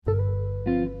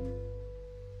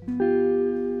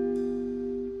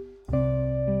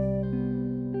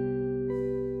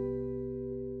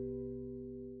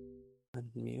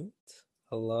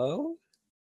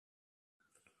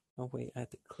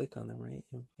click on them, right?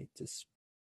 Invite to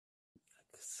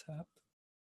accept.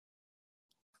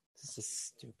 This is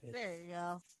stupid. There you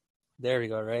go. There we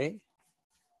go, right?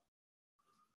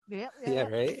 Yep. Yeah,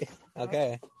 right?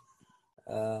 Okay.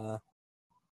 This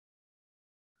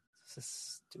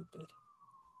is stupid.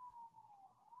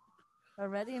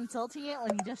 Already insulting it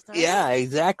when you just started? Yeah,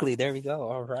 exactly. There we go.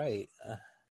 All right. I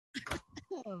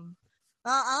don't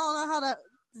know how that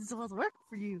is supposed to work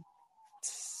for you.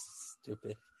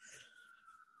 Stupid.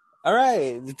 All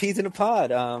right. The Peas in a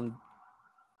Pod.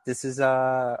 This is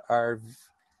our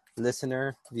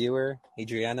listener, viewer,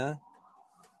 Adriana.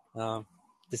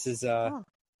 This is Do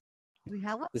we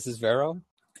have one? This is Vero,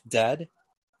 Dad.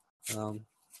 Hello.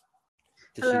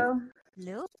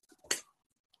 Hello?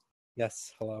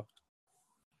 Yes, hello.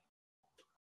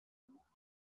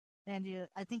 And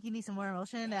I think you need some more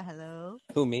emotion in that hello.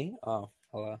 Who, me? Oh,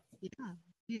 hello. Yeah.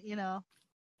 You know.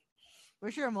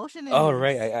 Where's your emotion in Oh, this?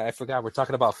 right. I forgot. We're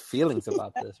talking about feelings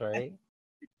about this, right?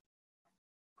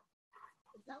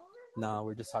 No,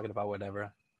 we're just talking about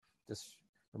whatever. Just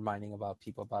reminding about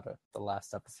people about the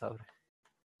last episode.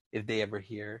 If they ever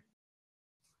hear.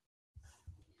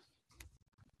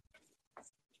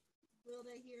 Will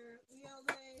they hear? Will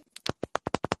they?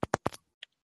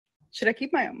 Should I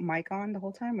keep my mic on the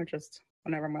whole time or just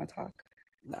whenever I'm going to talk?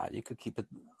 Nah, you could keep it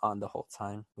on the whole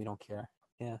time. We don't care.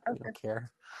 Yeah, Okay. we don't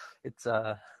care. It's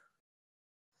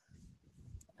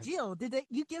Jill,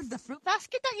 you give the fruit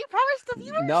basket that you promised the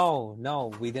viewers?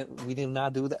 No, we didn't. We did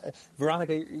not do that.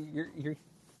 Veronica, you're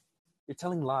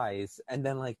telling lies, and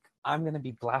then like I'm gonna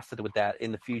be blasted with that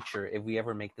in the future if we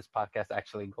ever make this podcast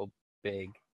actually go big.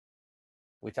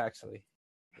 Which actually,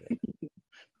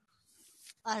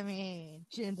 I mean,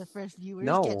 shouldn't the first viewers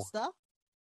No. get stuff?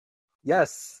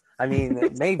 yes. I mean,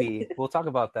 maybe we'll talk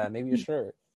about that. Maybe a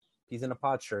shirt. He's in a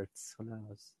pod shirts. Who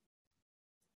knows?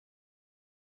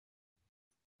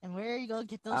 And where are you going to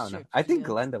get those I don't know. shirts? I think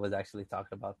Jill? Glenda was actually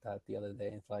talking about that the other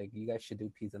day. It's like you guys should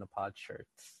do peas in a pod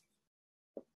shirts.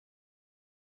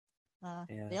 Yeah.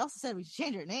 They also said we should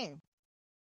change our name.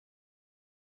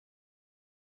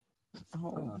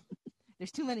 Oh.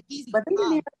 There's too many peas in But I think the the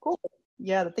name pod. is cool.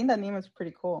 Yeah, I think that name is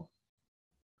pretty cool.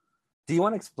 Do you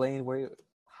want to explain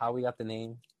how we got the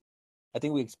name? I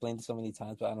think we explained it so many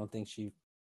times, but I don't think she.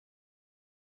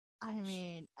 I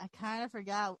mean, I kind of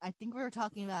forgot. I think we were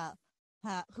talking about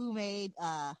who made,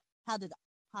 how did the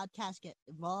podcast get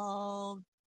involved?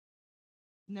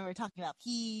 And then we were talking about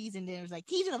peas, and then it was like,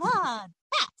 peas in a pod!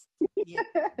 Hats! Yeah.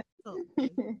 So,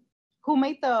 Who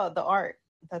made the art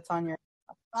that's on your...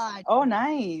 uh, Oh,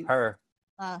 nice. Her.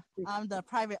 I'm the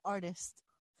private artist.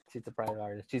 She's the private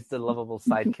artist. She's the lovable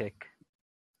sidekick.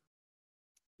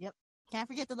 Yep. Can't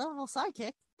forget the lovable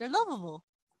sidekick. They're lovable.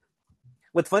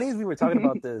 What's funny is we were talking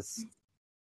about this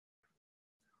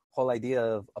whole idea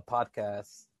of a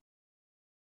podcast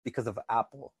because of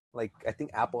Apple. Like, I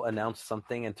think Apple announced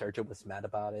something and Sergio was mad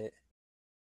about it.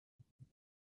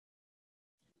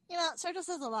 You know, Sergio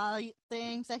says a lot of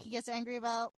things that he gets angry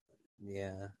about.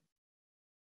 Yeah.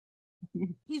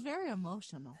 He's very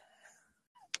emotional.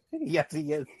 Yes,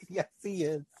 he is. Yes, he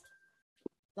is.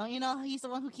 Don't you know he's the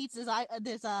one who keeps this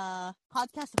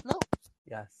podcast afloat?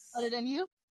 Yes. Other than you?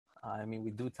 I mean, we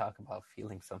do talk about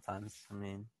feelings sometimes. I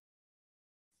mean,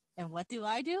 And what do?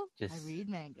 I Just- read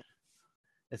manga.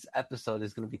 this episode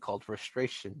is going to be called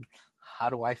Frustration. How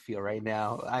do I feel right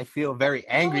now? I feel very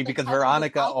angry because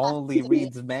Veronica only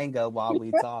reads manga while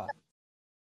we talk.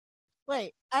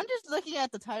 Wait, I'm just looking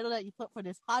at the title that you put for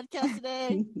this podcast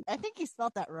today. I think you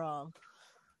spelled that wrong.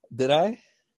 Did I?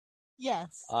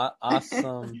 Yes.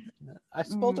 Awesome. I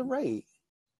spelled it right.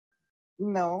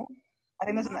 No. I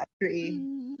think there's an extra E.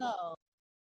 No.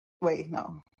 Wait,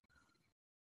 no.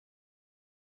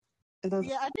 It does...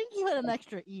 Yeah, I think you had an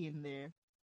extra E in there.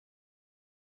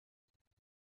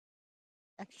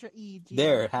 Extra E. G.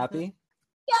 There, happy?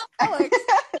 Yeah, that works.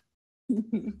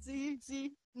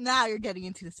 See? Now you're getting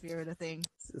into the spirit of things.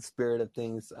 Spirit of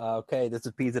things. Okay, this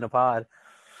is Peas in a Pod.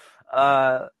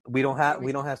 We don't have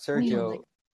Sergio.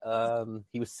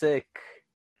 He was sick,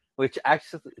 which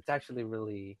it's actually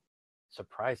really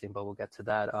surprising, but we'll get to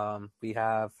that. We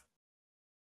have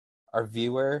our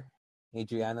viewer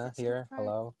Adriana here.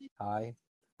 Hello, hi.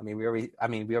 We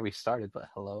already started, but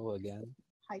hello again.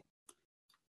 Hi.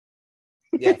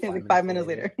 Yeah, 5 minutes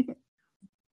later.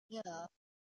 Yeah.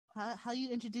 How you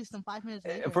introduce them 5 minutes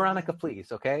later? Veronica,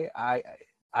 please, okay?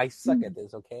 I suck at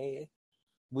this, okay?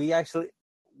 We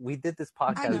did this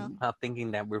podcast not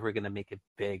thinking that we were going to make it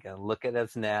big, and look at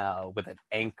us now with an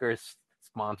Anchor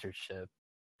sponsorship.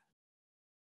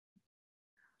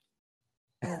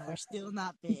 Oh, we're still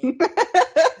not big.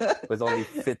 With only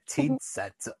 15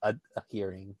 cents a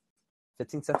hearing.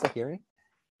 15 cents a hearing?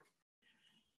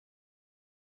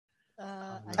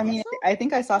 I mean, guess so? I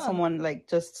think I saw someone like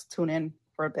just tune in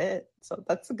for a bit, so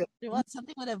that's a good. There was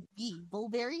something with a B,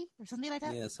 Bullberry or something like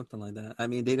that. Yeah, something like that. I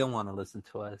mean, they don't want to listen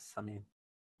to us. I mean,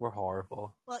 we're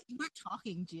horrible. Well, you were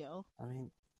talking, Gio. I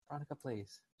mean, Veronica,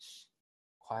 please. Shh.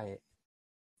 Quiet.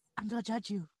 I'm gonna judge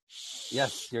you. Shh.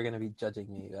 Yes, you're gonna be judging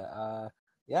me.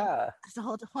 Yeah. That's the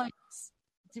whole point.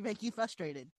 To make you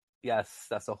frustrated. Yes,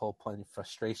 that's the whole point.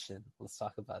 Frustration. Let's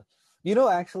talk about it. You know,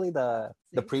 actually, the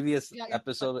previous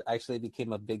episode actually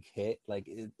became a big hit. Like,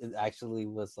 it actually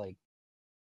was like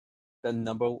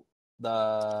the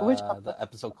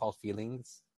episode called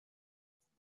Feelings.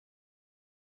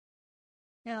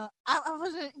 Yeah, I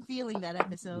wasn't feeling that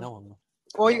episode. No.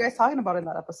 What were you guys talking about in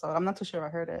that episode? I'm not too sure I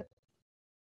heard it.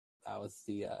 That was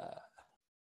the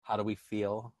how do we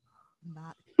feel?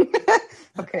 Not.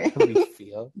 Okay. How do we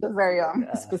feel? That's very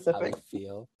specific. How do we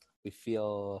feel? We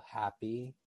feel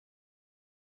happy.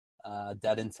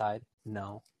 Dead inside?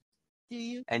 No. Do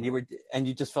you? And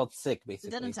you just felt sick,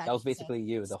 basically. That was basically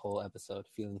you, the whole episode,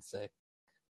 feeling sick.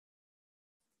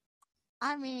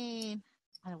 I mean,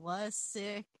 I was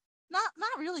sick. Not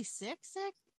really sick.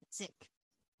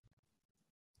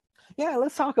 Yeah,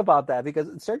 let's talk about that because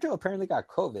Sergio apparently got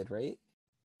COVID, right?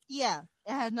 Yeah,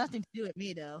 it had nothing to do with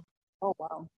me though. Oh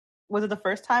wow! Was it the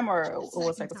first time or it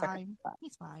was like the second time?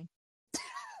 He's fine.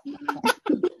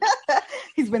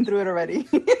 He's been through it already.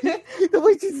 The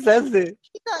way she says it.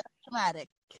 He's not dramatic.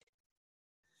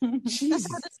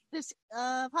 That's how this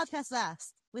podcast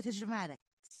lasts with his dramatic.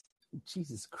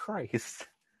 Jesus Christ.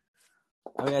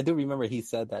 I mean, I do remember he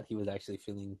said that he was actually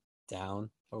feeling down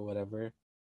or whatever.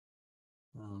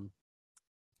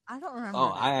 I don't remember.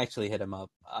 Oh, I actually hit him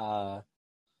up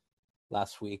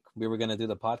last week. We were gonna do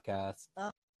the podcast,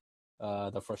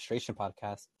 the frustration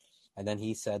podcast, and then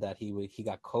he said that he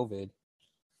got COVID.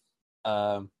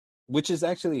 Which is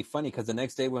actually funny because the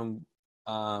next day when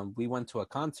we went to a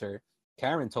concert,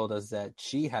 Karen told us that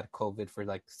she had COVID for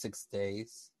like 6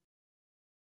 days.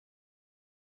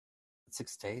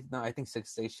 6 days? No, I think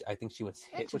 6 days. I think she was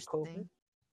hit with COVID.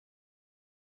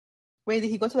 Wait,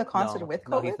 did he go to the concert with COVID?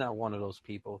 No, he's not one of those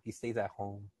people. He stays at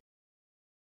home.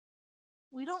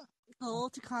 We don't go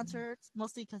to concerts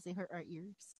mostly because they hurt our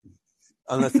ears.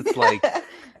 Unless it's like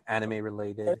anime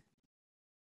related.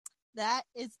 That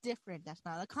is different. That's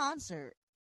not a concert.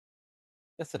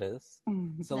 Yes, it is.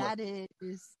 So that is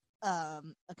a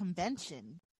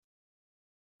convention.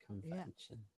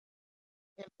 Convention.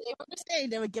 Yeah. If they were the same,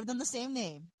 they would give them the same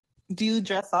name. Do you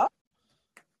dress up?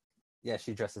 Yeah,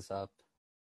 she dresses up.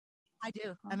 I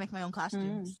do. I make my own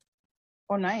costumes.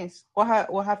 Oh, nice.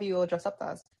 What have you dressed up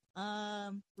as?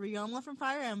 Ryoma from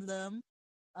Fire Emblem.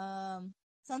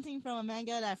 Something from a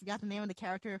manga that I forgot the name of the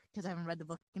character because I haven't read the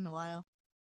book in a while.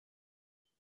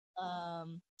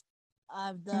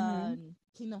 I've done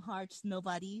Kingdom Hearts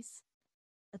Nobodies,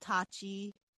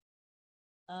 Itachi,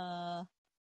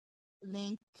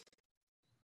 Link.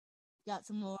 Got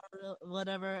some more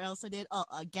whatever else I did. Oh,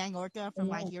 Gang Orca from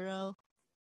My Hero.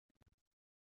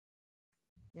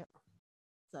 Yep.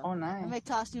 So nice. I make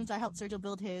costumes. I help Sergio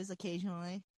build his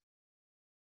occasionally.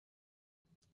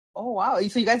 Oh wow!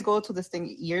 So you guys go to this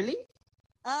thing yearly?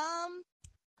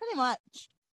 Pretty much.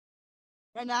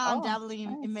 Right now, I'm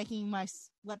dabbling in making my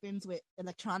weapons with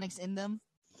electronics in them.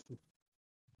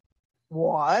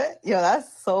 What? Yeah,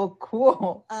 that's so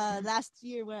cool. Last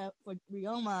year for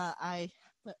Ryoma, I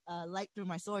put light through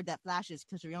my sword that flashes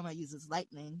because Ryoma uses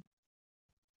lightning.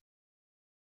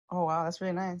 Oh wow, that's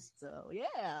really nice. So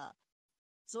yeah,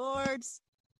 swords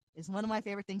is one of my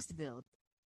favorite things to build.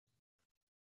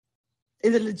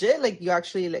 Is it legit? Like you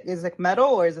actually like is it like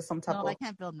metal or is it some type of? No, I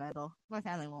can't build metal. My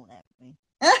family won't let me.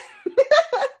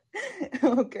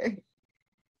 Okay.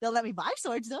 They'll let me buy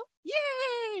swords though.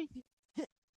 Yay!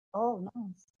 Oh,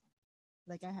 nice.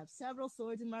 Like I have several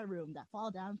swords in my room that fall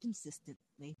down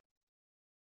consistently.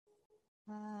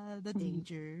 The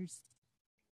dangers.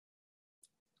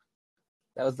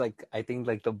 That was like I think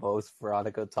like the most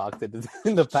Veronica talked in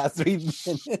the past 3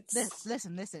 minutes.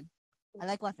 Listen. I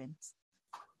like weapons,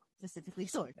 specifically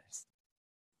swords.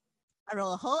 I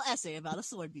wrote a whole essay about a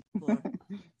sword before.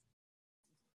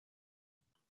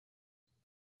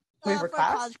 For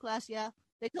class? a college class, yeah.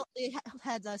 They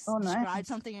had us describe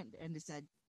something and they said,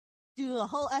 do a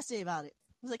whole essay about it.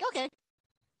 I was like, okay.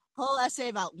 Whole essay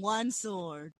about one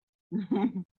sword.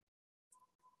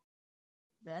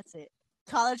 That's it.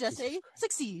 College essay,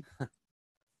 succeed.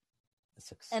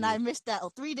 And I missed that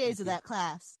 3 days of that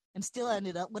class and still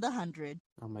ended up with 100.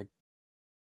 Oh my.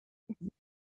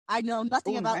 I know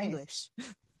nothing about English.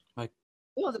 It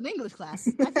was an English class.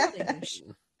 I failed English.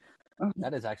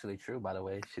 That is actually true, by the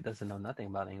way. She doesn't know nothing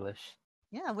about English.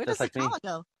 Yeah, where Just does like the me. comma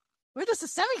go? Where does the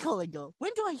semicolon go?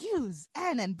 When do I use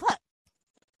and but?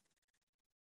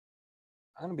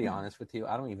 I'm gonna be honest with you.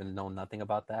 I don't even know nothing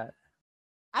about that.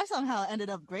 I somehow ended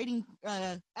up grading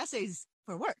essays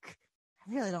for work.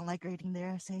 I really don't like grading their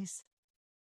essays.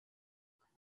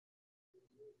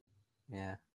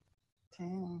 Yeah.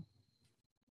 Damn.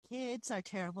 Kids are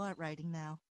terrible at writing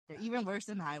now. They're even worse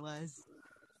than I was.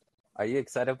 Are you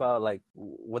excited about like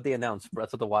what they announced?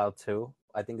 Breath of the Wild 2?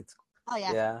 I think it's Oh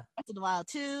yeah, yeah. Breath of the Wild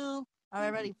 2. I'm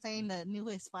already playing the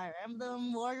newest Fire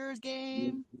Emblem Warriors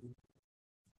game.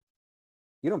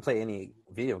 You don't play any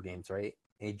video games, right,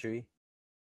 Adri?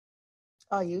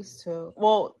 I used to.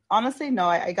 Well, honestly, no.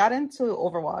 I got into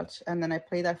Overwatch, and then I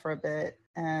played that for a bit,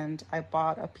 and I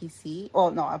bought a PC. Oh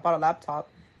no, I bought a laptop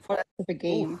for that specific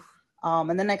game. Oof.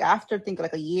 And then like after I think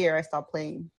like a year, I stopped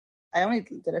playing. I only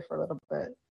did it for a little bit.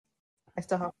 I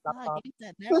still have a laptop. Games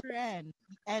that never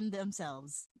end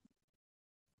themselves.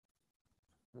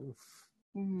 Oof.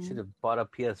 Mm-hmm. Should have bought a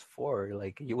PS4.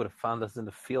 Like you would have found us in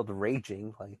the field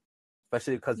raging, like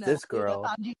especially because this girl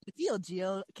found you in the field,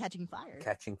 Gio, catching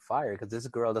fire. Because this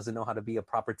girl doesn't know how to be a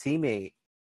proper teammate.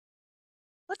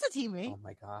 What's a teammate? Oh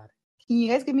my god. Can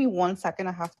you guys give me 1 second?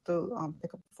 I have to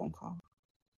pick up the phone call.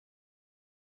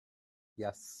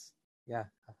 Yes. Yeah.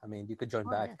 I mean, you could join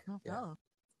back. Yeah.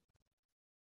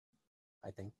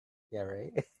 I think. Yeah.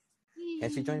 Right.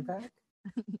 Can she join back?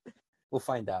 We'll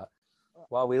find out.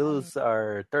 While we lose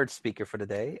our third speaker for the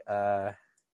day,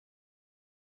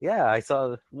 yeah, I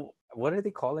saw. What are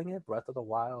they calling it? Breath of the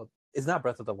Wild. It's not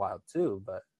Breath of the Wild 2,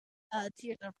 but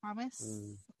Tears of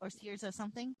Promise or Tears of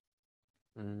something.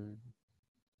 You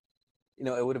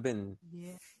know, it would have been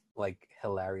like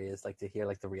hilarious, like to hear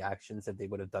like the reactions if they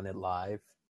would have done it live.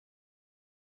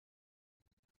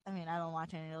 I mean, I don't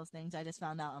watch any of those things. I just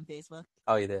found out on Facebook.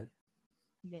 Oh, you did?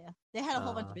 Yeah, they had a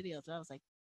whole bunch of videos, but I was like,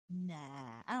 nah,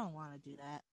 I don't want to do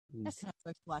that. That's enough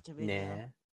to watch a video.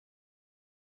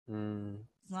 Nah.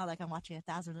 It's not like I'm watching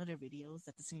 1,000 other videos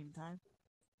at the same time.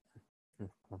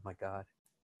 Oh my god.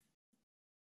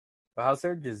 But how's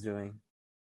Serge doing?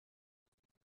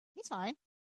 He's fine.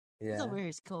 Yeah. He's over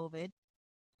his COVID.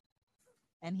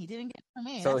 And he didn't get it from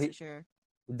me, so that's for sure.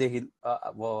 Did he?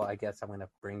 Well, I guess I'm going to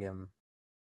bring him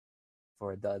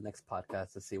for the next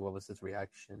podcast to see what was his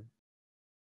reaction.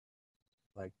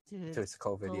 Like, to his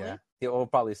COVID, yeah. He'll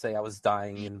probably say I was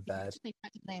dying in bed. He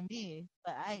blamed me,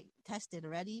 but I tested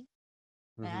already.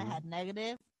 And I had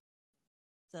negative.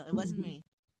 So it wasn't me.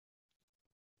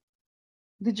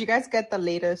 Did you guys get the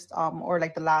latest or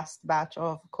like the last batch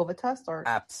of COVID test or?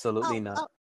 Absolutely not.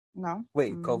 No.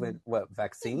 Wait, COVID what,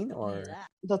 vaccine or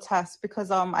the test? Because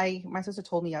my sister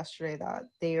told me yesterday that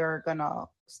they are gonna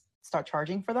start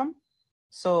charging for them,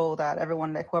 so that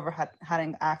everyone, like whoever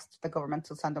hadn't asked the government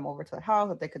to send them over to the house,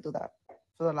 that they could do that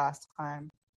for the last time.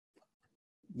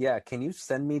 Yeah, can you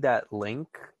send me that link?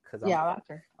 Because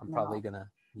I'm probably gonna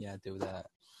do that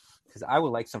because I would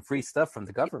like some free stuff from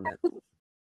the government.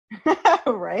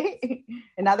 Right?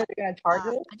 And now they're gonna charge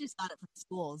it. I just got it from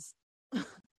schools.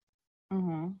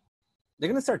 Mm-hmm. They're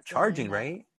gonna start charging,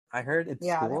 right? I heard it's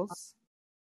schools.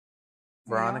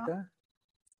 Veronica?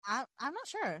 I'm not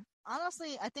sure.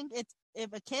 Honestly, I think it's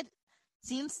if a kid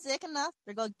seems sick enough,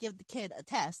 they're gonna give the kid a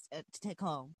test to take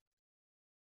home,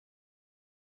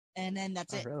 and then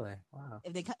that's it. Really? Wow.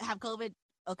 If they have COVID,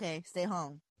 okay, stay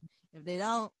home. If they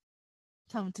don't,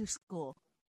 come to school.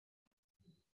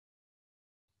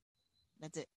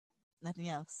 That's it. Nothing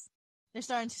else. They're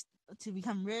starting to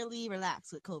become really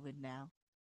relaxed with COVID now.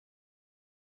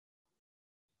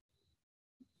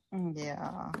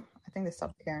 Yeah, I think they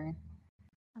stopped caring.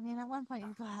 I mean, at one point,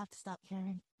 you're going to have to stop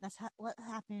caring. That's what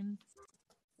happened.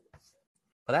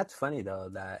 But that's funny, though,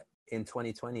 that in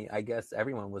 2020, I guess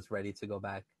everyone was ready to go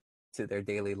back to their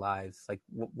daily lives. Like,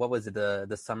 what was it?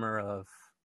 The summer of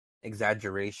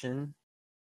exaggeration?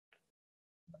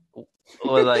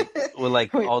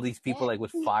 With all these people like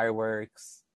with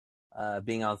fireworks,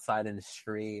 being outside in the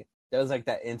street. There was like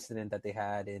that incident that they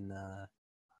had in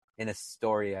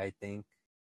Astoria, I think.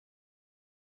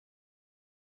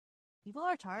 People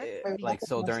are tired. Like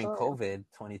so during COVID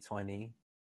 2020,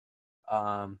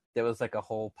 there was like a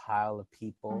whole pile of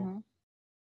people.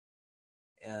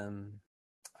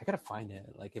 I gotta find it.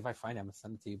 Like if I find it, I'm gonna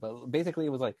send it to you. But basically,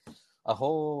 it was like a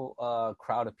whole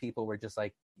crowd of people were just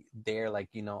like there, like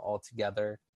all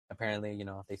together. Apparently,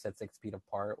 they said 6 feet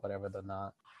apart, whatever they're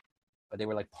not. But they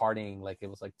were like partying, like it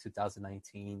was like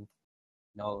 2019.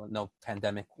 No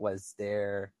pandemic was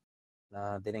there.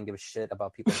 They didn't give a shit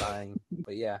about people dying.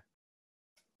 But yeah.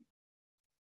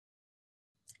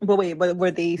 But wait, but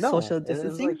were they social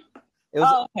distancing? It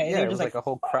was okay. yeah, They it were was just like a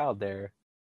whole crowd there.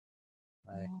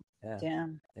 Like, yeah,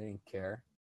 damn. they didn't care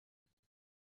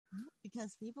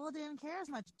Because people didn't care as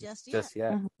much just yet. just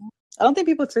yet. I don't think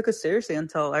people took it seriously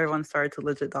until everyone started to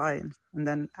legit die and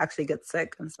then actually get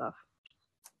sick and stuff.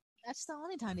 That's the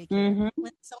only time they care,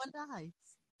 when someone dies.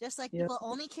 Just like people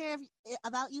only care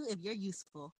about you if you're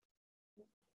useful.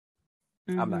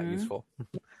 I'm not useful.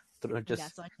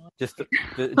 That's why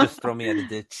just throw me at a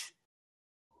ditch.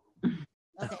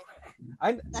 Okay.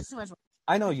 That's too much work.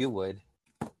 I know you would.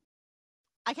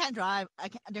 I can't drive.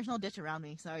 There's no ditch around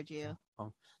me. Sorry, Gio.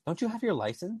 Oh, don't you have your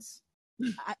license?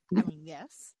 I mean,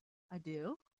 yes, I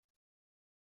do.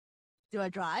 Do I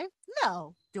drive?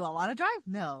 No. Do I want to drive?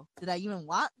 No. Did I even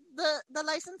want the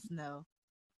license? No.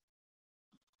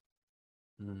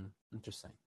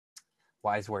 Interesting.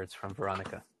 Wise words from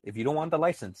Veronica. If you don't want the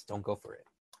license, don't go for it.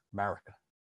 America.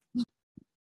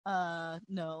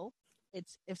 No.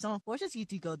 It's if someone forces you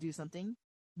to go do something,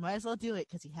 you might as well do it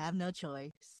because you have no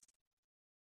choice.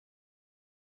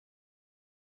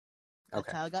 That's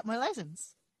how I got my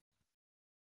license.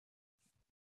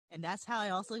 And that's how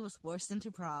I also was forced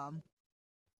into prom.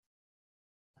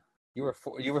 You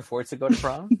were forced to go to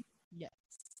prom? Yes.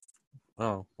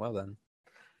 Oh, well then.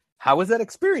 How was that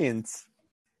experience?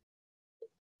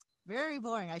 Very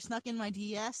boring. I snuck in my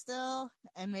DS still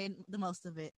and made the most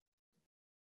of it.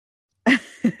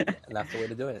 That's the way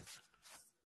to do it.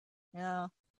 Yeah.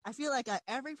 I feel like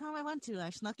every prom I went to,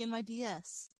 I snuck in my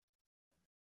DS.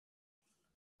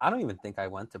 I don't even think I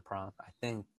went to prom. I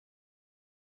think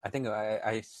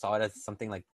I saw it as something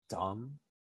like dumb.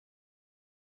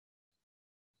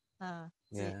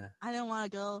 Yeah. I don't want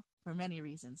to go for many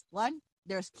reasons. One,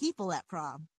 there's people at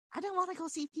prom. I don't want to go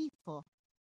see people.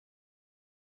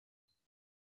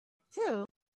 Two,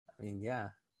 I mean, yeah.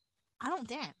 I don't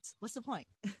dance. What's the point?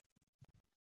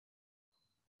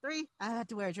 Three, I had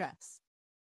to wear a dress.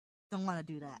 Don't want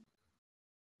to do that.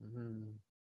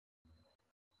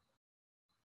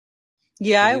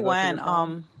 Yeah, I went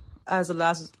as a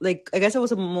last, like, I guess it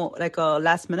was a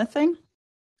last minute thing,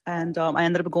 and I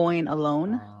ended up going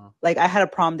alone. Like, I had a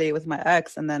prom date with my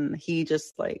ex, and then he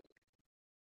just like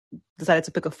decided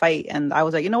to pick a fight, and I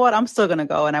was like, you know what, I'm still gonna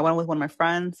go, and I went with one of my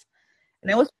friends, and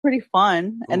it was pretty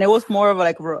fun. Oof. And it was more of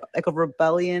a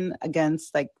rebellion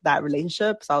against like that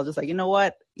relationship. So I was just like, you know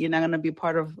what, you're not gonna be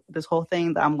part of this whole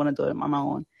thing. That I'm gonna do it on my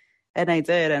own, and I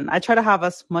did, and I try to have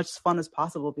as much fun as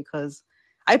possible because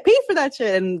I paid for that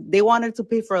shit, and they wanted to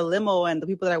pay for a limo, and the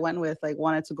people that I went with like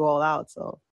wanted to go all out.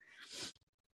 So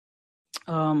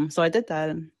I did that,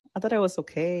 and I thought it was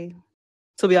okay.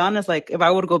 To be honest, like if I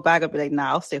would go back, I'd be like,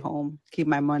 nah, I'll stay home, keep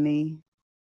my money.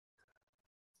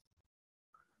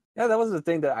 Yeah, that was the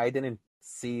thing that I didn't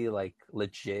see like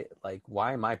legit. Like,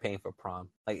 why am I paying for prom?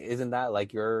 Like, isn't that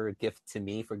like your gift to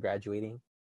me for graduating?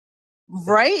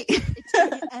 Right? It's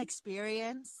an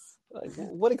experience. Like,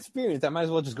 what experience? I might as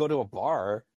well just go to a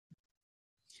bar.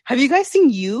 Have you guys seen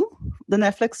You, the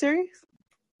Netflix series?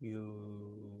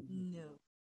 No,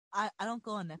 I don't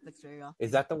go on Netflix very often.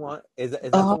 Is that the one? Is that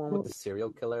the one with the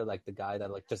serial killer, like the guy that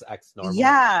like just acts normal?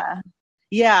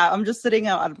 Yeah. I'm just sitting.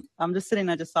 I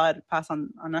just saw it pass on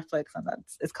Netflix, and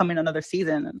it's coming another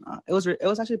season, and it was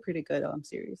actually a pretty good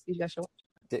series. You guys should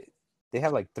watch. They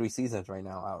have like 3 seasons right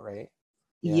now out, right?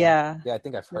 Yeah. I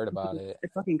think I've heard about it.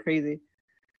 It's fucking crazy.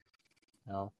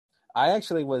 No, I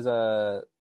actually was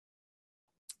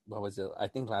what was it? I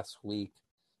think last week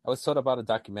I was told about a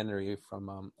documentary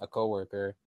from a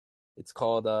coworker. It's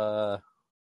called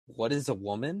What is a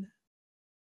Woman?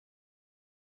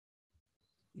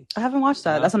 I haven't watched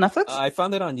that. That's on Netflix? I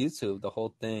found it on YouTube, the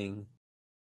whole thing.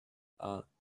 Let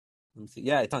me see.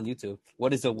 Yeah, it's on YouTube.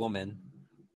 What is a woman?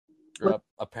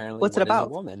 Apparently, what's it about? Is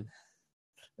a woman?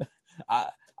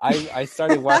 I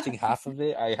started watching half of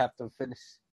it. I have to finish.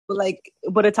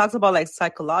 But it talks about like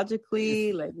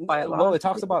psychologically, like biologically. Well, it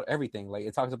talks about everything. Like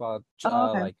it talks about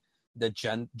like the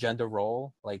gender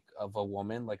role, like of a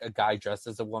woman, like a guy dressed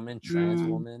as a woman, trans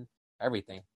woman,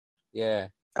 everything. Yeah.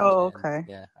 Okay.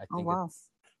 Yeah, I think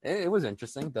it was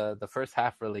interesting. The first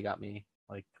half really got me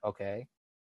like, okay.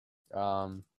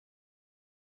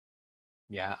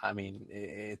 Yeah, I mean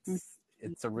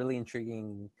it's a really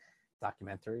intriguing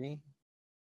documentary.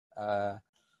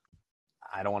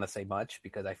 I don't want to say much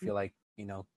because I feel like,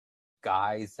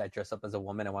 guys that dress up as a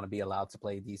woman and want to be allowed to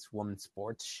play these women's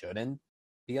sports shouldn't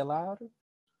be allowed.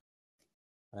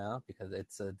 Well, because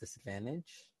it's a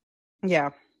disadvantage. Yeah.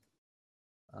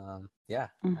 I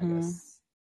guess.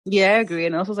 Yeah, I agree.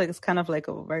 And also it's kind of like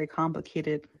a very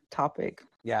complicated topic.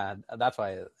 Yeah, that's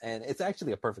why. And it's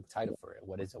actually a perfect title for it.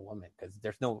 What is a woman? Because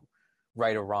there's no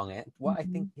right or wrong answer. Well, I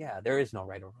think there is no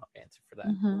right or wrong answer for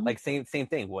that. Like same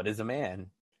thing. What is a man?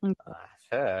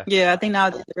 Sure. Yeah, I think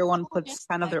now everyone puts Just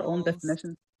kind of their own titles.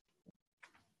 definition.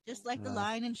 Just like the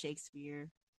line in Shakespeare.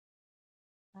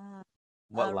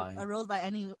 What line? A rose by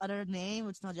any other name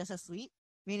would smell just as sweet.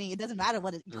 Meaning it doesn't matter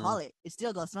what you call it. It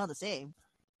still gonna smell the same.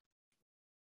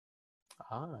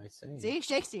 Ah, I see. See,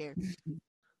 Shakespeare.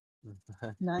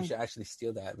 Nice. You should actually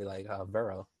steal that. Be like,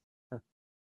 Vero.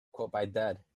 Quote by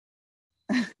Dead.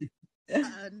 No,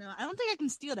 I don't think I can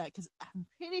steal that because I'm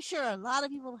pretty sure a lot of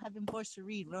people have been forced to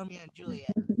read Romeo and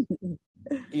Juliet.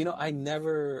 You know, I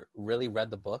never really read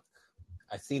the book.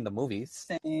 I've seen the movies.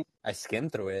 Same. I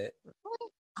skimmed through it.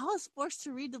 I was forced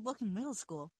to read the book in middle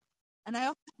school, and I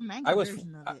also have a manga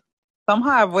version of it. Somehow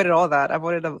I avoided all that. I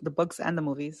avoided the books and the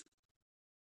movies.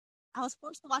 I was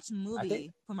forced to watch a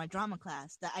movie for my drama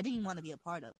class that I didn't want to be a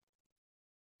part of.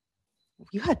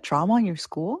 You had drama in your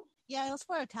school? Yeah, it was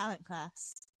for a talent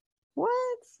class.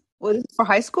 What? Was it for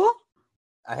high school?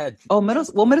 I had. Oh, middle.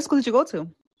 What middle school did you go to?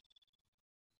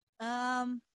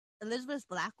 Elizabeth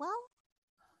Blackwell.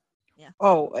 Yeah.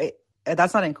 Oh, wait,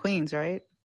 that's not in Queens, right?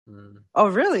 Oh,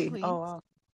 really? Oh, wow.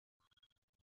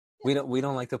 We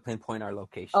don't like to pinpoint our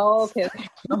location. Oh, okay.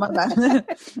 Oh, my bad.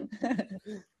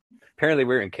 Apparently,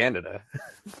 we're in Canada.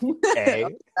 Hey.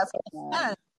 That's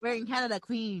we're in Canada,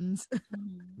 Queens.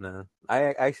 No,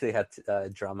 I actually had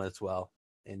drama as well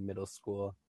in middle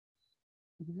school.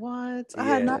 What? Yeah. I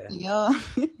had not. Yeah.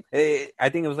 I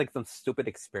think it was like some stupid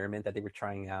experiment that they were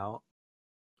trying out,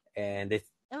 and it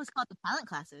was called the talent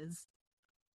classes.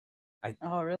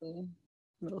 Oh, really?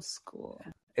 Middle school.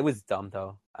 It was dumb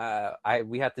though.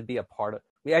 We had to be a part of.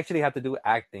 We actually had to do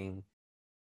acting.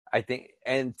 I think,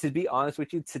 and to be honest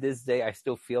with you, to this day, I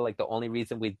still feel like the only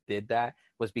reason we did that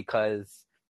was because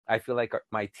I feel like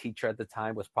my teacher at the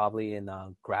time was probably in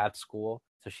grad school,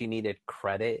 so she needed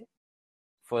credit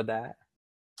for that.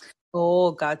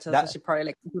 Oh, gotcha. So she probably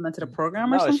like implemented a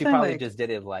program or something? No, she probably just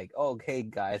did it like, oh, okay,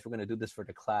 guys, we're going to do this for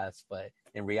the class. But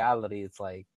in reality, it's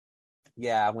like,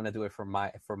 yeah, I'm going to do it for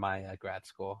my grad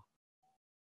school.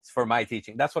 It's for my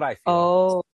teaching. That's what I feel.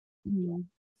 Oh. Mm-hmm.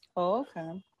 Oh,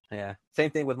 okay. Yeah.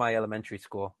 Same thing with my elementary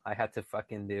school. I had to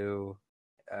fucking do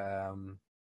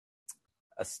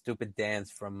a stupid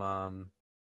dance from,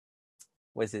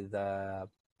 what is it?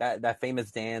 That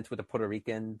famous dance with the Puerto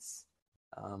Ricans.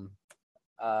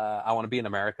 I Want to Be in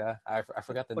America. I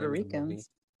forgot the Puerto name of the movie. Ricans.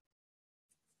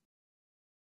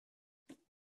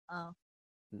 Oh.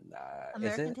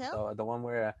 American Tail? The one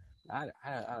where I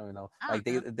don't know.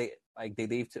 They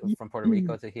leave from Puerto Mm-hmm.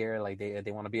 Rico to here. Like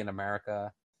they want to be in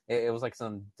America. It was like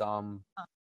some dumb.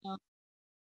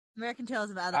 American Tail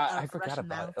is about I forgot Russian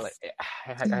about mouse. it. Like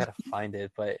I had to find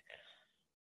it, but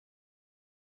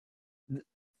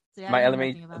my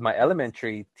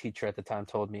elementary teacher at the time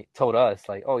told us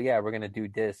like, oh yeah, we're gonna do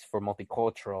this for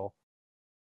multicultural.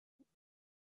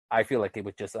 I feel like it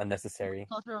was just unnecessary.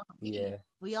 Yeah.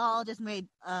 We all just made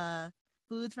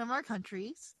foods from our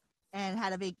countries and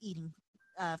had a big eating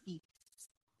feast.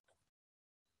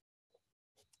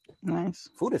 Nice.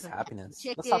 Food is happiness.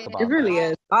 Chicken. Let's talk about it. Really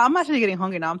is. I'm actually getting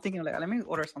hungry now. I'm thinking like, let me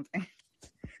order something.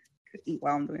 Could eat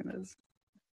while I'm doing this.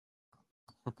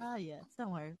 Yes,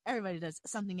 don't worry. Everybody does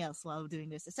something else while doing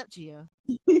this, except Gio.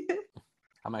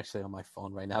 I'm actually on my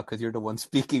phone right now because you're the one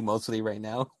speaking mostly right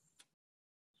now.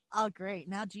 Oh, great.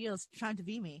 Now Gio's trying to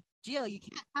be me. Gio, you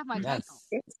can't have my title.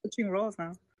 It's switching roles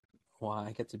now. Well,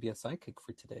 I get to be a sidekick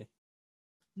for today.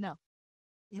 No,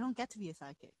 you don't get to be a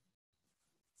sidekick.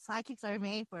 Sidekicks are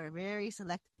made for a very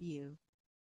select few.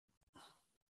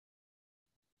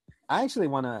 I actually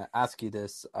want to ask you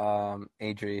this,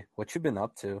 Adri, what you've been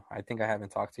up to. I think I haven't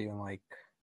talked to you in like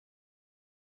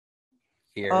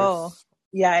years. Oh,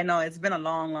 yeah, I know. It's been a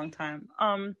long, long time.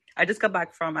 I just got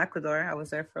back from Ecuador. I was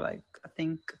there for like, I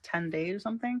think 10 days or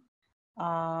something.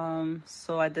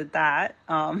 So I did that.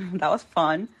 That was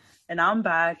fun. And now I'm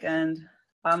back and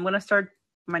I'm going to start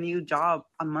my new job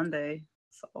on Monday.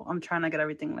 So I'm trying to get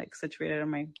everything like situated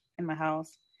in my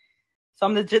house. So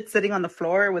I'm legit sitting on the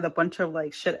floor with a bunch of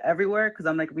like shit everywhere because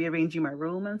I'm like rearranging my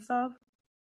room and stuff.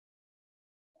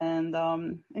 And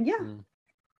yeah.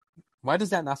 Why does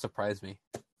that not surprise me?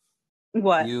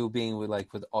 What? You being with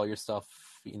all your stuff,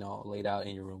 laid out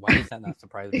in your room. Why does that not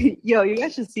surprise me? Yo, you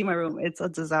guys should see my room. It's a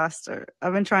disaster.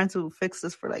 I've been trying to fix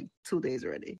this for like 2 days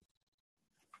already.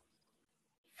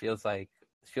 Feels like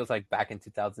back in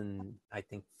 2000, I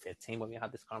think 15 when we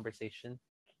had this conversation,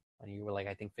 when you were like,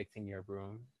 I think fixing your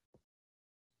room.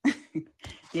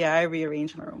 Yeah, I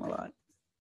rearranged my room a lot.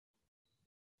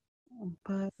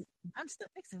 But I'm still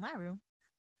fixing my room.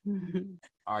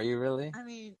 Are you really? I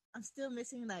mean, I'm still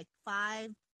missing like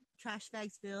 5 trash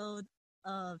bags filled,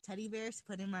 of teddy bears to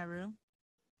put in my room.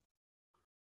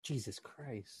 Jesus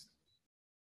Christ.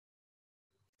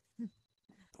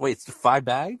 Wait, it's 5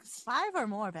 bags? 5 or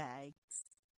more bags.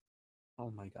 Oh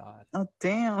my God. Oh,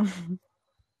 damn.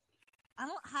 I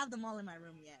don't have them all in my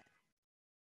room yet.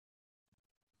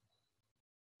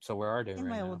 So where are they In right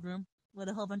my now? old room with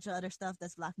a whole bunch of other stuff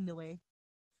that's blocking the way.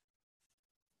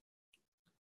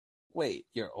 Wait,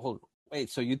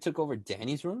 so you took over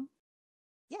Danny's room?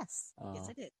 Yes. Oh. Yes,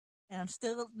 I did. And I'm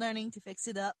still learning to fix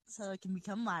it up so it can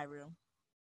become my room.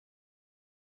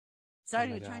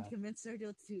 Starting with trying to convince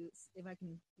Sergio to if I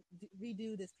can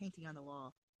redo this painting on the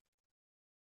wall.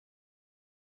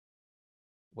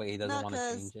 Wait, he doesn't want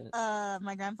to change it?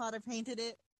 My grandfather painted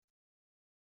it.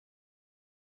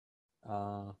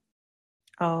 Oh.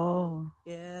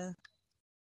 Yeah.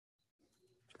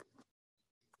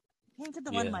 Painted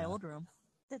the one in my old room.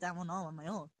 Did that one all on my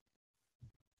own.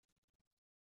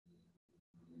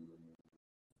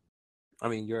 I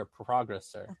mean, you're a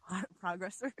progresser. A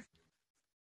progresser?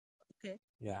 Okay.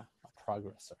 Yeah, a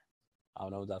progresser. I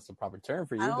don't know if that's the proper term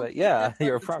for you, but yeah,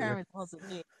 you're a progresser.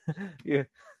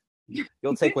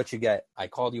 You'll take what you get. I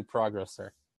called you progresser.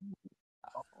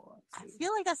 I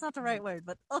feel like that's not the right word,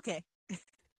 but okay.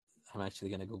 I'm actually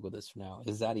going to Google this now.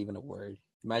 Is that even a word?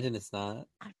 Imagine it's not.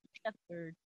 I think that's a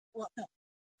word. Well, no.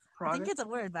 I think it's a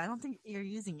word, but I don't think you're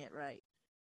using it right.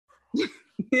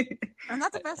 I'm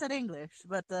not the best at English,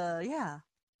 but yeah.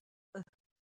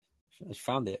 I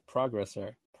found it.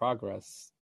 Progresser.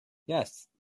 Progress. Yes.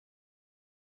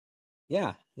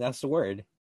 Yeah, that's the word.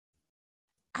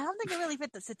 I don't think it really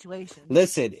fit the situation.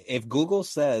 Listen, if Google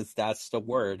says that's the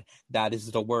word, that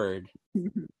is the word.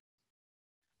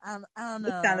 I don't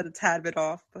know. It sounded a tad bit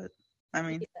off, but I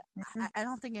mean, I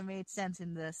don't think it made sense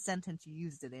in the sentence you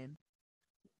used it in.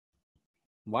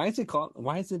 Why is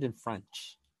it in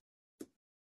French?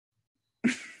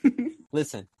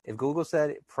 Listen, if Google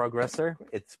said progressor,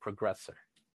 it's progressor.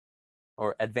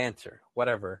 Or advancer,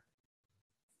 whatever.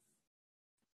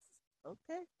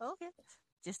 Okay.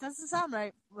 Just doesn't sound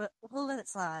right, but we'll let it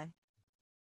slide.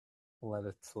 Let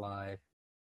it slide.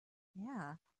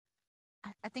 Yeah.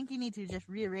 I think you need to just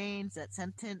rearrange that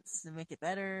sentence and make it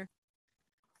better.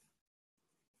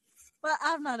 But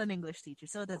I'm not an English teacher,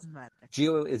 so it doesn't matter.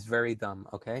 Gio is very dumb,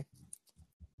 okay?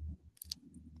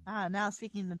 Now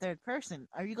speaking in the third person,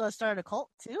 are you going to start a cult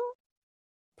too?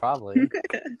 Probably.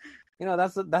 You know,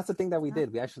 that's the thing that we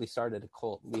did. We actually started a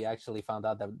cult. We actually found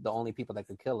out that the only people that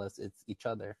could kill us, it's each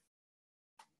other.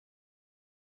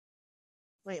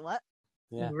 Wait, what?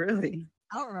 Yeah. Really?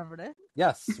 I don't remember that.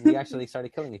 Yes, we actually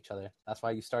started killing each other. That's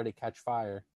why you started Catch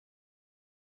Fire.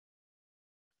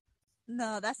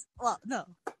 No.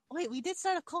 Wait, we did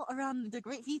start a cult around the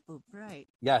Great Heat Loop, right?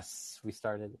 Yes, we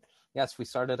started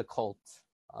a cult.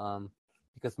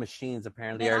 Because machines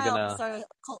apparently are gonna. I started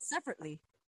a cult separately.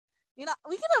 You know,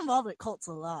 we get involved with cults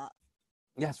a lot.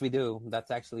 Yes, we do. That's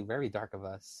actually very dark of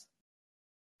us.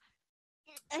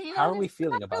 And, how are we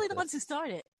feeling about really this? The ones who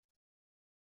started.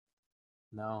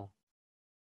 No.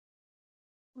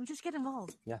 We just get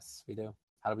involved. Yes, we do.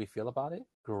 How do we feel about it?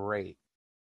 Great.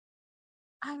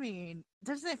 I mean,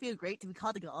 doesn't it feel great to be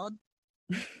called a god?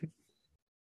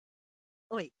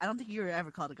 Wait, I don't think you were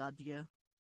ever called a god, do you?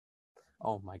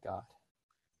 Oh my God.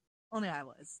 Only I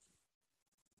was.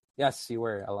 Yes, you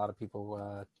were. A lot of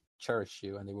people cherish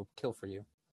you and they will kill for you.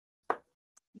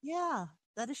 Yeah,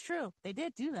 that is true. They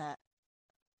did do that.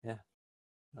 Yeah.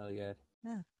 Really good.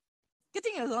 Yeah. Good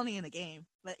thing it was only in the game,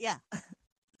 but yeah. Oh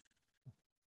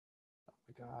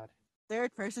my God.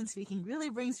 Third person speaking really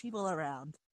brings people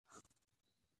around.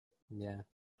 Yeah.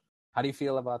 How do you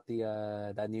feel about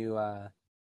the that new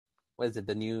what is it?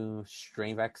 The new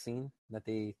strain vaccine that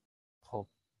they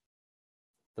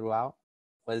threw out?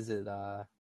 What is it?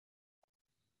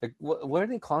 What are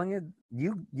they calling it?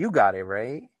 You got it,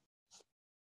 right?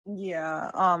 Yeah.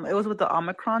 It was with the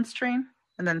Omicron strain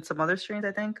and then some other strains,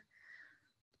 I think.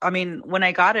 I mean, when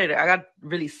I got it, I got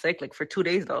really sick, like for 2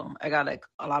 days though. I got like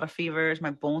a lot of fevers,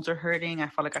 my bones are hurting, I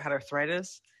felt like I had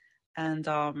arthritis. And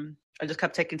I just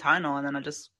kept taking Tylenol and then I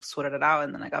just sweated it out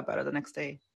and then I got better the next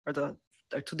day or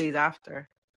 2 days after.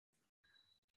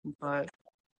 But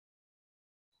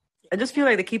I just feel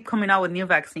like they keep coming out with new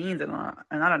vaccines and I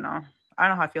don't know. I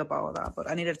don't know how I feel about all that, but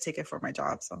I needed to take it for my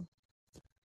job, so.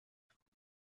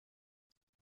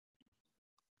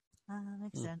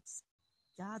 Makes sense.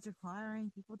 Jobs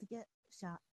requiring people to get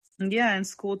shots. Yeah, in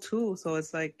school too. So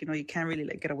it's like, you can't really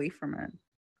like get away from it.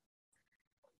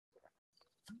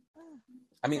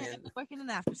 I mean, working in an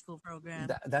after-school program.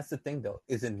 That's the thing, though.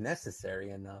 Is it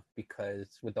necessary enough?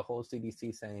 Because with the whole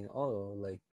CDC saying, "Oh,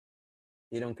 like,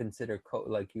 you don't consider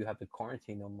like you have to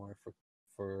quarantine no more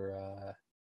for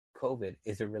COVID,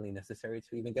 is it really necessary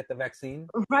to even get the vaccine?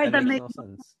 Right, That makes no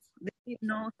sense. They made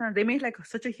no sense. They made like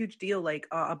such a huge deal like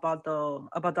about the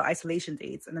isolation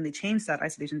dates, and then they changed that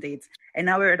isolation dates, and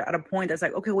now we're at a point that's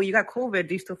like, okay, well, you got COVID.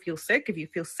 Do you still feel sick? If you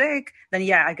feel sick, then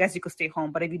yeah, I guess you could stay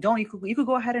home. But if you don't, you could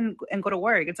go ahead and go to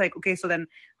work. It's like, okay, so then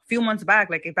a few months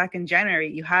back, like back in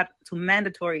January, you had to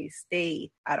mandatory stay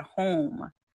at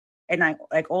home, and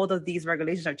like all of these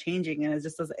regulations are changing, and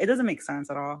it doesn't make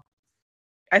sense at all.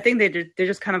 I think they're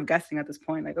just kind of guessing at this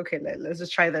point, like, okay, let's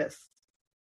just try this.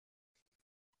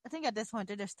 I think at this point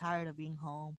they're just tired of being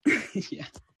home. Yeah.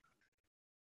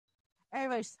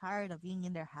 Everybody's tired of being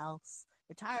in their house.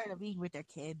 They're tired of being with their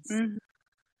kids. Mm-hmm.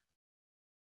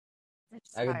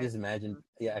 I could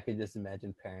just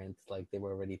imagine parents, like, they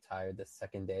were already tired the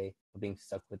second day of being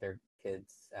stuck with their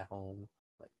kids at home.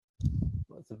 Like,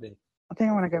 what's the big? I think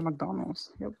I want to get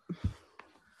McDonald's. Yep.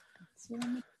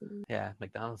 Yeah,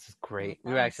 McDonald's is great.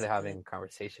 We were actually having a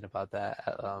conversation about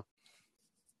that.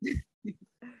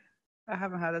 I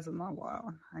haven't had this in a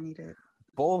while. I need it.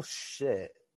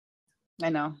 Bullshit. I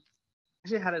know. I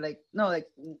should have had it like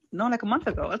a month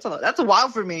ago. That's a while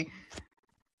for me.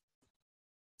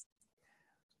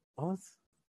 What?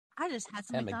 I just had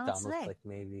some McDonald's today. Like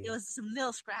maybe it was some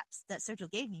little scraps that Sergio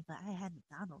gave me, but I had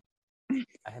McDonald's.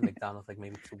 I had McDonald's like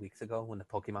maybe 2 weeks ago when the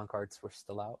Pokemon cards were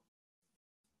still out.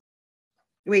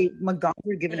 Wait, McDonald's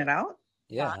were giving it out?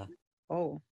 Yeah.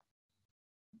 Oh.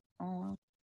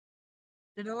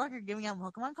 They're no longer giving out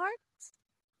Pokemon cards?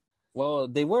 Well,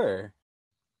 they were.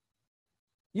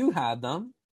 You had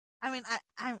them. I mean,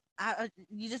 I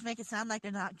you just make it sound like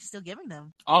they're not still giving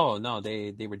them. Oh no,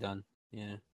 they were done.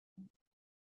 Yeah.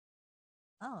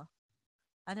 Oh,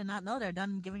 I did not know they're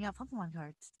done giving out Pokemon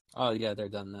cards. Oh yeah, they're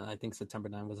done now. I think September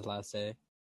 9 was the last day.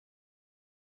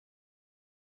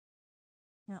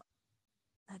 No,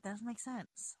 that does make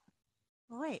sense.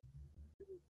 But wait,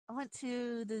 I went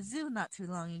to the zoo not too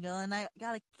long ago, and I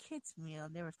got a kids meal,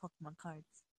 and there was Pokemon cards.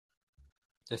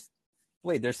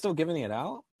 Wait, they're still giving it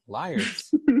out?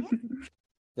 Liars.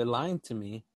 They're lying to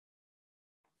me.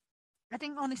 I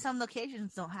think only some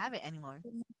locations don't have it anymore.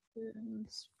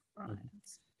 Not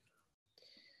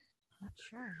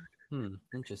sure.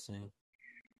 Interesting.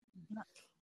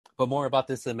 But more about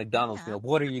this McDonald's meal.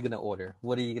 What are you gonna order?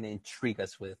 What are you gonna intrigue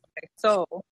us with? Okay, so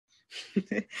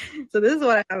this is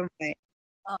what I have in mind.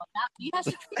 Oh, you have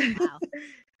to treat now.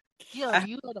 You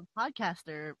are the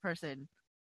podcaster person.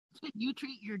 You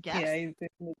treat your guests.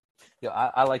 Yeah,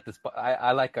 I like this.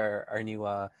 I like our new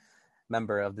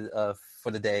member of the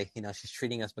for the day. You know, she's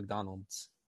treating us McDonald's.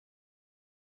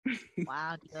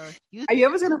 Wow, are you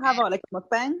ever gonna have a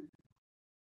mukbang?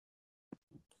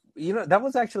 You know, that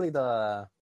was actually the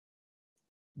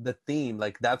theme.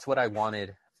 Like, that's what I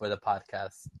wanted for the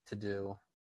podcast to do.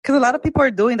 Because a lot of people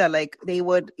are doing that. Like, they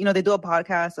would, they do a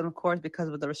podcast, and of course, because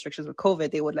of the restrictions with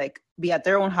COVID, they would be at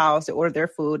their own house, they order their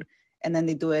food, and then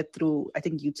they do it through, I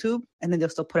think, YouTube, and then they'll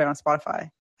still put it on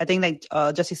Spotify. I think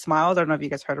Jessie Smiles, I don't know if you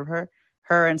guys heard of her.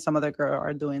 Her and some other girl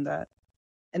are doing that.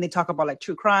 And they talk about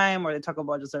true crime, or they talk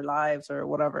about just their lives or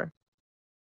whatever.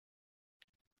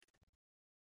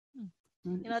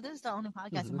 This is the only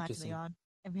podcast I'm actually on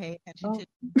and pay attention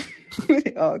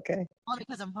to. Oh, okay. Only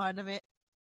because I'm part of it.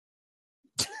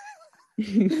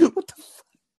 What the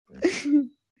fuck?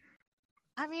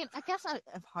 I mean, I guess I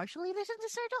partially listen to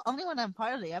Sergio only when I'm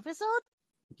part of the episode.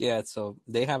 Yeah, so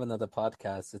they have another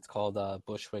podcast. It's called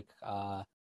Bushwick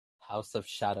House of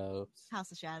Shadows.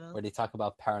 House of Shadows. Where they talk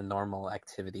about paranormal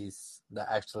activities that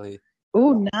actually...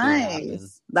 Oh,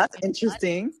 nice. That's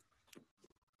interesting.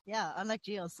 Yeah, unlike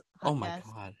Gio's podcast. Oh my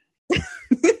god.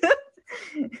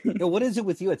 Yo, what is it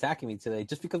with you attacking me today?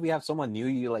 Just because we have someone new,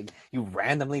 you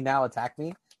randomly now attack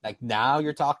me? Like, now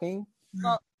you're talking?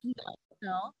 Well,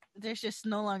 no. There's just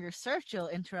no longer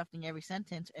Sergio interrupting every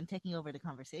sentence and taking over the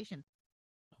conversation.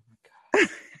 Oh my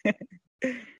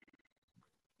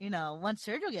god. Once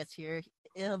Sergio gets here,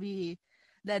 it'll be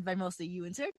led by mostly you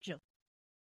and Sergio.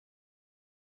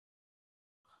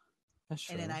 That's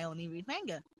true. And then I only read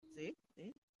manga. See?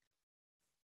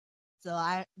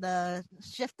 So the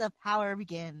shift of power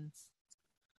begins.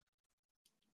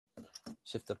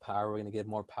 Shift of power. We're gonna give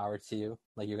more power to you.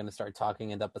 Like, you're gonna start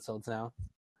talking in episodes now.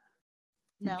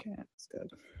 No. Okay, that's good.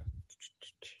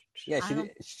 Yeah,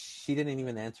 she didn't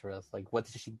even answer us. Like, what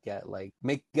did she get? Like,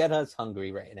 get us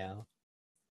hungry right now.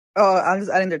 Oh, I'm just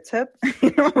adding their tip.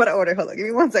 What I order? Hold on, give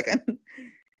me 1 second.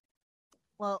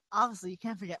 Well, obviously, you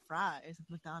can't forget fries at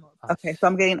McDonald's. Okay, so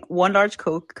I'm getting 1 large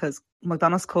Coke because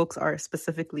McDonald's Cokes are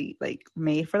specifically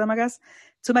made for them, I guess.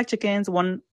 2 McChickens,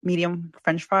 1 medium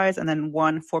French fries, and then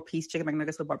 1 4-piece chicken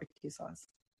McNuggets with barbecue sauce.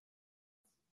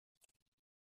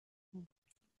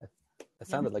 That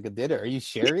sounded like a dinner. Are you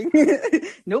sharing?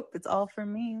 Nope, it's all for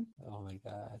me. Oh my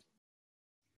god.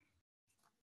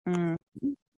 Mm.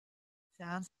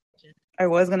 Sounds good. I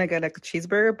was gonna get like a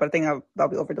cheeseburger, but I think I'll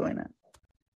be overdoing it.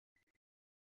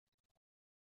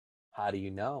 How do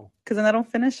you know? Because then I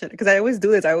don't finish it. Because I always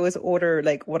do this. I always order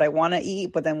like what I want to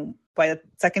eat, but then by the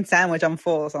second sandwich, I'm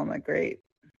full. So I'm like, great.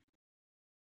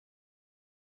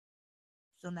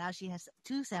 So now she has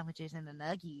 2 sandwiches and a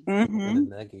nugget Mm-hmm.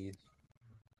 And the nuggies.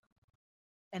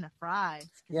 and a fries.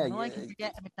 Yeah, no one can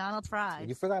forget a McDonald's fries.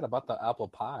 You forgot about the apple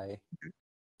pie.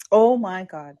 Oh my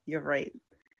god, you're right.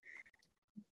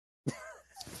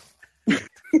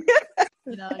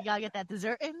 You gotta get that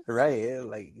dessert in. Right,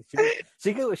 like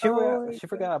she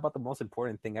forgot about the most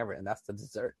important thing ever, and that's the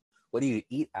dessert. What do you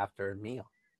eat after a meal?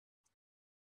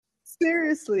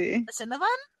 Seriously. The cinnamon?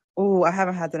 Oh, I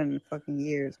haven't had that in fucking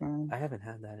years, man. I haven't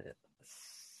had that.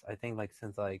 I think like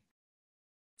since like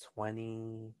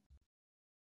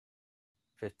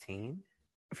 2015.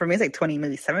 For me, it's like 20,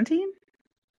 maybe 17.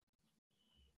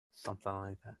 Something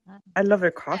like that. I love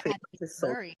their coffee. It's so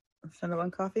Missouri.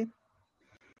 cinnamon coffee.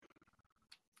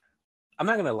 I'm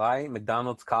not gonna lie,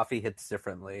 McDonald's coffee hits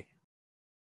differently.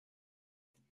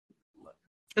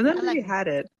 I've never I like really had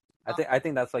it. I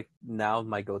think that's like now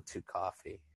my go-to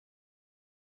coffee.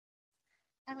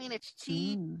 I mean, it's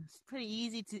cheap. It's pretty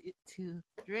easy to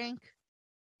drink.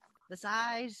 The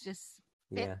size just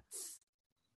fits. Yeah.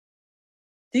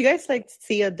 Do you guys like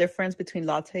see a difference between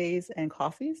lattes and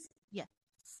coffees? Yes.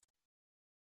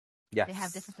 Yes. They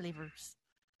have different flavors.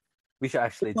 We should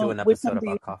actually do an episode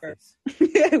about coffees.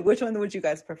 Which one would you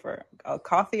guys prefer? A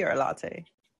coffee or a latte?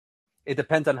 It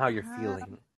depends on how you're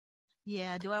feeling.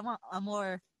 Yeah, do I want a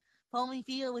more foamy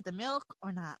feel with the milk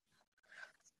or not?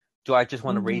 Do I just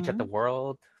want to rage at the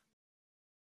world?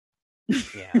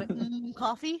 Yeah. With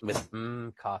coffee? With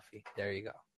coffee. There you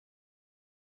go.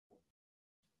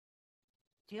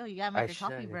 Jill, you gotta make a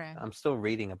coffee brand. I'm still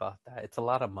reading about that. It's a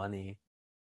lot of money.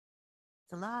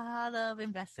 It's a lot of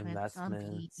investments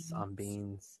on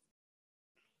beans.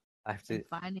 I have to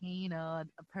finding, a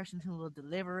person who will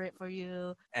deliver it for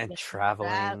you and traveling.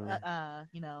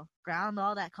 Ground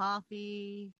all that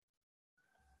coffee.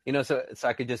 So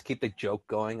I could just keep the joke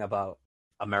going about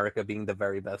America being the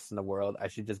very best in the world. I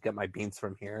should just get my beans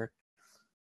from here.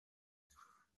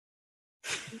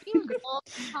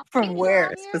 From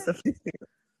where specifically?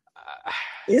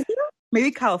 Is it?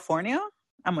 Maybe California?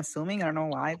 I'm assuming. I don't know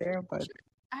why there, but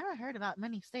I haven't heard about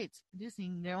many states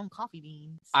producing their own coffee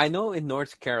beans. I know in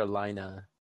North Carolina,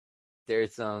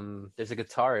 there's a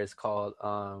guitarist called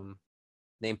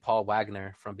named Paul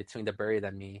Wagner from Between the Buried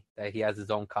and Me, that he has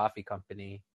his own coffee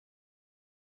company.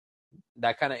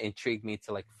 That kind of intrigued me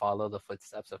to like follow the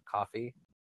footsteps of coffee,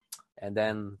 and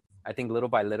then I think little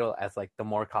by little, as like the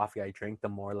more coffee I drink, the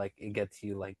more like it gets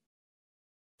you like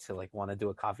to like want to do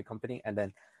a coffee company. And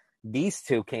then these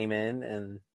two came in,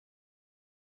 and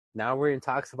now we're in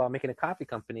talks about making a coffee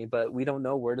company, but we don't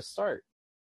know where to start.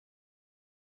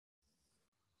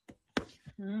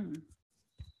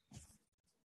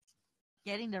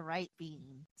 Getting the right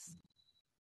beans.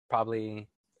 Probably.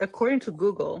 According to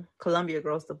Google, Colombia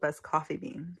grows the best coffee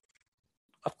beans.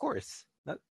 Of course.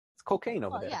 It's cocaine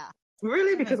over there. Yeah.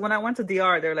 Really? Because when I went to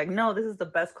DR, they're like, no, this is the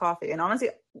best coffee. And honestly,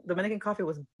 Dominican coffee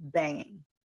was banging.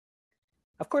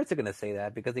 Of course they're going to say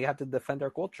that because they have to defend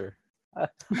our culture. I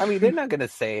mean, they're not going to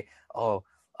say,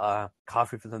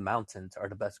 coffee from the mountains are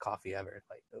the best coffee ever.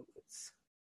 Like,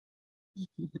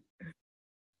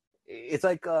 it's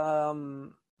like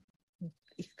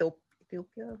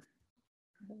Ethiopia.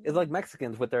 It's like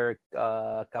Mexicans with their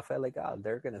Café Legal.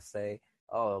 They're going to say,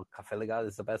 oh, Café Legal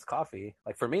is the best coffee.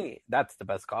 Like, for me, that's the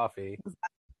best coffee.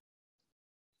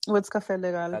 What's Café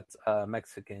Legal? That's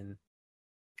Mexican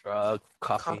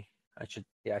coffee. I should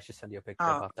send you a picture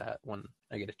about that when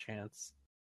I get a chance.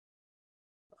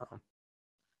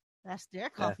 That's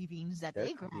their coffee beans that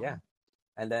they grow. Yeah.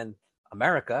 And then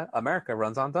America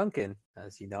runs on Dunkin',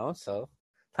 as you know, so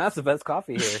that's the best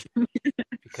coffee here.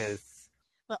 Because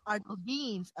but are those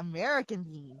beans American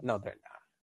beans? No, they're not.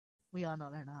 We all know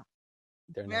they're not.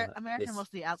 They're not. America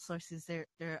mostly outsources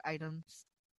their items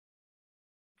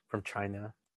from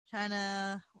China,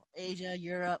 Asia,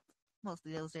 Europe,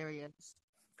 mostly those areas.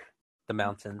 The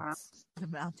mountains. The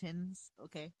mountains.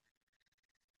 Okay.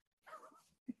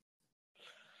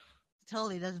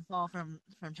 Totally doesn't fall from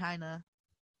China.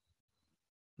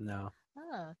 No.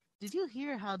 Did you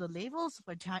hear how the labels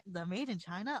for the made in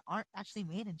China aren't actually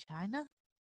made in China?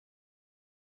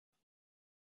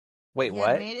 Wait,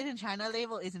 what? Made in China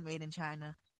label isn't made in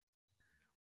China.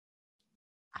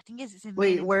 I think it's in.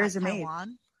 Wait, where is it Taiwan.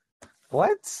 made?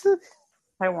 What?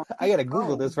 Taiwan. I gotta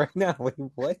Google this right now. Wait,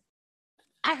 what?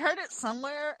 I heard it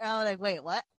somewhere, and I was like, wait,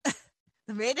 what?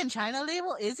 The Made in China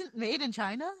label isn't made in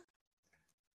China?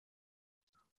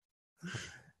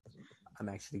 I'm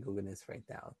actually Googling this right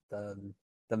now.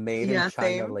 The Made in Yeah,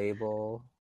 China same. label.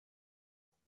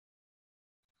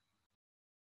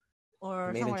 Or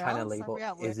The Made in somewhere China else? I label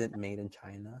forgot where. isn't made in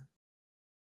China.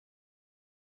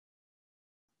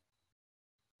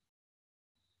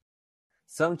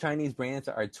 Some Chinese brands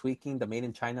are tweaking the Made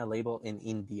in China label in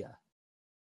India.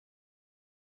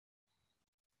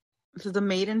 So the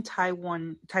Made in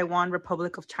Taiwan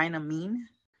Republic of China mean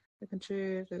the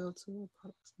country they go to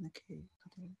products in the case.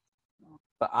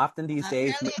 But often these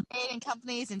days, Apparently it's made in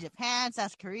companies in Japan,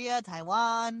 South Korea,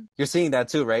 Taiwan. you're seeing that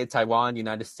too, right? Taiwan,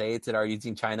 United States that are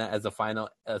using China as the final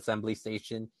assembly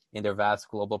station in their vast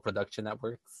global production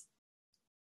networks.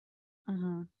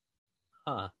 Mm-hmm.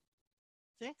 Huh.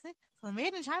 See? So the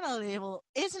Made in China label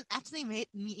isn't actually made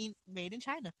in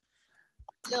China.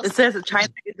 It says that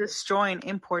China is destroying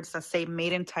imports that say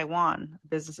 "Made in Taiwan."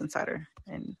 Business Insider.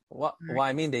 And Well,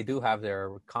 I mean, they do have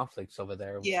their conflicts over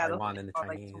there with yeah, Taiwan and the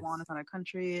like Chinese. Taiwan is not a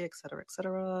country, etc.,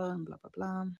 and blah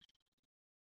blah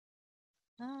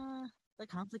blah. The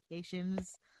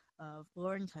complications of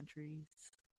foreign countries.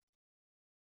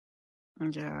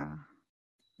 Yeah.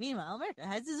 Meanwhile, America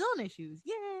has its own issues.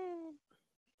 Yay!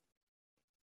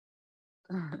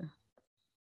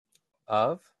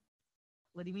 Of?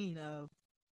 What do you mean of?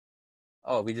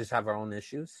 Oh, we just have our own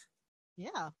issues?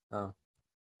 Yeah. Oh.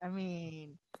 I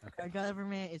mean, Okay. our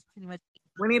government is pretty much.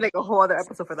 We need like a whole other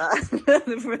episode for that.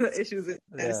 For the issues in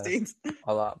the United States.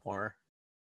 A lot more.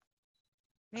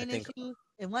 Main issue,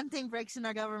 if one thing breaks in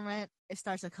our government, it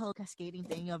starts a cascading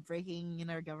thing of breaking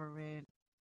in our government.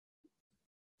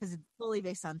 Because it's fully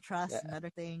based on trust and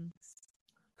other things.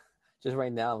 Just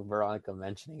right now, Veronica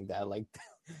mentioning that, like,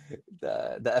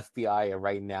 the FBI are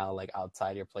right now, like,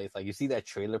 outside your place. Like, you see that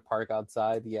trailer park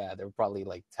outside? Yeah, they're probably,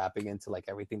 like, tapping into, like,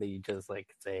 everything that you just,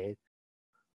 like, say.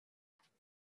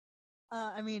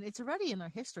 I mean, it's already in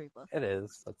our history book. It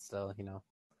is, but still, you know.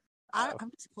 I'm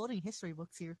just quoting history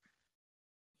books here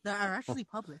that are actually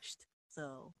published.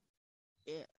 So,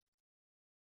 yeah.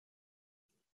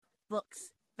 Books.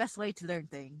 Best way to learn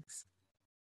things.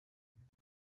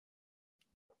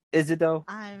 Is it, though?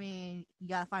 I mean, you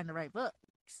gotta find the right books.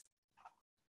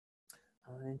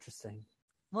 Oh, interesting.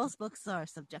 Most books are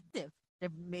subjective. They're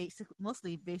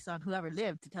mostly based on whoever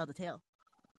lived to tell the tale.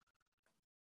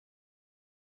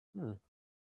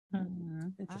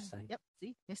 Interesting. Yep.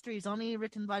 See, history is only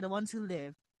written by the ones who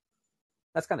live.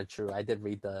 That's kind of true. I did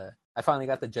read I finally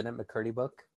got the Jeanette McCurdy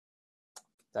book.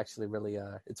 It's actually really,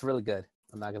 it's really good.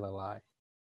 I'm not gonna lie.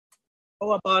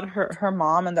 Oh, about her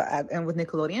mom and with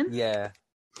Nickelodeon? Yeah.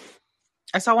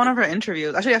 I saw one of her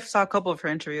interviews. Actually, I saw a couple of her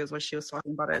interviews where she was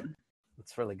talking about it.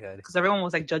 It's really good. Because everyone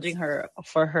was like judging her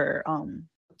for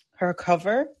her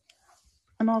cover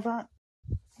and all that.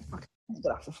 Okay, let's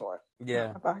get off the floor.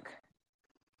 Yeah. I'm back.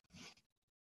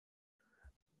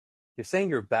 You're saying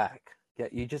you're back. Yeah,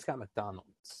 you just got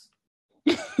McDonald's.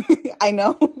 I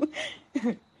know.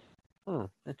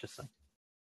 Interesting.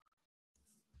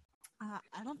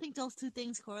 I don't think those two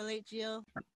things correlate, Gio.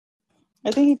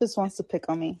 I think he just wants to pick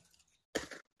on me.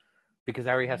 Because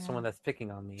I already have someone that's picking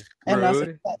on me. And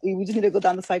also, we just need to go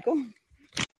down the cycle.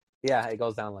 Yeah, it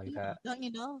goes down like that. Don't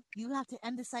you know? You have to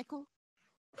end the cycle.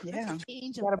 Yeah.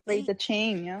 You gotta break the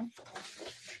chain, yeah.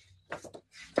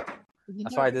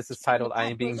 That's why this is titled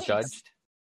I Am Being Judged.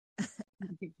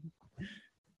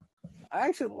 I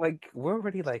actually, like, we're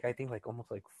already, like, I think, like,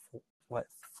 almost, like,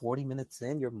 40 minutes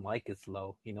in? Your mic is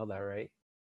low. You know that, right?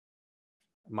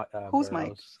 Whose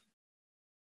mic?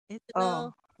 Is it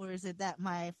low, or is it that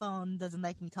my phone doesn't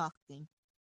like me talking?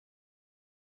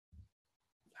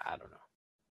 I don't know.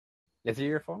 Is it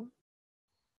your phone?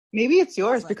 Maybe it's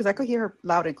yours because I could hear her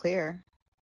loud and clear.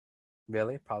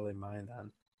 Really? Probably mine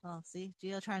then. Oh, see,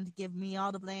 Gio trying to give me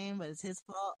all the blame, but it's his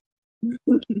fault.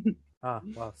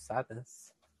 Well,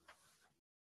 sadness.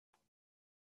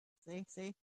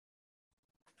 See?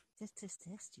 Test,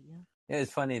 Gio. Yeah,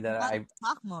 it's funny that I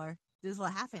talk more. This is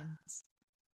what happens.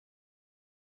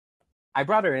 I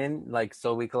brought her in, like,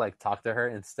 so we could, like, talk to her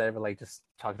instead of, like, just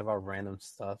talking about random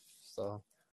stuff. So,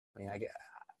 I mean,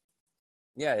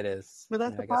 yeah, it is. But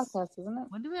that's the podcast, isn't it?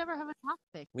 When do we ever have a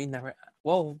topic? We never.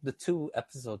 Well, the 2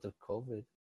 episodes of COVID.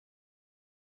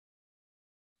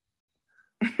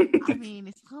 I mean,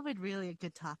 is COVID really a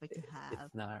good topic to have?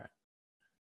 It's not.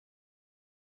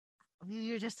 I mean,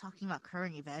 we were just talking about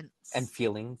current events. And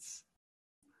feelings.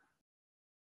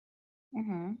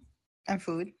 Mm-hmm. And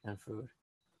food.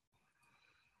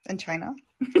 And China,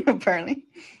 apparently.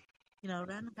 You know,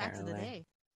 random facts of the day.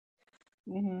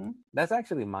 Mm-hmm. That's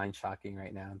actually mind shocking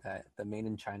right now that the made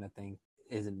in China thing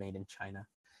isn't made in China.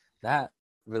 That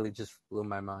really just blew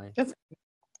my mind. Just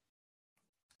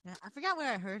Yeah, I forgot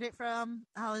where I heard it from.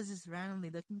 I was just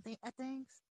randomly looking at things.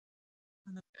 I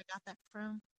don't know where I got that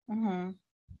from. mm-hmm.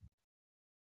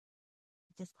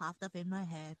 It just popped up in my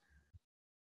head.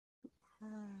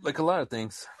 Like a lot of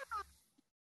things.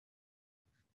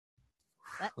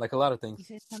 What? Like a lot of You things.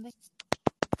 said something?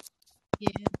 Yeah.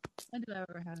 When do I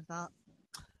ever have a thought?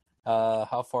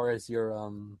 How far is your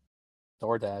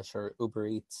DoorDash or Uber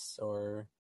Eats or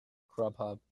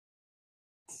Grubhub?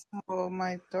 So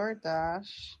my DoorDash.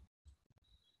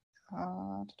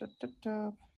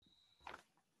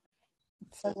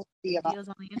 It says Gio's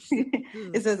only interested in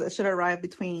food. it says it should arrive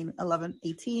between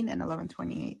 11:18 and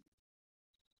 11:28.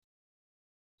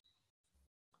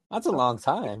 That's a long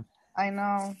time. I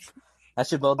know. That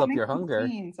should build up Coming your from hunger.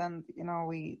 Queens, and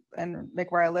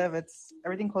like where I live, it's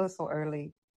everything closes so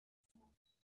early.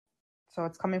 So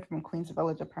it's coming from Queens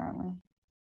Village apparently.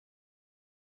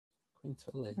 Queens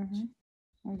Village. Mm-hmm.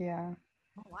 Yeah.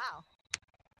 Oh, wow.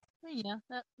 I mean, yeah,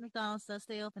 that McDonald's does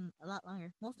stay open a lot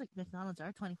longer. Most McDonald's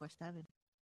are 24/7.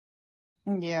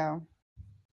 Yeah.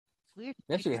 It's weird.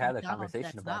 We actually had a McDonald's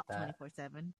conversation that's about not that.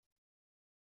 24/7.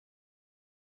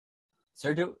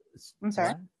 Sergio, I'm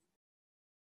sorry.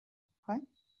 What?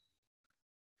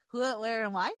 Who, where,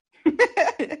 and why?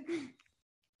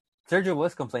 Sergio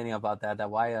was complaining about that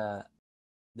why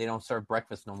they don't serve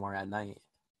breakfast no more at night.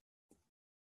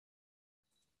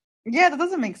 Yeah, that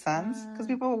doesn't make sense because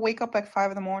people wake up at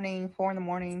 5 a.m, 4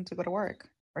 a.m to go to work,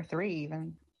 or 3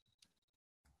 even.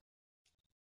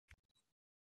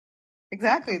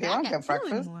 Exactly, they want to get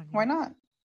breakfast. Why not?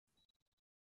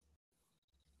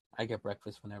 I get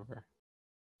breakfast whenever.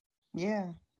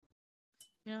 Yeah.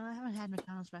 You know, I haven't had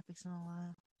McDonald's breakfast in a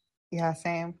while. Yeah,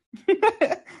 same. You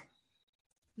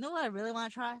know what I really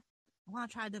want to try? I want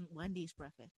to try the Wendy's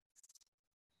breakfast.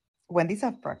 Wendy's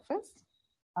have breakfast?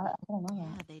 I don't know.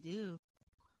 Yeah, they do.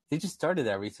 They just started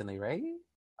that recently, right?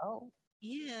 Oh.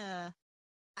 Yeah.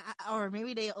 Or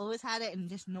maybe they always had it and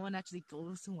just no one actually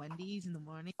goes to Wendy's in the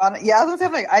morning. Yeah, I was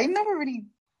gonna say, I never really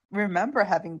remember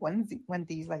having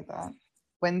Wendy's like that.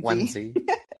 Wednesday.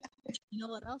 You know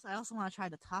what else? I also want to try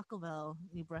the Taco Bell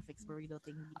new breakfast burrito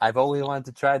thing. I've always wanted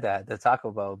to try that, the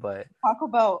Taco Bell, but Taco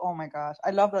Bell, oh my gosh.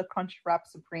 I love the Crunch Wrap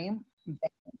Supreme.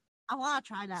 I want to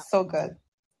try that. So good.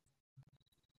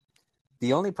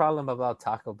 The only problem about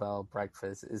Taco Bell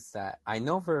breakfast is that I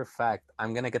know for a fact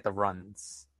I'm going to get the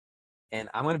runs. And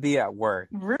I'm going to be at work.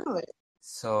 Really?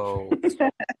 So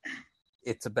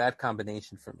it's a bad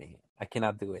combination for me. I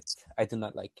cannot do it. I do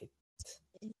not like it.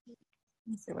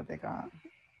 Let's see what they got.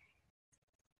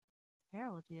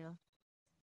 Hell with you.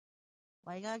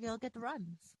 Why you gotta go get the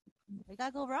runs? You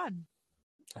gotta go run.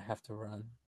 I have to run.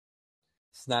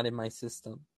 It's not in my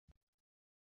system.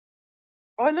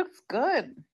 Oh, it looks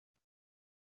good.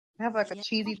 They have like a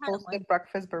cheesy toasted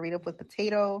breakfast burrito with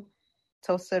potato,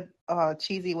 toasted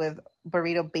cheesy with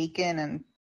burrito bacon and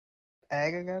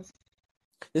egg, I guess.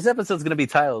 This episode's gonna be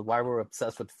titled "Why We're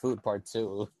Obsessed with Food" Part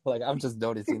 2. Like, I'm just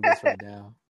noticing this right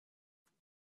now.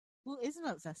 Who isn't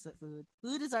obsessed with food?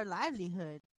 Food is our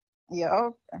livelihood.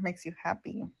 Yeah, that makes you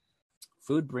happy.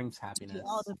 Food brings happiness.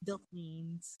 All the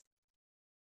dopamines.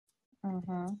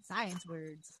 Mm-hmm. Science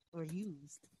words were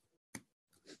used.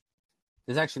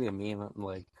 There's actually a meme,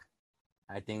 like,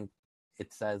 I think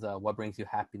it says, what brings you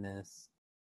happiness?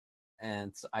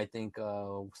 And I think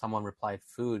someone replied,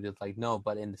 food. It's like, no,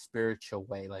 but in the spiritual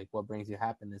way. Like, what brings you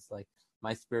happiness? Like,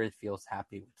 my spirit feels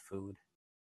happy with food.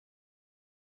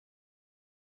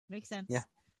 Makes sense. Yeah.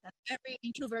 That's every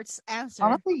introvert's answer.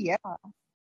 Honestly, yeah.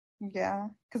 Yeah.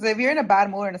 Because if you're in a bad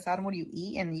mood or in a sad mood, you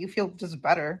eat and you feel just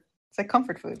better. It's like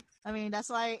comfort food. I mean, that's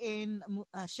why in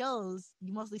shows,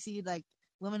 you mostly see, like,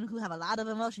 women who have a lot of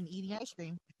emotion eating ice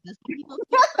cream.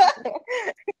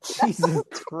 Jesus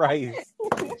Christ.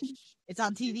 It's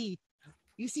on TV.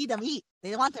 You see them eat.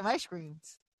 They want their ice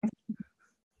creams.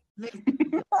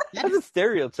 That's a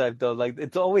stereotype, though. Like,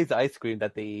 it's always ice cream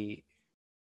that they eat.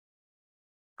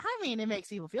 I mean, it makes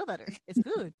people feel better. It's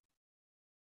good.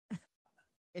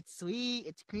 It's sweet.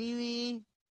 It's creamy.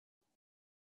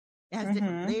 It has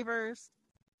different flavors.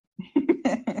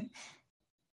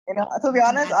 You know, to be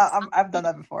honest, I've done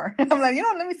that before. I'm like,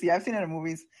 let me see. I've seen it in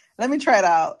movies. Let me try it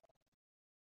out.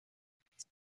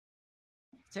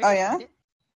 Oh, yeah?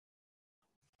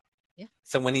 Yeah.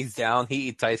 So when he's down, he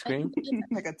eats ice cream?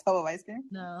 Like a tub of ice cream?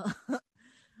 No.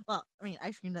 Well, I mean,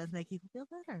 ice cream does make people feel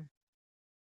better.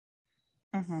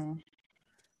 Mm-hmm.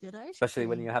 Good ice Especially cream.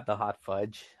 when you have the hot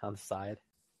fudge on the side.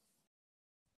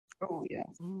 Oh, yeah.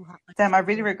 Ooh, Damn, I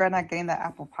really regret not getting that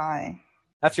apple pie.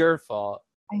 That's your fault.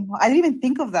 I know. I didn't even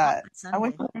think of that. I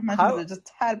wish Sunday. I mentioned it just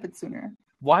a tad bit sooner.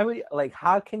 Why would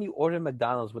how can you order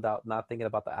McDonald's without not thinking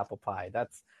about the apple pie?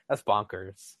 That's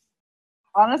bonkers.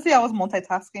 Honestly, I was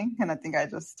multitasking, and I think I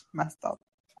just messed up.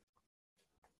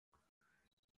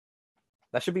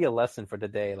 That should be a lesson for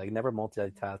today. Like, never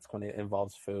multitask when it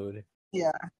involves food.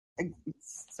 Yeah,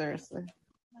 seriously.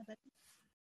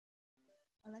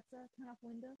 Alexa, turn off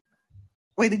window.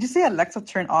 Wait, did you say Alexa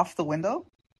turn off the window?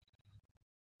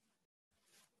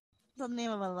 That's the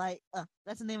name of a light.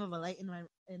 That's the name of a light in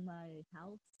my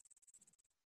house.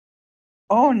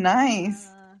 Oh, nice.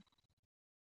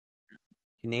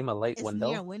 You name a light It's window?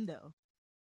 near a window.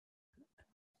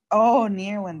 Oh,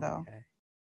 near window. Okay.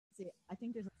 See, I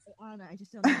think there's a light on it. I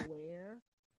just don't know where.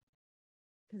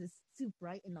 Because it's too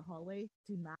bright in the hallway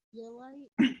to not be a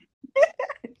light.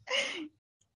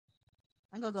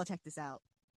 I'm gonna go check this out.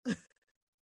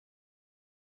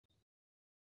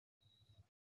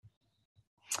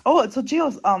 Oh, so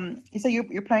Gios, you said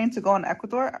you're planning to go in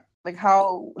Ecuador? Like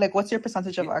how? Like what's your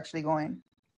percentage of actually going?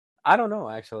 I don't know.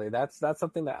 Actually, that's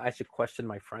something that I should question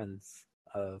my friends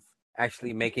of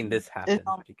actually making this happen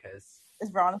because is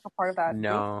Veronica part of that?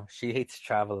 No, group? She hates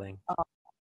traveling.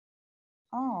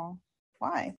 Oh,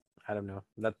 why? I don't know.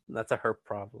 That's a her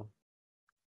problem.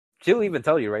 She'll even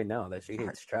tell you right now that she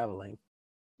hates traveling.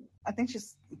 I think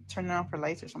she's turning off her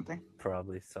lights or something.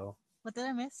 Probably so. What did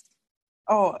I miss?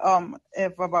 Oh,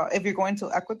 if you're going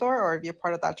to Ecuador or if you're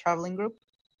part of that traveling group.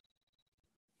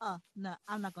 Oh no,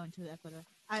 I'm not going to Ecuador.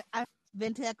 I've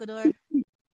been to Ecuador.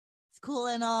 It's cool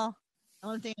and all. The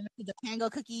only thing I miss is the tango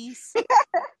cookies.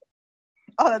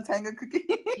 Oh, the tango cookie.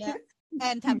 Yeah,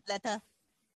 and tableta.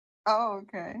 Oh,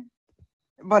 okay.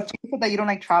 But you said that you don't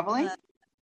like traveling.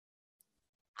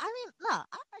 I mean, no,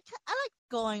 I like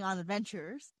going on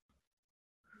adventures.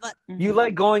 But you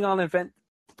like going on event?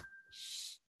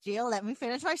 Jill, let me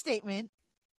finish my statement.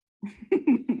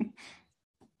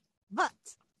 But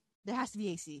there has to be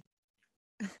AC.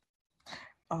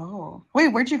 Oh, wait,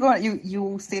 where'd you go?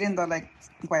 You stayed in the like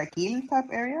Guayaquil type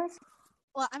areas?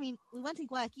 Well, I mean, we went to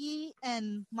Guayaquil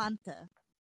and Manta.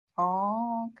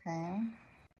 Oh, okay.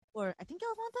 Or I think it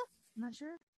was Manta. I'm not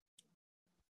sure.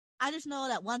 I just know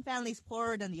that one family's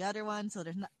poorer than the other one, so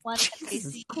there's not one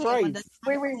AC. Christ.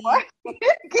 Wait, what?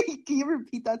 Can you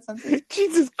repeat that sentence?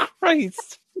 Jesus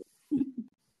Christ.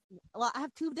 Well, I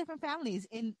have two different families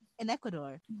in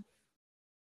Ecuador.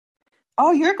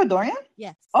 Oh, you're Ecuadorian?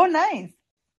 Yes. Oh, nice.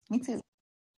 Me too.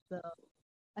 So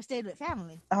I stayed with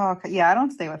family. Oh, okay. Yeah, I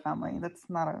don't stay with family. That's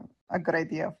not a good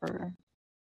idea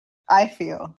I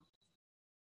feel.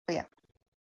 But yeah.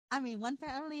 I mean, one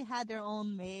family had their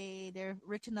own maid. They're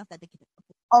rich enough that they could.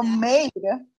 A maid?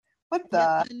 What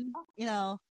the?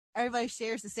 And, everybody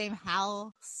shares the same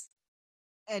house,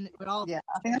 and we're all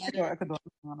I think that's Ecuador,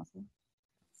 honestly.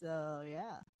 So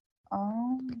yeah.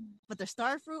 Oh. But the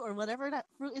star fruit or whatever that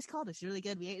fruit is called is really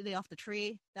good. We ate it off the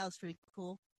tree. That was pretty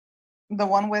cool. The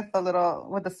one with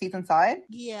the seeds inside?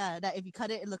 Yeah, that if you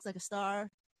cut it, it looks like a star.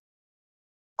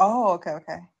 Oh, okay.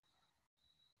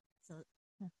 So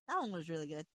that one was really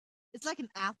good. It's like an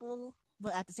apple,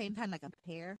 but at the same time like a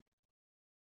pear.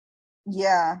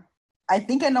 Yeah. I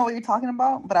think I know what you're talking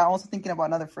about, but I'm also thinking about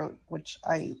another fruit, which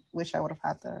I wish I would have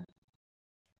had there.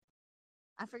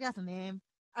 I forgot the name.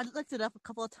 I looked it up a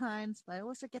couple of times, but I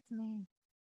always forget the name.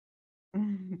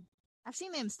 I've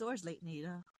seen it in stores lately,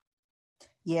 though.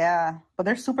 Yeah, but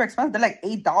they're super expensive. They're like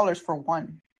 $8 for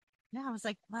one. Yeah, I was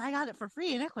like, well, I got it for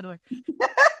free in Ecuador.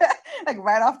 Like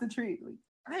right off the tree.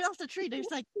 Right off the tree. There's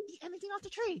like, eat anything off the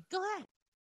tree. Go ahead.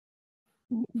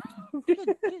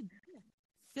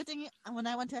 Good thing when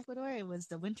I went to Ecuador, it was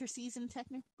the winter season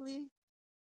technically.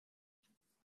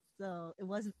 So it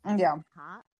wasn't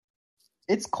hot.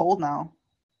 It's cold now.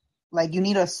 Like you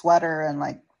need a sweater and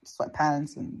like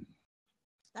sweatpants and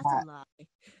that's a lie.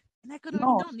 In Ecuador,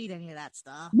 you don't need any of that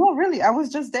stuff. No, really. I was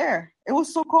just there. It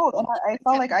was so cold. And I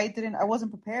felt like I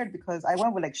wasn't prepared because I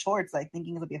went with like shorts, like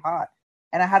thinking it'll be hot.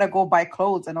 And I had to go buy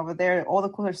clothes. And over there, all the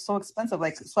clothes are so expensive.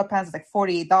 Like sweatpants is like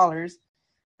 $48.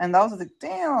 And that was like,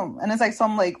 damn. And it's like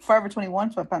some like Forever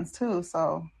 21 sweatpants too.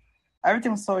 So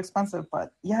everything was so expensive.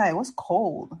 But yeah, it was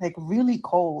cold. Like really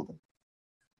cold.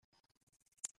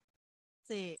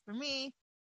 See, for me,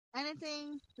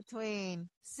 anything between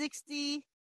 60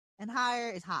 and higher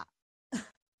is hot.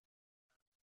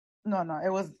 No, it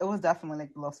was definitely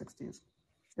like below 60s.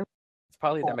 It's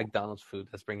probably that McDonald's food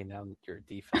that's bringing down your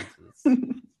defenses.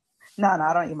 No,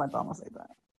 I don't eat McDonald's like that.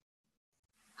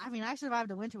 I mean, I survived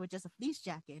the winter with just a fleece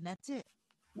jacket, and that's it.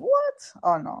 What?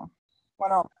 Oh no. Well,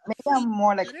 no. Maybe I'm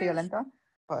more like friolenta,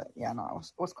 but yeah, no,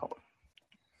 it was cold.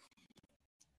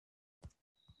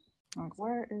 Like,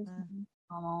 where is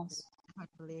McDonald's? Hard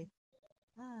to believe.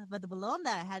 But the bologna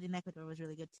that I had in Ecuador was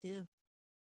really good too.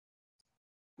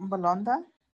 Bologna?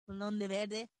 Bologna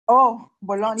verde. Oh,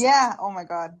 Bologna. Yeah. Oh my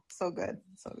God. So good.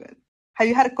 So good. Have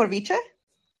you had corviche?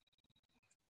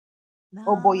 No,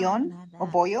 Or I bouillon? haven't had Or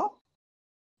that. bollo?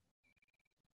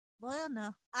 Well,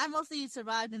 no. I mostly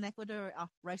survived in Ecuador off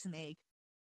rice and egg.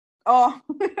 Oh.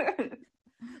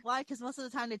 Why? Because most of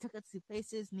the time they took us to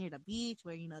places near the beach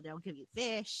where, they'll give you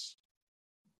fish.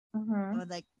 Mm-hmm. Or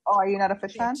like, Oh, are you not a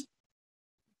fish fan?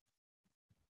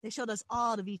 They showed us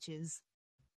all the beaches.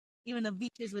 Even the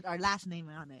beaches with our last name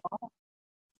on it.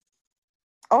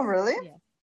 Oh, really? Yeah.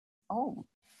 Oh.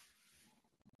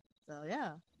 So,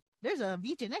 yeah. There's a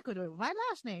beach in Ecuador with my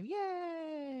last name.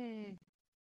 Yay!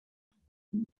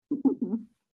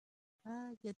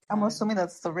 Good I'm time. assuming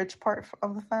that's the rich part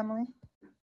of the family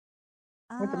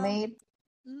with the maid.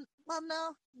 Well,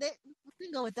 no, we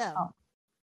can go with them. Oh.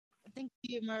 I think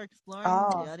we were exploring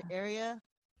the other area.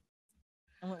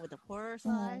 I went with the poorer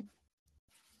side.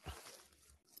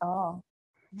 Oh.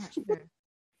 I'm not sure.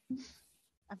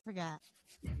 I forgot.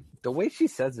 The way she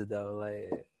says it, though,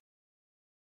 like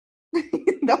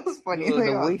that was funny.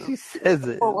 the way she says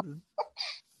it.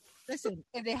 Listen,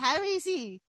 if they have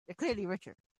AC, they're clearly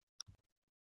richer.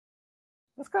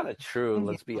 That's kind of true.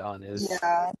 Let's be honest.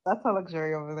 Yeah, that's a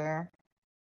luxury over there.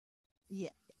 Yeah.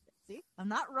 See, I'm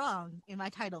not wrong in my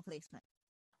title placement.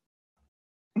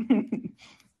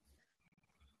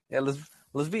 Yeah,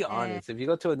 let's be honest. If you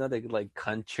go to another like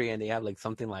country and they have like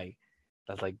something like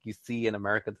that's like you see in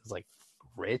America that's like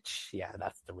rich, yeah,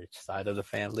 that's the rich side of the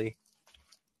family.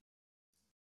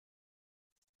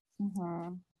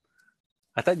 Mm-hmm.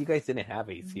 I thought you guys didn't have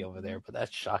AC over there, but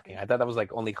that's shocking. I thought that was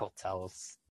like only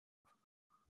hotels.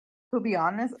 To be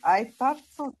honest, I thought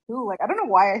so too. Like, I don't know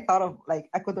why I thought of like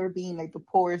Ecuador being like the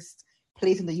poorest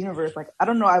place in the universe. Like, I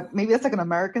don't know. Maybe that's like an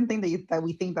American thing that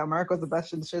we think that America is the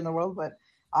best shit in the world. But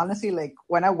honestly, like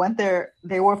when I went there,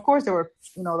 they were the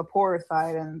poorer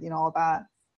side and all that.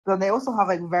 But they also have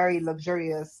like very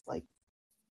luxurious like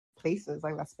places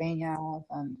like Las Peñas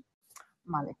and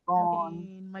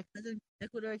Malecón. My cousin in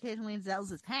Ecuador occasionally sells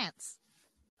his pants.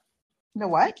 You know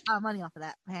what? Make a lot of money off of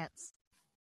that pants.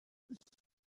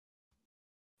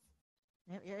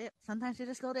 Yep. Sometimes you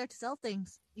just go there to sell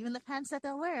things, even the pants that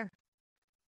they'll wear.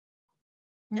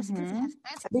 Just because it has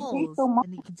fancy holes,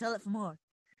 and you can sell it for more.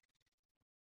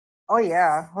 Oh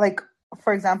yeah, like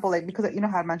for example, like because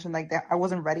how I mentioned like that I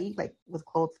wasn't ready like with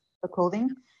the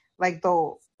clothing, like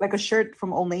though like a shirt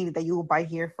from Old Navy that you will buy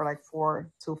here for like $4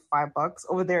 to $5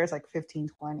 over there is like 15,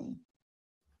 20.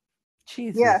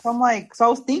 Jesus. Yeah, so I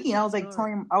was thinking, I was like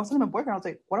telling my boyfriend, I was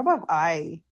like, what about if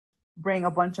I bring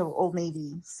a bunch of Old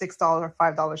Navy $6 or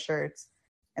 $5 shirts,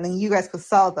 and then you guys could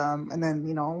sell them, and then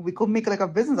we could make like a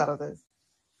business out of this.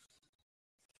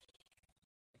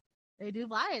 They do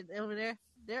buy it over there.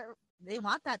 They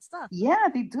want that stuff. Yeah,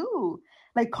 they do.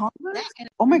 Like Converse.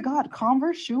 Oh my God,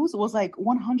 Converse shoes was like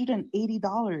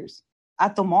 $180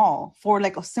 at the mall for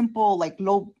like a simple like a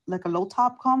low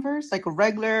top Converse, like a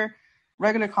regular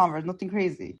Converse, nothing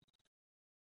crazy.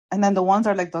 And then the ones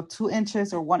are like the 2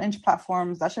 inches or 1 inch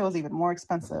platforms. That shit was even more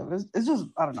expensive. It's just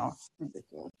I don't know, it's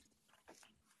ridiculous.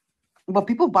 But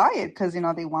people buy it because they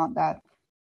want that.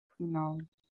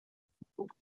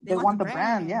 They want the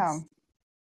brand, yeah.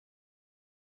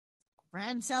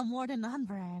 Brands sell more than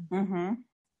non-brand. Mm-hmm.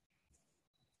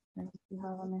 You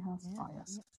have on your house? Oh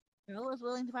yes. They're always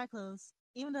willing to buy clothes,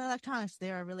 even the electronics. They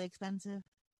are really expensive.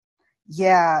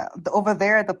 Yeah, over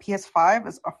there the PS5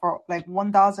 is for like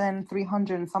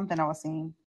 1,300 and something. I was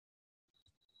seeing.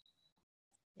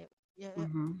 Yep.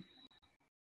 Mm-hmm.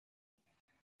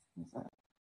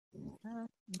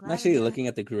 I'm actually looking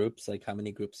at the groups, like how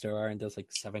many groups there are, and there's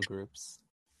like 7 groups.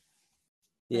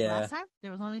 Like last time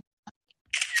there was only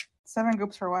 7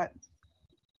 groups for what?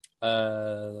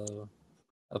 Of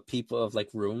people of like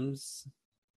rooms.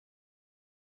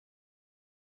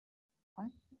 What?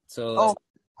 So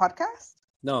podcast?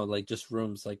 No, like just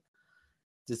rooms. Like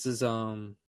this is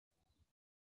I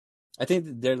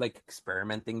think they're like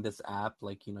experimenting this app.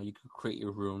 Like you could create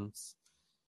your rooms.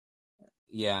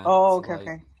 Yeah. Oh, okay,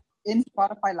 okay. In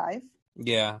Spotify Live?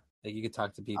 Yeah, like you could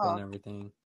talk to people and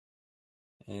everything.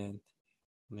 And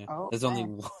yeah,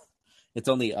 it's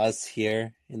only us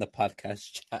here in the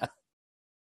podcast chat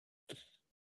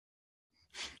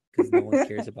because no one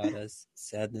cares about us.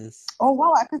 Sadness. Oh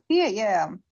wow, I could see it. Yeah,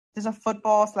 there's a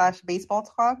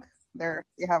football/baseball talk. There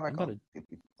you have it. I'm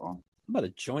about to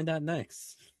join that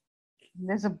next.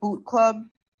 There's a boot club.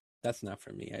 That's not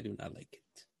for me. I do not like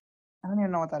it. I don't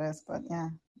even know what that is, but yeah.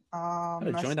 I'm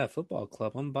about to join that football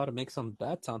club. I'm about to make some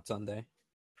bets on Sunday.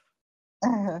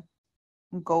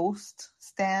 Ghost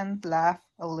stand laugh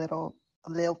a little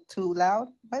too loud.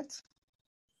 What?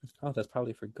 Oh, that's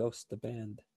probably for Ghost the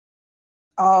band.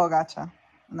 Oh, gotcha.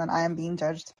 And then I am being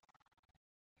judged.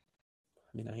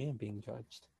 I mean, I am being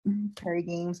judged. Parry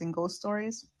games and ghost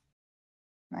stories.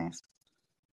 Nice.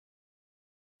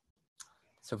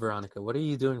 So, Veronica, what are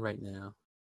you doing right now?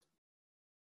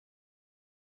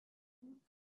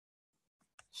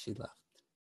 She left.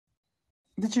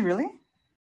 Did you really?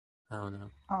 I don't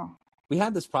know. Oh. We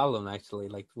had this problem, actually,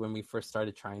 like when we first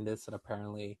started trying this, and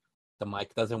apparently the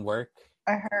mic doesn't work.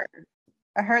 I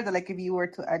heard that like if you were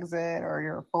to exit or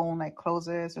your phone like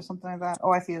closes or something like that.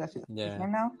 Oh, I see that she's here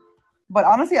now. But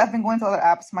honestly, I've been going to other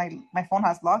apps. My phone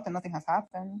has locked and nothing has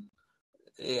happened.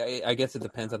 Yeah, I guess it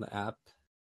depends on the app.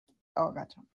 Oh,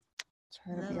 gotcha.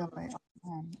 Try to be up by 8.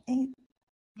 Can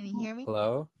you hear me?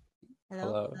 Hello? Hello?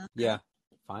 Hello? Yeah.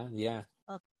 Fine, yeah.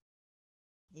 Okay.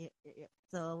 Yeah.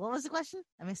 So what was the question?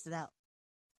 I missed it out.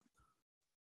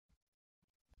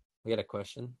 We had a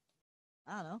question.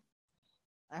 I don't know.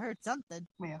 I heard something.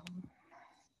 Yeah.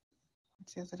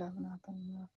 Let's see if it doesn't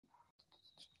happen.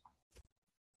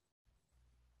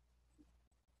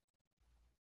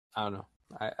 I don't know.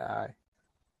 I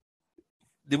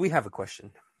Did we have a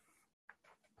question?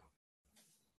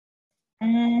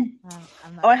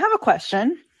 I have a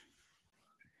question.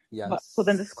 Yes. So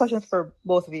then this question is for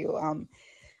both of you.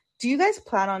 Do you guys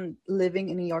plan on living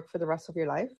in New York for the rest of your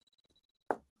life?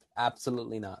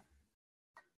 Absolutely not.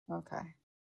 Okay.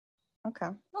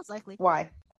 Most likely. Why?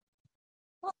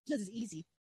 Well, because it's easy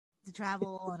to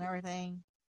travel and everything.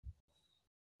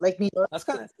 Like New York. That's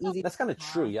kind of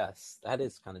true. Yes, that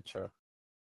is kind of true.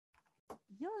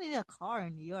 You don't need a car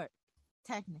in New York,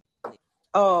 technically.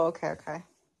 Oh, okay.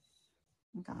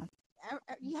 God.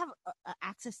 You have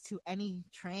access to any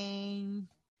train.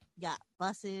 You got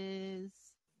buses.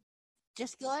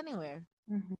 Just go anywhere.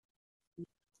 Mm-hmm.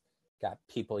 Got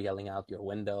people yelling out your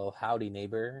window, "Howdy,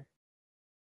 neighbor."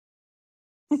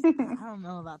 I don't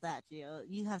know about that, Gio.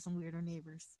 You have some weirder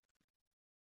neighbors.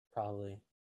 Probably.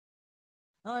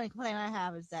 The only complaint I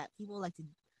have is that people like to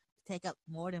take up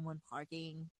more than one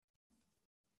parking.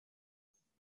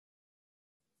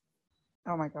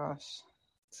 Oh my gosh.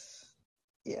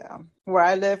 Yeah. Where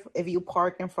I live, if you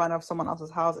park in front of someone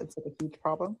else's house, it's like a huge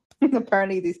problem.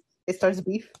 Apparently, it starts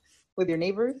beef with your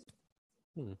neighbors.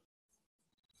 See,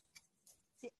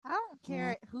 I don't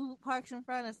care who parks in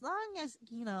front as long as,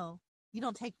 you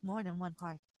don't take more than one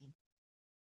parking.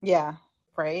 Yeah,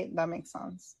 right? That makes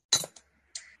sense.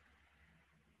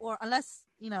 Or unless,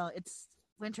 it's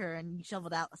winter and you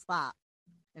shoveled out a spot.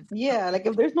 Yeah, like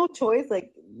if there's no choice,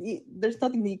 like there's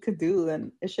nothing that you could do,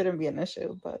 then it shouldn't be an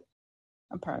issue. But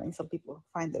apparently some people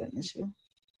find it an issue.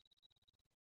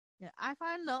 Yeah, I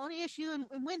find the only issue in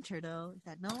winter, though, is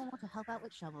that no one wants to help out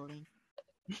with shoveling.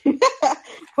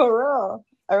 For real.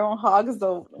 Everyone hogs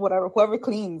whoever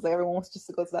cleans, like, everyone wants just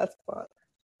to go to that spot.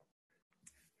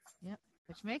 Yep,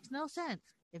 which makes no sense.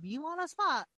 If you want a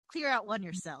spot, clear out one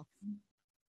yourself.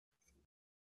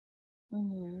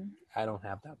 Mm-hmm. I don't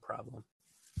have that problem.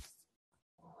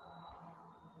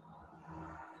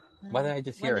 Why did I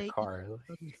just hear a car?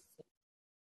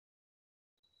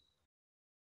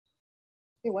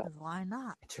 Hey, what? I Why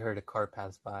not? just heard a car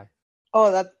pass by.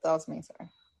 Oh, that was me. Sorry.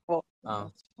 Well, I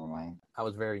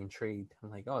was very intrigued. I'm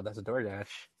like, oh, that's a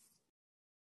DoorDash.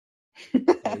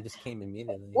 It just came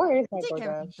immediately. Where is my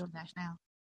DoorDash now?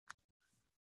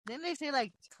 Didn't they say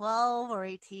like 12 or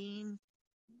 18?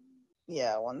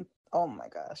 Yeah, one. Oh my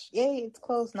gosh! Yay, it's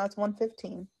close. Now it's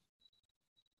 1:15.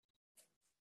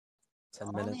 10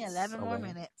 minutes. Only 11 more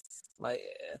minutes. Like,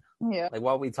 yeah. Like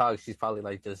while we talk, she's probably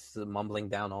like just mumbling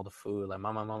down all the food, like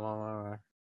mama.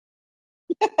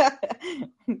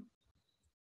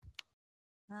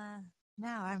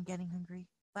 Now I'm getting hungry.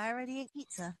 But I already ate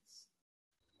pizza.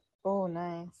 Oh,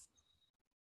 nice.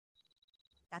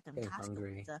 Got them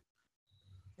Costco pizza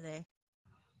today.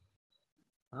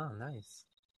 Oh, nice.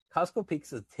 Costco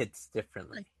pizza hits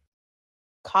differently.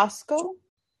 Costco?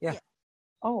 Yeah.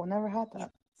 Oh, never had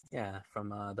that. Yeah, from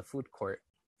the food court.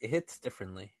 It hits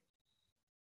differently.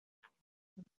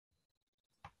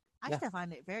 I still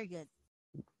find it very good.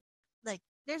 Like,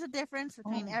 there's a difference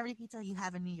between every pizza you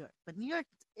have in New York, but New York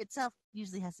itself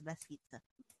usually has the best pizza.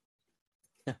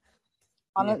 You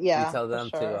tell them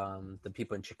to the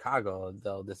people in Chicago,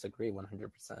 they'll disagree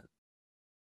 100%.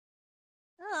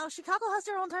 No, Chicago has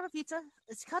their own type of pizza.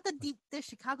 It's called the deep dish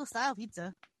Chicago style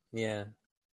pizza. Yeah.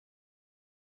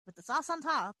 With the sauce on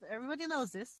top. Everybody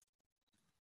knows this.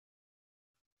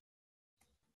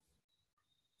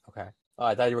 Okay. Oh,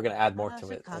 I thought you were going to add more to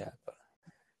Chicago. It. Yeah, but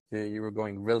you were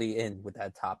going really in with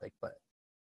that topic, but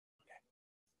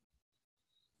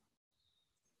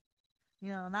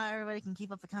not everybody can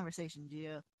keep up the conversation,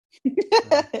 Gio.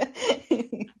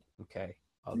 Okay,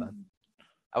 hold on.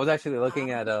 I was actually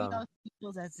looking at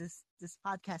people as this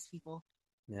podcast people.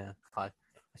 Yeah,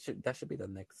 that should be the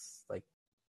next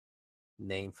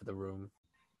name for the room.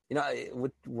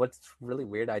 What's really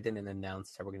weird? I didn't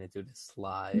announce that we're gonna do this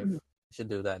live. Should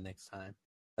do that next time.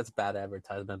 That's bad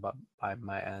advertisement by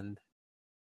my end.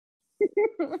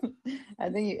 I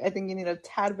think you need a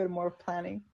tad bit more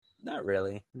planning. Not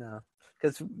really, no,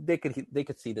 because they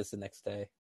could see this the next day.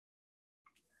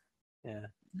 Yeah.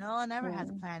 No one ever has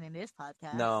a plan in this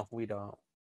podcast. No, we don't.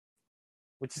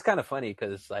 Which is kind of funny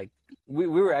because we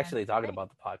were actually talking about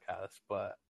the podcast,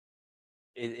 but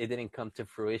it didn't come to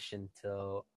fruition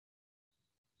till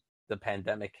the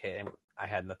pandemic hit and I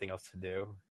had nothing else to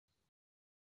do.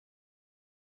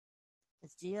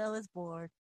 Because Gio is bored.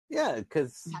 Yeah,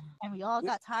 because... And we all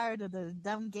got tired of the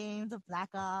dumb games of Black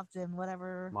Ops and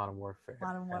whatever. Modern Warfare.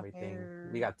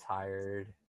 Everything. We got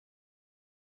tired.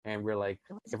 And we're like,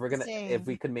 if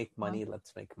we could make money,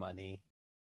 let's make money.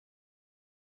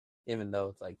 Even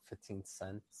though it's 15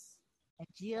 cents. And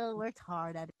Gio worked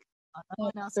hard at it. No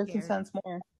one else 15 cents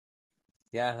more.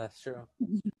 Yeah, that's true.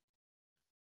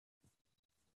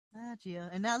 Gio.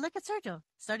 And now look at Sergio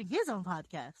starting his own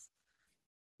podcast.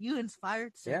 You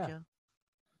inspired Sergio. Yeah.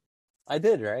 I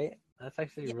did, right? That's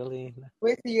actually really...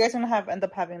 Wait, so you guys gonna end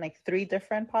up having 3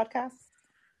 different podcasts?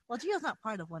 Well, Gio's not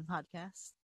part of one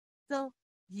podcast. So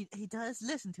he does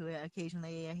listen to it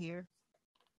occasionally, I hear.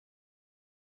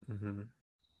 Mm-hmm.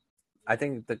 I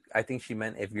think she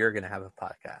meant if you're gonna have a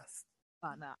podcast.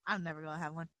 Oh no, I'm never gonna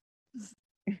have one.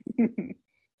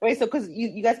 Wait, so because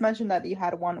you guys mentioned that you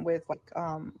had one with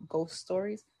ghost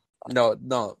stories?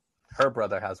 No, her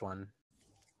brother has one.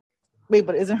 Wait,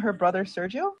 but isn't her brother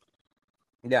Sergio?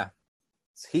 Yeah,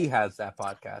 he has that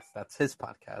podcast. That's his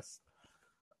podcast.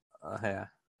 Yeah.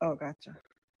 Oh, gotcha.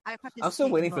 I'm still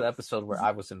waiting for the episode where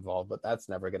I was involved, but that's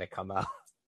never gonna come out.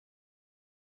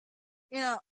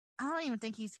 I don't even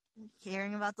think he's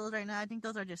caring about those right now. I think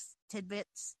those are just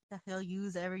tidbits that he'll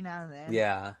use every now and then.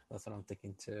 Yeah, that's what I'm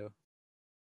thinking too.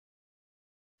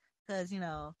 Because,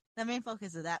 the main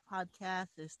focus of that podcast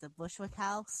is the Bushwick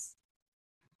House.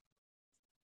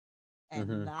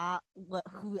 And not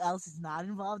who else is not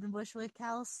involved in Bushwick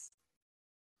House.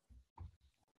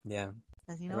 Yeah.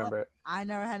 Because what? I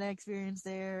never had an experience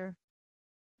there.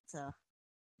 So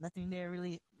nothing there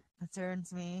really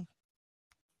concerns me.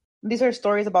 These are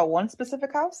stories about one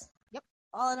specific house? Yep.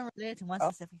 All of them are related to one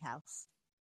specific house.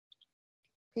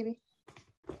 Phoebe?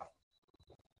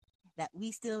 That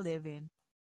we still live in.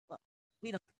 Well,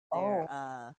 we don't live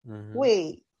there.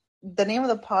 Wait. The name of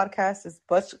the podcast is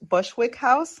Bushwick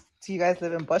House? Do you guys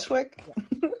live in Bushwick?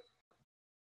 Yeah.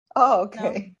 Oh,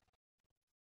 okay. No.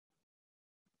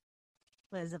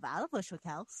 But it's about a Bushwick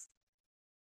House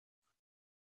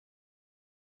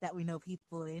that we know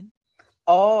people in.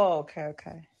 Oh,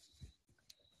 okay.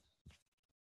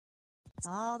 It's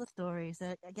all the stories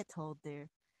that get told there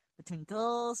between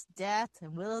ghosts, death,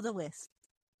 and will-o'-the-wisp.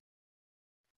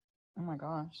 Oh my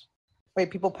gosh! Wait,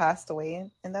 people passed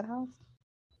away in that house?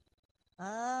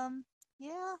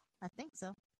 Yeah, I think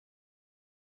so.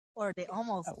 Or they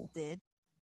almost did.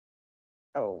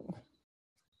 Oh.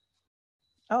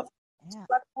 Yeah.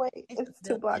 Blocks away. It's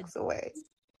 2 blocks away.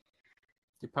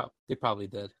 They probably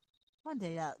did. One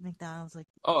day at McDonald's,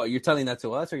 oh, you're telling that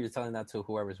to us, or you're telling that to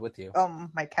whoever's with you?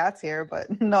 My cat's here, but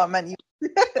no, I meant you.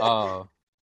 Oh.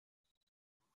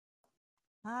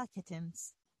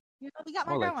 Kittens. We got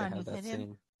my grandma a new kitten.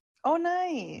 Scene. Oh,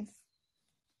 nice.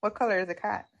 What color is the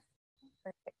cat?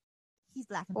 He's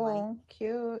black and white. Oh,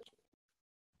 cute.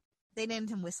 They named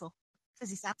him Whistle because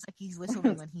he sounds like he's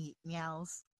whistling when he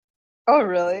meows. Oh,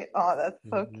 really? Oh, that's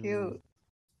so cute.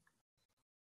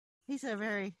 He's a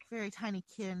very, very tiny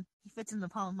kitten. He fits in the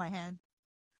palm of my hand.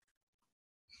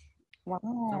 Wow.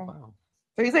 Oh, wow.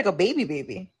 So he's like a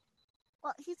baby.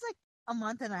 Well, he's a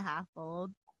month and a half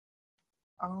old.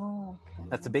 Oh. Okay.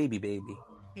 That's a baby. Babies.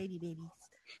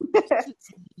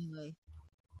 Anyway.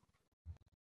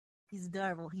 He's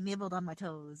adorable. He nibbled on my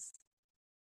toes.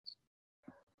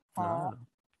 Oh.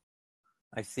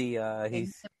 I see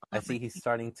he's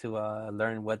starting to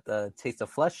learn what the taste of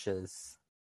flesh is.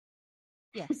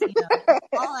 Yes,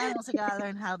 all animals have got to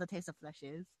learn how the taste of flesh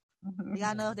is. They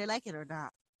got to know if they like it or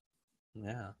not.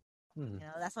 Yeah.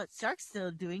 That's what sharks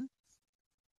still doing.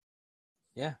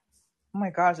 Yeah. Oh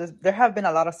my gosh, there have been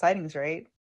a lot of sightings, right?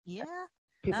 Yeah.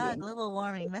 Global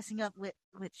warming messing up with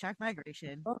shark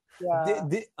migration. Yeah.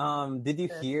 Did you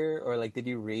hear or did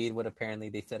you read what apparently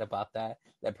they said about that?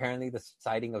 That apparently the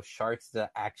sighting of sharks is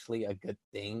actually a good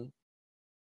thing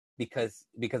because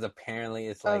apparently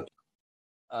it's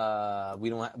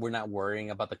we're not worrying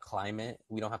about the climate.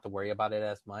 We don't have to worry about it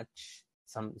as much.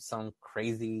 Some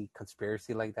crazy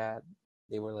conspiracy like that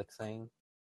they were like saying.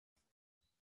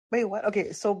 Wait, what?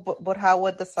 Okay, so but how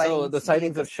would the sightings? So the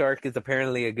sightings of shark is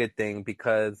apparently a good thing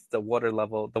because the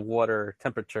water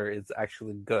temperature is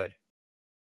actually good.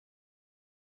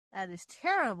 That is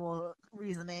terrible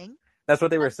reasoning. That's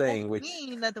what they were saying. Which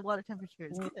mean that the water temperature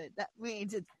is good. That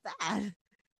means it's bad.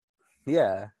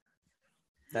 Yeah.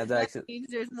 That means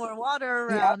there's more water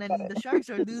around, and the sharks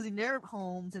are losing their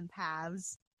homes and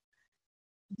paths.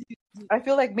 I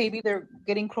feel like maybe they're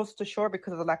getting close to shore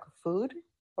because of the lack of food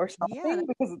or something.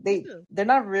 Because they're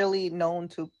not really known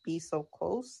to be so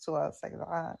close to us like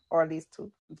that, or at least to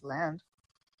the land.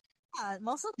 Yeah,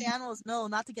 most of the animals know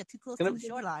not to get too close to the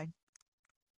shoreline.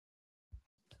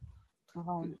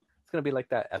 It's gonna be like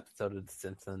that episode of The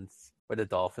Simpsons where the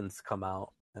dolphins come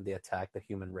out and they attack the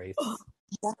human race.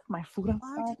 My food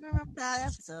outside. I didn't remember that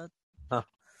episode. Huh.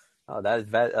 Oh, that is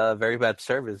very bad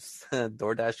service.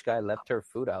 DoorDash guy left her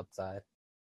food outside.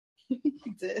 He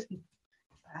did.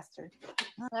 Bastard.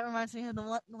 Oh, that reminds me of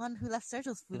the one who left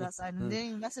Sergio's food outside and didn't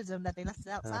even message them that they left it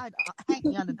outside,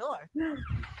 hanging on the door.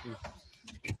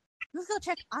 Let's go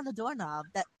check on the doorknob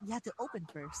that you have to open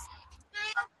first.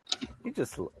 You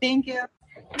just... Thank you.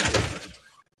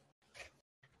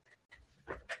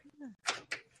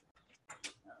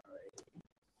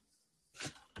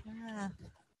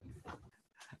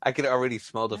 I could already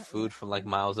smell the food from like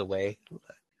miles away.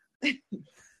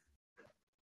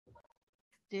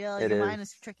 Jill, your mind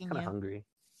is tricking you. I'm hungry.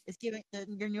 It's giving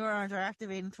your neurons are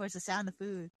activating towards the sound of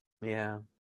food. Yeah.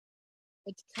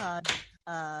 It's called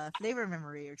flavor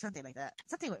memory or something like that.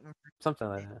 Something like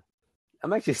that.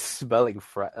 I'm actually smelling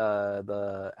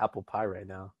the apple pie right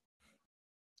now.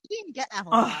 You didn't get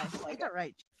apple pie. I got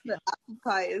right. The apple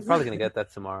pie is... I'm probably gonna get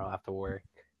that tomorrow after work.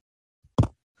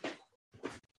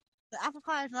 The apple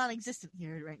pie is non-existent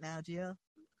here right now, Gio.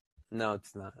 No,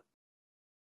 it's not.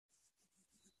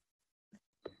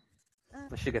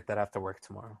 I should get that after work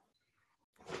tomorrow.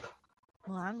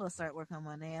 Well, I'm gonna start work on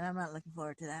Monday, and I'm not looking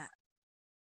forward to that.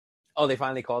 Oh, they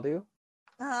finally called you?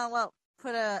 Well,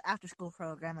 put a after-school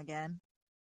program again.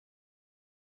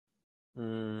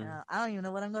 I don't even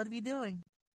know what I'm going to be doing.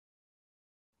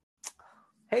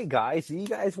 Hey guys, do you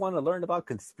guys want to learn about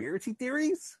conspiracy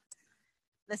theories?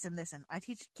 Listen. I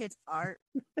teach kids art.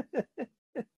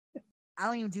 I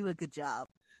don't even do a good job.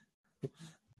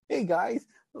 Hey guys,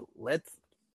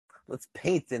 let's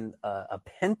paint a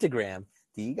pentagram.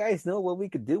 Do you guys know what we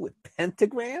could do with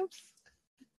pentagrams?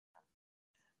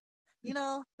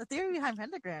 The theory behind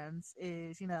pentagrams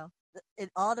is,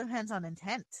 it all depends on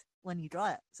intent when you draw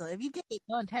it. So if you get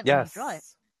no intent when you draw it,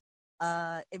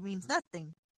 it means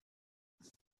nothing.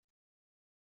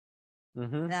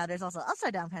 Mm-hmm. Now, there's also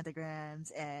upside-down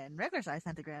pentagrams and regular-sized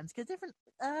pentagrams because different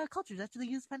cultures actually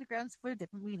use pentagrams for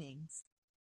different meanings.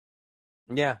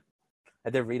 Yeah, I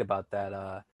did read about that.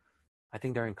 I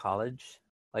think during college,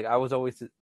 like I was always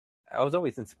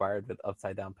inspired with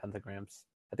upside-down pentagrams.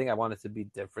 I think I wanted to be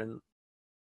different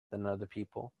than other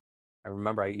people. I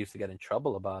remember I used to get in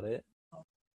trouble about it,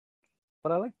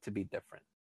 but I like to be different.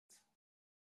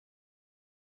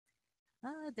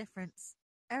 Difference.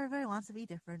 Everybody wants to be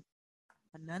different.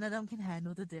 But none of them can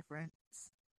handle the difference.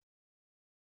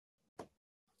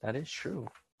 That is true.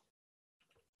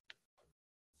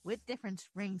 With difference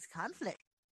brings conflict.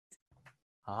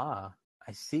 Ah,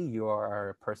 I see you are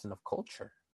a person of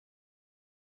culture.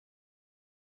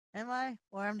 Am I?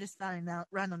 Or I'm just finding out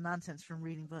random nonsense from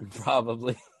reading books?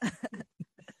 Probably.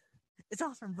 It's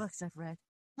all from books I've read.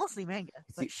 Mostly manga.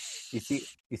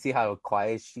 You see how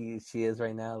quiet she is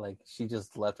right now? Like she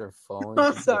just left her phone.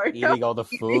 I'm she's sorry. Like, eating all the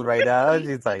food right now.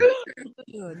 She's like,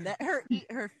 dude, let her eat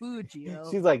her food,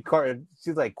 Gio. She's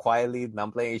like quietly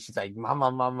numbling. She's like,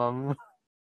 mom.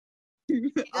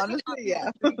 Honestly,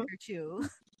 yeah. Too.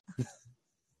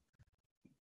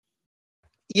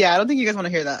 Yeah, I don't think you guys want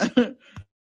to hear that.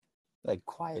 Like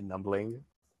quiet numbling.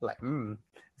 Like,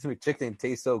 this chicken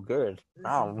tastes so good.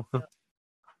 Wow.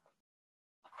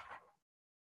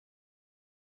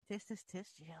 Tisk,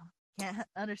 Gio. Can't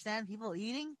understand people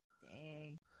eating?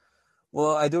 Dang.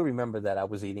 Well, I do remember that I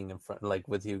was eating in front, like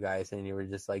with you guys, and you were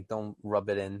just like, "Don't rub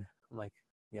it in." I'm like,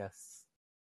 "Yes."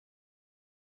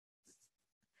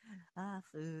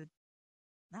 Food.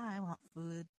 I want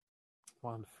food.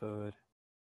 Food.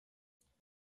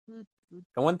 Food.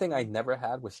 The one thing I never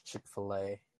had was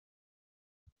Chick-fil-A.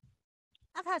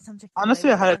 I've had some Chick-fil-A.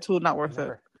 Honestly, I had it too. Not worth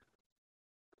it.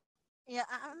 Yeah,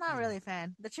 I'm not really a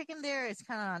fan. The chicken there is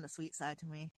kind of on the sweet side to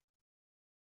me.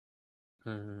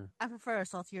 Mm-hmm. I prefer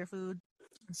saltier food.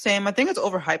 Same. I think it's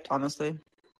overhyped, honestly.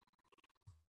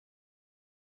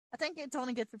 think it's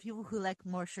only good for people who like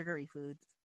more sugary foods.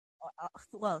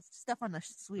 Well, stuff on the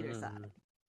sweeter side.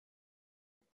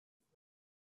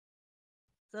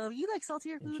 So if you like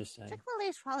saltier food, Chick-fil-A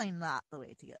is probably not the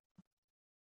way to go.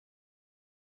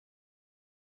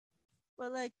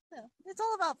 But like, it's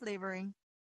all about flavoring.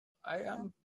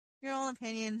 Your own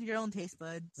opinions, your own taste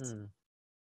buds.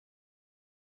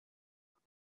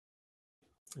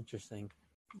 Interesting.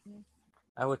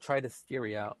 I would try this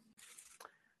theory out.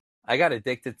 I got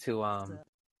addicted to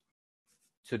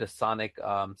the Sonic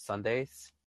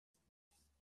Sundays.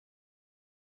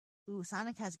 Ooh,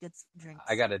 Sonic has good drinks.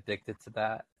 I got addicted to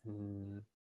that.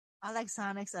 I like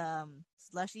Sonic's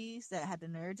slushies that had the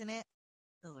nerds in it.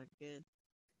 Those are good.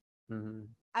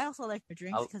 I also like the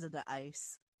drinks because of the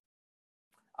ice.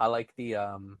 I like the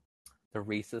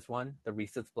Reese's one, the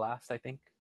Reese's Blast, I think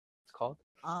it's called.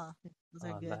 Those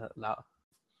are good.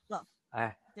 Well,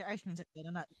 their ice creams are good.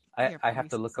 I have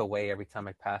to look away every time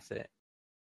I pass it.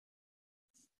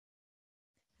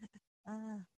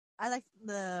 I like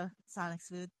the Sonic's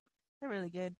food. They're really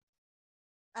good.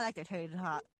 I like their tater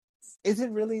hot. Is it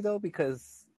really though?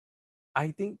 Because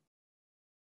I think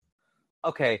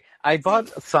I bought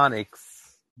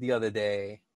Sonic's the other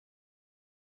day,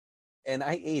 and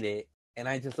I ate it, and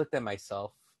I just looked at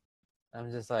myself. I'm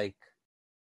just like,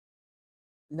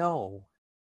 no.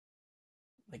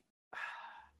 Like,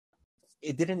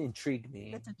 it didn't intrigue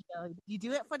me. You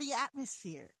do it for the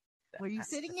atmosphere. Were you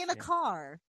sitting in a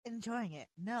car enjoying it?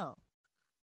 No.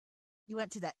 You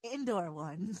went to that indoor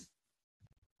one.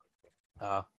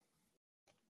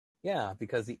 Yeah,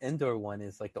 because the indoor one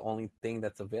is like the only thing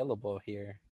that's available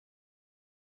here.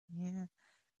 Yeah.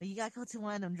 But you gotta go to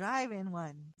one of them drive-in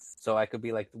ones. So I could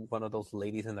be like one of those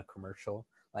ladies in the commercial.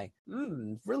 Like,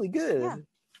 really good.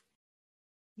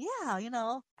 Yeah,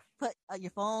 put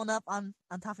your phone up on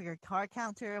top of your car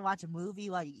counter, watch a movie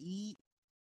while you eat.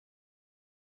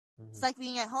 It's like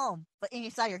being at home, but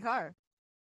inside your car.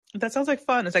 That sounds like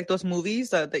fun. It's like those movies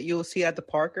that you'll see at the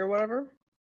park or whatever.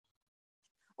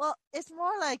 Well, it's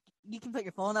more like you can put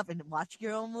your phone up and watch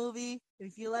your own movie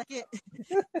if you like it.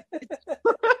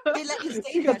 They let you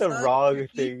stay. She got the wrong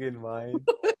thing in mind.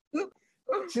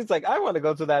 She's like, I want to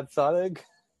go to that Sonic.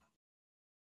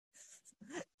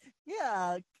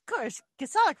 Yeah, of course,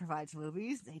 because Sonic provides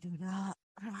movies. They do not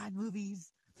provide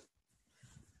movies.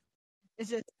 It's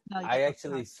just. I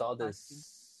actually saw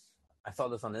this. I saw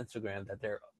this on Instagram that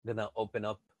they're gonna open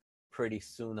up pretty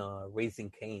soon. Raising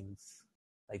Cane's,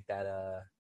 like that.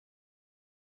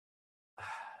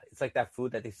 It's like that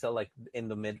food that they sell like in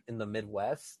the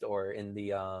Midwest or in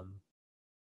the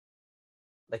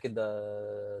like in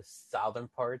the southern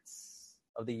parts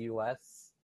of the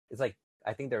U.S. It's like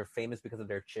I think they're famous because of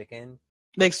their chicken.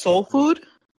 Like soul food?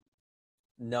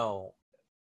 No.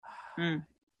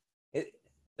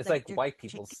 It's like white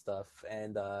people's stuff,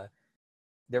 and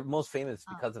they're most famous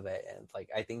because of it. And like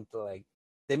I think like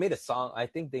they made a song. I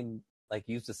think they like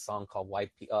used a song called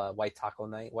White Taco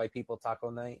Night, White People Taco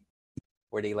Night,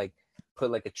 where they like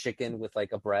put like a chicken with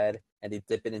like a bread and they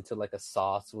dip it into like a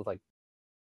sauce with like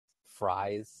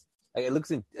fries. Like it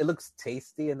looks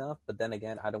tasty enough, but then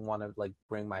again, I don't want to like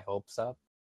bring my hopes up.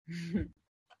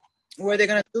 Where are they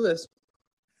gonna do this?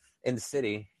 In the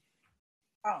city.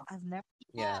 Oh, I've never.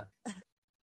 Yeah.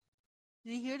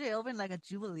 Did you hear they opened like a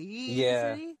Jubilee?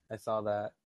 Yeah, in the city? I saw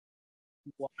that.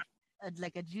 What?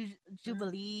 Like a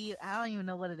Jubilee. I don't even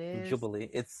know what it is. Jubilee.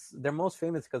 They're most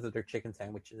famous because of their chicken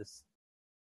sandwiches.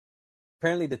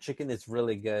 Apparently, the chicken is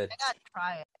really good. I gotta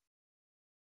try it.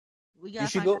 We gotta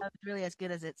find out if it's really as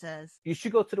good as it says. You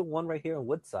should go to the one right here in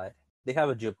Woodside. They have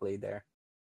a Jubilee there.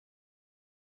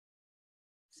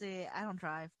 See, I don't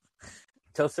drive.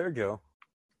 Tell Sergio.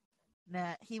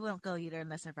 Nah, he won't go either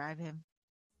unless I drive him.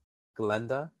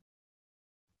 Glenda?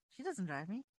 She doesn't drive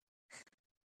me.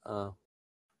 Oh.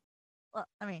 Well,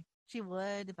 I mean, she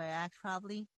would if I asked,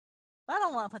 probably. But I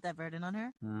don't want to put that burden on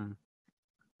her.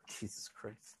 Jesus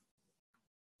Christ.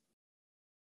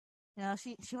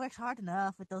 She works hard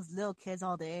enough with those little kids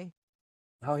all day.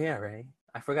 Oh, yeah, right.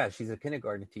 I forgot. She's a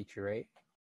kindergarten teacher, right?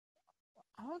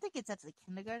 I don't think it's at the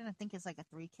kindergarten. I think it's like a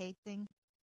 3K thing.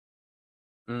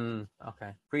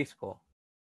 Okay. Preschool.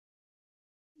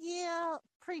 Yeah,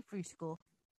 preschool.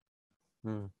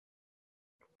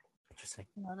 Interesting.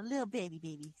 The little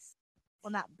babies.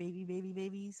 Well, not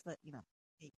babies, but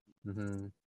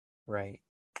babies. Right.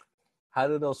 How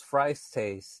do those fries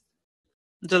taste?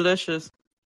 Delicious.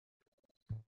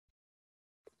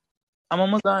 I'm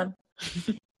almost done.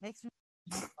 Makes me.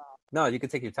 No, you can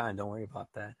take your time. Don't worry about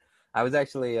that. I was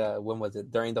actually, when was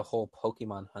it? During the whole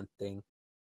Pokemon hunt thing.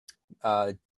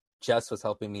 Jess was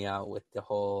helping me out with the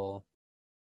whole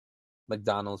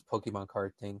McDonald's Pokemon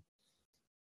card thing.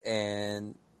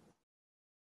 and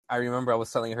I remember I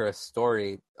was telling her a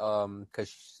story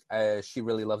because she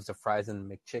really loves the fries and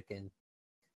McChicken,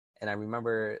 and I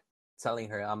remember telling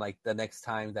her, I'm like, the next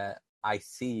time that I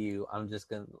see you, I'm just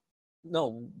gonna.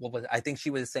 No, what was? I think she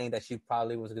was saying that she was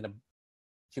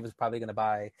probably gonna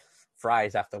buy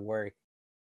fries after work,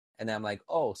 and then I'm like,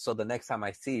 oh, so the next time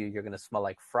I see you, you're gonna smell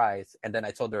like fries. And then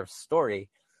I told her a story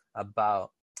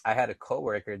about I had a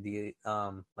coworker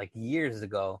like years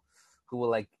ago who would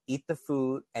like eat the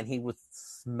food and he would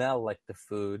smell like the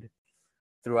food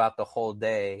throughout the whole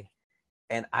day.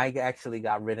 And I actually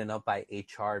got written up by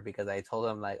HR because I told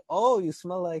him like, oh, you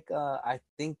smell like I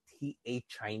think he ate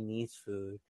Chinese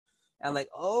food. And like,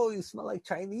 oh, you smell like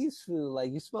Chinese food.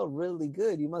 Like, you smell really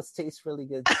good. You must taste really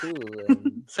good too.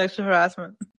 And Sexual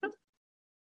harassment.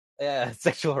 yeah,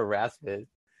 sexual harassment.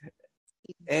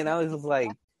 And I was just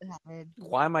like,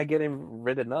 why am I getting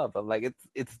written up? I'm like,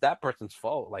 it's that person's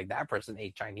fault. Like, that person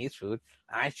ate Chinese food.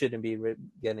 I shouldn't be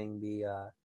getting the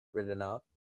written up.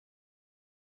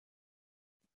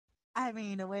 I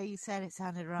mean, the way you said it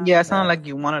sounded wrong. Yeah, it sounded like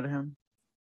you wanted him.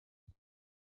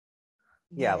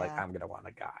 Yeah, like I'm gonna want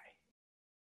a guy.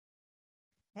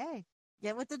 Hey,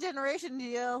 get with the generation,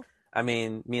 deal. I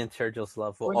mean, me and Sergio's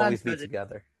love will always be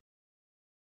together.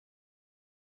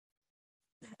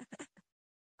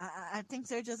 I think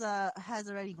Sergio's has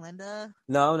already Glenda.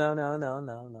 No.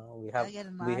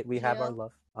 We have our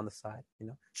love on the side, you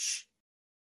know. Shh.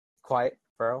 Quiet,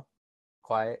 bro.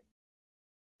 Quiet.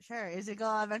 Sure. Is it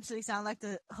gonna eventually sound like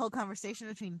the whole conversation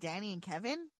between Danny and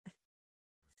Kevin?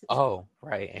 Oh,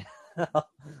 right.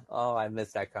 Oh, I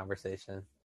missed that conversation.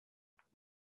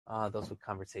 Those were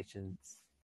conversations.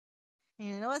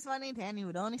 You know what's funny? Danny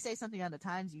would only say something on the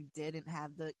times you didn't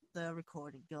have the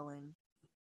recording going.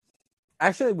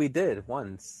 Actually, we did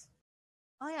once.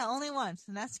 Oh yeah, only once,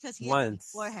 and that's because he asked me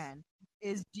beforehand,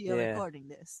 "Is Gio recording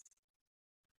this?"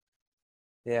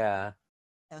 Yeah.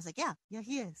 I was like, "Yeah,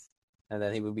 he is." And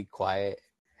then he would be quiet,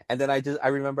 and then I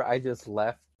remember I just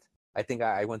left. I think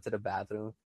I went to the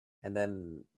bathroom, and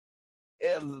then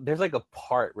there's like a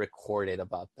part recorded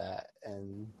about that,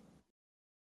 and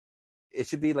it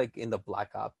should be like in the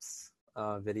Black Ops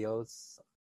videos.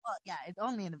 Well, yeah, it's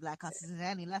only in the Black Ops, and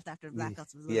Danny left after Black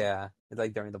Ops was over. Yeah, it's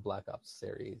like during the Black Ops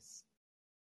series.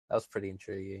 That was pretty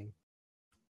intriguing.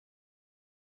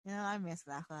 I miss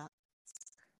Black Ops.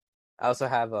 I also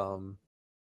have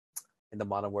in the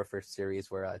Modern Warfare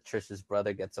series where Trish's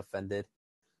brother gets offended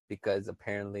because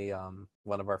apparently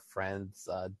one of our friends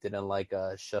didn't like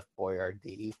Chef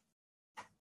Boyardee.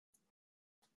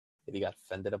 And he got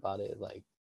offended about it. Like,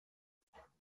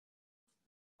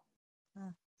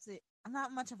 see, I'm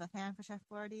not much of a fan for Chef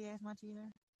Boyardee as much either.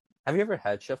 Have you ever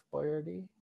had Chef Boyardee?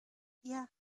 Yeah.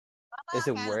 Is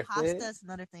it worth it? Pastas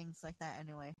and other things like that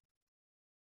anyway.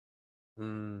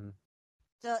 Hmm.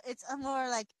 So it's more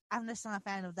like I'm just not a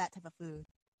fan of that type of food.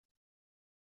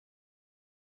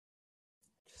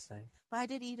 Interesting. But I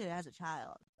did eat it as a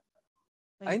child.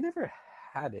 I never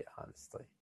had it, honestly.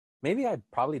 Maybe I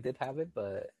probably did have it,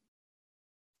 but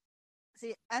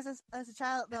see, as a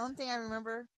child, the only thing I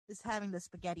remember is having the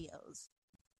SpaghettiOs.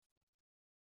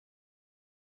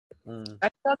 I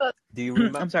thought that. Do you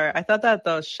remember? I'm sorry. I thought that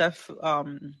the Chef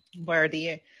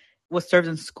Boyardee was served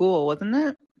in school, wasn't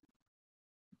it?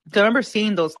 I remember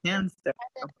seeing those cans there.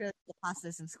 I didn't the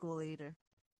pastas in school either.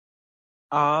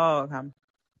 Oh, okay.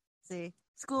 See,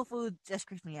 school food just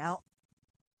creeps me out.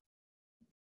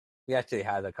 We actually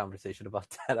had a conversation about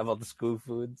that, about the school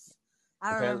foods.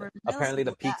 I remember. Apparently,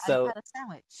 the pizza. I had a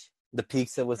sandwich. The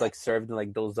pizza was like served in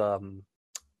like those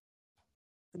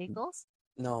bagels.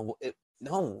 No,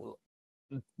 no.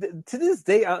 To this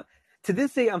day,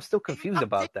 I'm still confused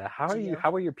about that. How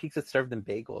are your pizzas served in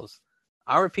bagels?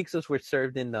 Our pizzas were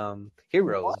served in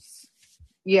Heroes.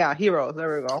 Yeah, Heroes.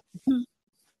 There we go. We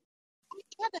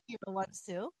had the Hero ones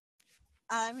too.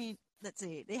 I mean, let's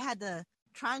see. They had the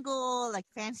triangle, like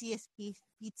fanciest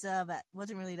pizza, but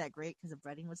wasn't really that great because the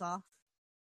breading was off.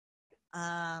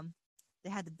 They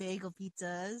had the bagel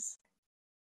pizzas,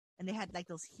 and they had like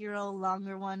those Hero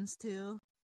longer ones too,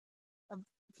 of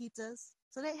pizzas.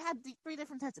 So they had 3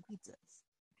 different types of pizzas.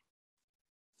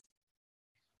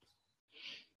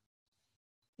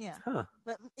 Yeah,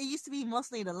 but it used to be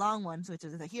mostly the long ones, which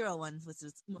is the Hero ones, which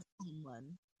is the most common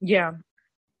one. Yeah,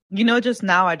 just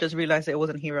now I just realized it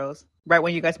wasn't Heroes. Right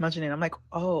when you guys mentioned it, I'm like,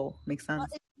 oh, makes sense. Well,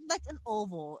 it's like an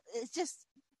oval. It's just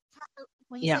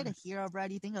when you say the Hero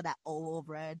bread, you think of that oval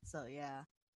bread. So yeah,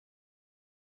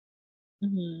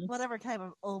 whatever type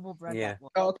of oval bread. Yeah. That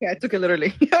was. Oh, okay, I took it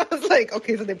literally. I was like,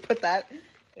 okay, so they put that.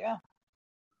 Yeah.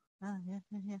 Yeah.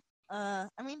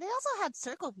 I mean, they also had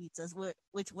circle pizzas,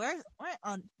 which weren't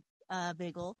on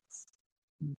bagel.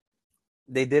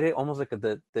 They did it almost like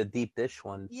the deep dish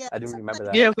one. Yeah, I do remember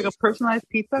that. Yeah, it's like a personalized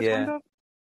pizza Yeah. kind of.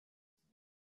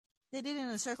 They did it in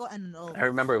a circle and an oval. I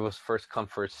remember it was first come,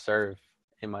 first serve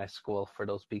in my school for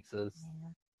those pizzas. Yeah.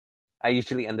 I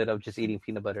usually ended up just eating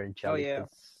peanut butter and jelly yeah.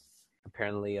 because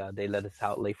apparently they let us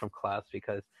out late from class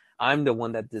because I'm the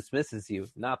one that dismisses you,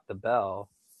 not the bell.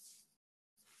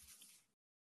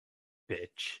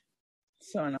 Bitch.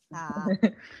 So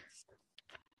annoying.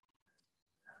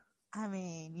 I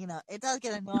mean, it does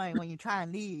get annoying when you try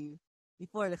and leave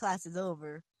before the class is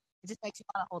over. It just makes you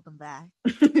want to hold them back.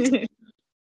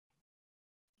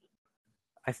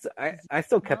 I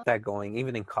still kept that going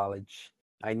even in college.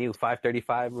 I knew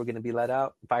 5:35 we're gonna be let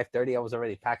out. 5:30 I was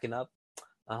already packing up.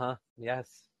 Yes.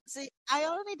 See, I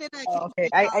only did that. Okay,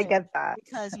 I get that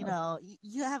because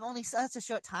you have only such a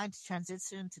short time to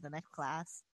transition to the next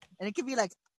class, and it could be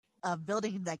like a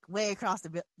building like way across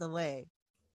the way.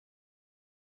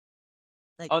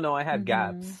 Like, oh no, I had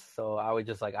gaps, so I was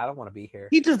just like, I don't want to be here.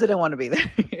 He just didn't want to be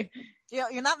there.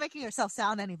 You're not making yourself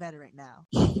sound any better right now.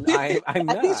 I'm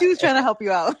not. I think she was trying to help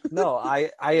you out. No,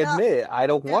 I admit I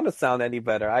don't want to sound any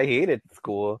better. I hated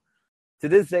school. To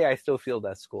this day, I still feel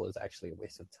that school is actually a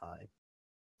waste of time.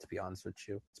 To be honest with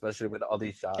you, especially with all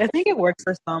these jobs. I think it works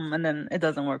for some, and then it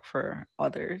doesn't work for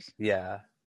others. Yeah.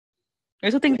 I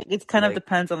also think it kind of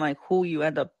depends on like who you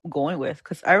end up going with.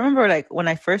 Because I remember like when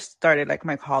I first started like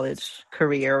my college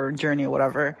career or journey or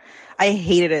whatever, I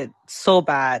hated it so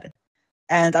bad.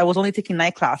 And I was only taking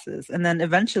night classes. And then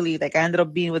eventually like I ended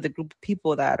up being with a group of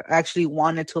people that actually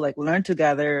wanted to like learn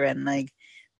together and like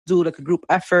do like a group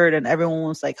effort, and everyone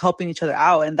was like helping each other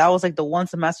out. And that was like the one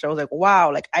semester I was like,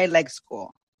 wow, like I like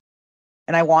school.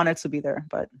 And I wanted to be there.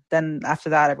 But then after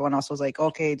that, everyone else was like,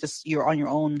 okay, just you're on your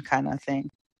own kind of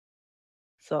thing.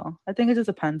 So I think it just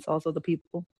depends also the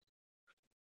people.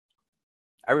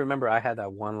 I remember I had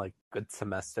that one like good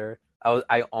semester.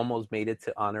 I almost made it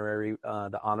to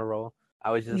the honor roll.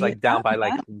 I was just like down by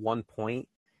like 1 point,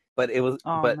 but it was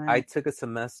man. I took a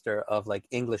semester of like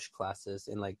English classes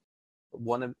in like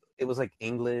it was like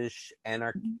English,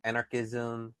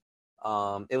 anarchism.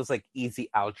 It was like easy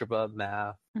algebra,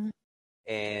 math,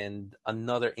 and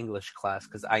another English class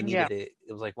because I needed it.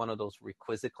 It was like one of those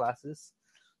requisite classes.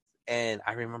 And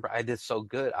I remember I did so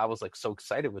good. I was like so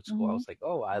excited with school. I was like,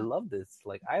 oh, I love this.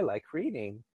 Like, I like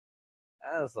reading.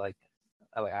 I was like,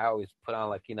 I always put on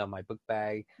like, my book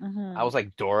bag. I was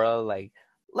like Dora, like,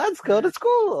 let's go to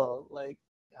school. Like,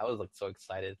 I was like so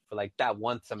excited for like that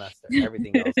one semester.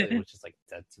 Everything else, it was just like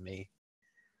dead to me.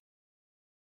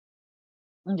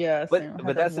 Yeah.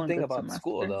 But that's the thing about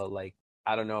school though. Like,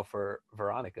 I don't know for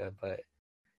Veronica, but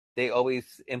they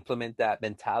always implement that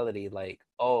mentality like,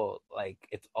 oh, like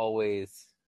it's always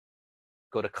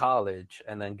go to college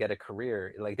and then get a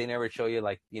career. Like they never show you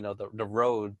like,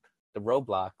 the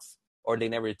roadblocks, or they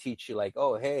never teach you like,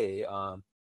 oh, hey,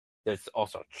 there's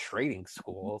also trading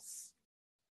schools.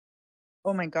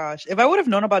 Oh my gosh. If I would have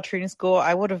known about trading school,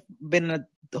 I would have been in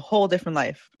a whole different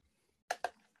life.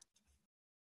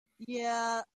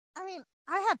 Yeah. I mean,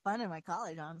 I had fun in my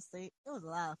college, honestly. It was a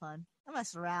lot of fun. I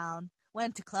messed around.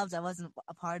 Went to clubs I wasn't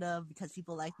a part of because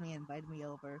people liked me and invited me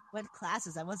over. Went to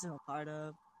classes I wasn't a part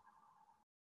of.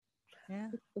 Yeah,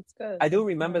 that's good. I do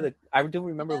remember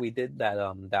we did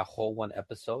that whole one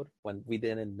episode when we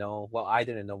didn't know. Well, I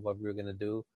didn't know what we were gonna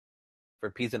do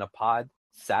for Peas in a Pod.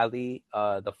 Sadly,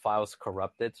 the file's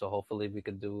corrupted, so hopefully we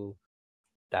can do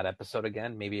that episode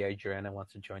again. Maybe Adriana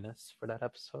wants to join us for that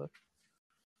episode.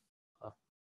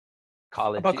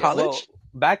 College. About college?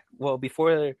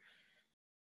 Before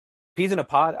Peas in a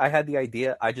Pod, I had the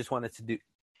idea. I just wanted to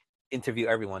interview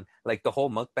everyone, like the whole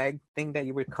mukbang thing that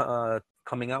you were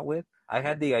coming out with. I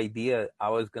had the idea I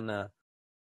was gonna.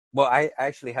 Well, I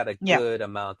actually had a good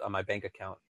amount on my bank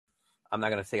account. I'm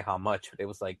not gonna say how much, but it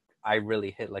was like I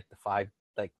really hit like the 5,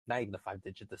 like not even the 5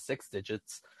 digits, the 6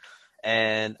 digits,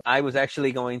 and I was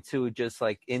actually going to just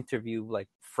like interview like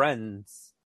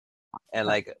friends. And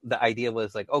like the idea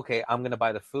was like, okay, I'm gonna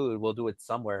buy the food. We'll do it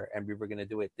somewhere, and we were gonna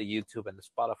do it the YouTube and the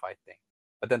Spotify thing.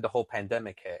 But then the whole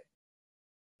pandemic hit,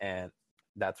 and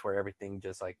that's where everything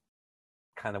just like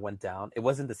kind of went down. It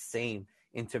wasn't the same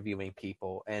interviewing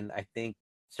people, and I think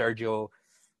Sergio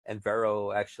and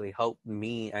Vero actually helped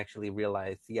me actually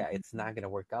realize, it's not gonna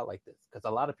work out like this because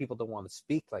a lot of people don't want to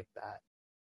speak like that.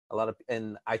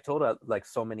 And I told like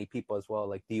so many people as well,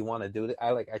 like, do you want to do it?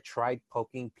 I tried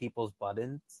poking people's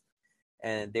buttons.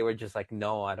 And they were just like,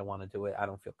 no, I don't want to do it. I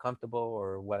don't feel comfortable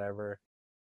or whatever.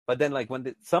 But then like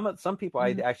when some people,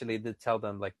 I actually did tell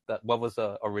them like what was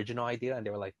the original idea. And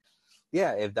they were like,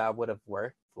 yeah, if that would have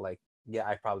worked, like, yeah,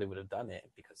 I probably would have done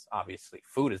it because obviously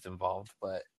food is involved.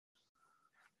 But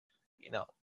you know,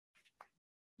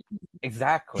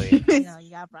 exactly. You know,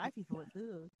 you gotta bribe people with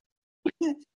food.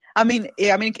 I mean,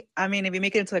 yeah, I mean, if you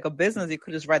make it into like a business, you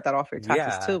could just write that off your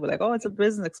taxes Yeah. too. But like, oh, it's a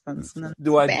business expense, and then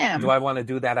Do I bam. want to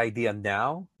do that idea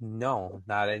now? No,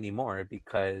 not anymore,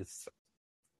 because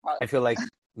I feel like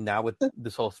now with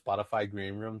this whole Spotify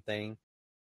green room thing,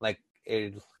 like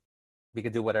we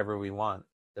could do whatever we want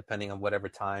depending on whatever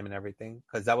time and everything.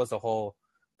 Because that was the whole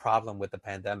problem with the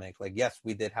pandemic. Like, yes,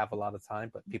 we did have a lot of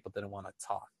time, but people didn't want to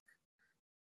talk,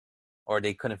 or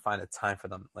they couldn't find a time for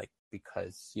them, like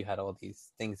because you had all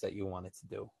these things that you wanted to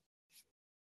do.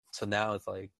 So now it's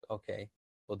like, okay,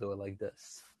 we'll do it like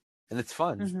this, and it's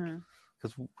fun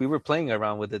because we were playing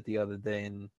around with it the other day,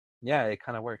 and yeah, it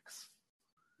kind of works.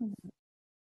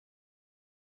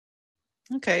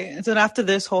 Okay, and so after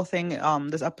this whole thing,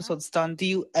 this episode's done, do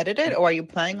you edit it, or are you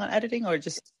planning on editing, or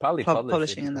just Probably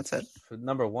publishing and that's it?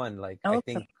 Number one, like Oh, I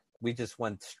think we just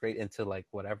went straight into like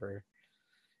whatever.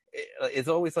 It's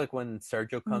always like when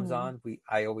Sergio comes on,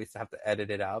 I always have to edit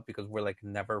it out because we're like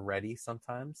never ready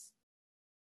sometimes.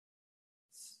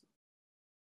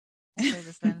 After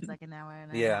to spend like an hour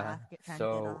and a Yeah, half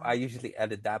so I usually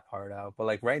edit that part out. But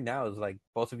like right now, it's like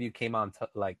both of you came on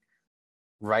like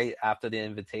right after the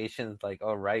invitation. It's like,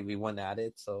 all right, we went at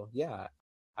it. So yeah,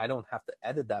 I don't have to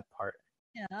edit that part.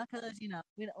 Yeah, because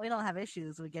we don't have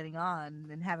issues with getting on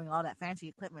and having all that fancy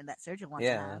equipment that Sergio wants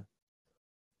to have.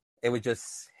 It would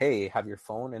just, hey, have your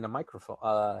phone and a microphone,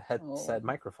 headset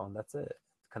microphone. That's it.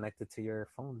 Connected to your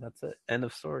phone. That's it. End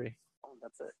of story. I'm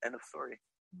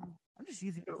just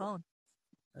using the phone.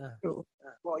 Cool.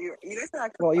 Well, you guys are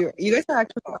actually.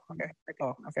 Oh, okay.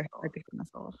 Oh, okay. I picked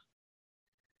myself.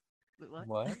 Wait, what?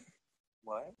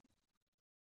 What?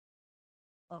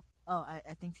 I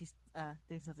think she's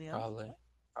doing something else.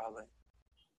 Probably.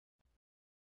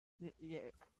 Yeah.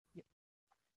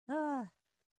 Yeah.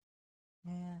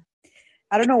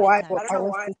 I don't know why. But I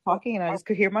was just talking and I just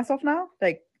could hear myself now.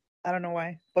 Like, I don't know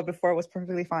why. But before it was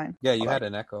perfectly fine. Yeah, you had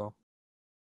an echo.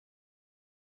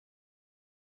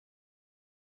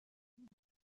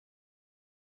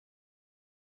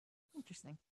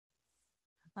 Interesting.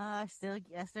 Still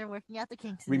working out the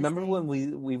kinks. Remember when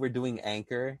we were doing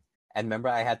Anchor, and remember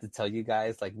I had to tell you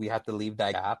guys like we have to leave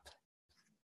that gap.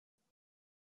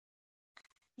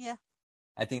 Yeah.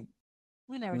 I think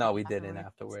we never. No, we didn't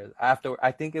afterwards.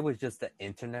 I think it was just the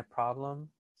internet problem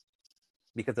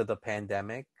because of the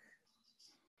pandemic.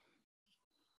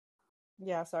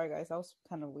 Yeah, sorry guys, that was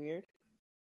kind of weird.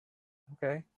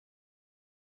 Okay.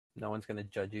 No one's gonna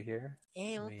judge you here.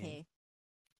 Okay. I mean,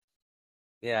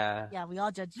 yeah. Yeah, we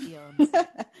all judge Gio.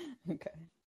 Okay.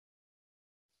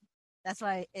 That's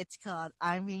why it's called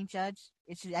I'm Being Judged.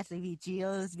 It should actually be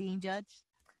Gio's being judged.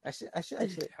 I should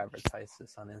actually advertise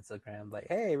this on Instagram. Like,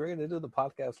 hey, we're gonna do the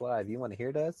podcast live. You want to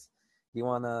hear this? You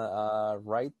want to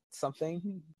write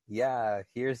something? Yeah,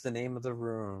 here's the name of the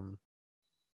room.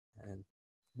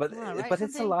 But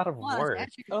it's a lot of work.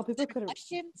 Oh, people could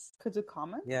do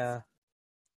comments. Yeah.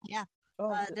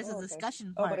 There's a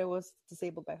discussion part. Oh, but it was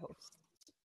disabled by host.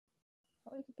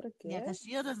 Oh, you could put a gift? Yeah, because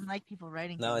Gio doesn't like people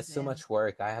writing. No, it's too much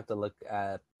work. I have to look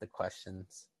at the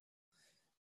questions.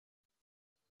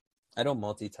 I don't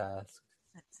multitask.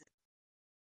 That's it.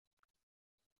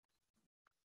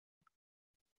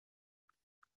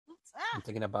 Oops, I'm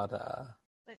thinking about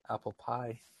apple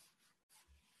pie.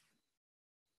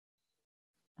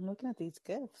 I'm looking at these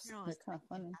gifts. They're kind of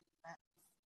funny.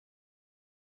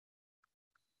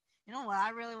 You know what I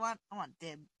really want? I want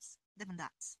dibs. Dippin'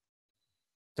 Dots.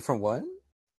 Different what?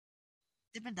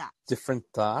 Dippin' Dots. Different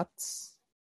dots?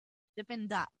 Dippin'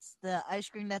 Dots. The ice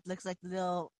cream that looks like the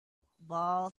little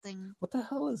ball thing. What the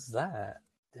hell is that?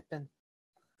 Dippin'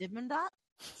 Dot?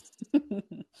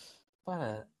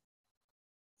 What?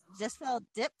 Just spell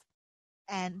dip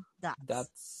and dots.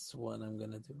 That's what I'm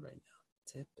gonna do right now.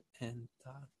 Dip and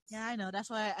dots. Yeah, I know. That's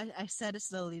why I said it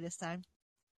slowly this time.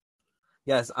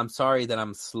 Yes, I'm sorry that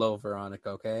I'm slow, Veronica,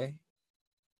 okay?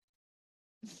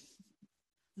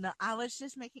 No, I was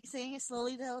just saying it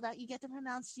slowly though that you get the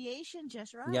pronunciation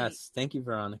just right. Yes, thank you,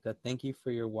 Veronica. Thank you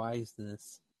for your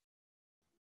wiseness.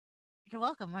 You're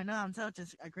welcome. I know I'm such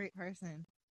a great person.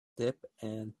 Dip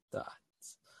and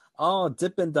dots. Oh,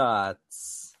 Dippin'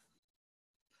 Dots.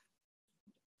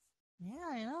 Yeah,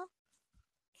 I know.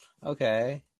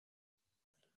 Okay.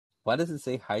 Why does it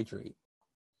say hydrate?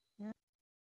 Yeah. It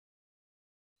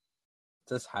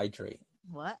says hydrate.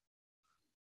 What?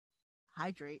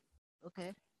 Hydrate.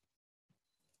 Okay.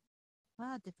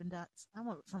 Wow, Dippin' Dots. I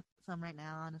want some right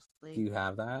now, honestly. Do you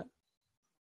have that?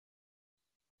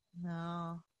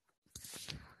 No.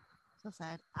 So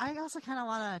sad. I also kind of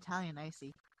want an Italian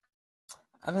icy.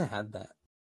 I haven't had that.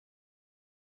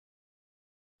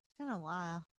 been a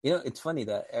while. You know, it's funny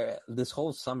that this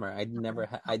whole summer I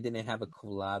didn't have a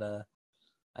colada.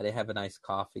 I didn't have an iced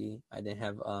coffee. I didn't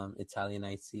have Italian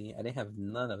iced tea. I didn't have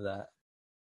none of that.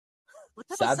 What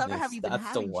type of summer have Sadness, you been that's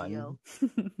the having, one. Gio?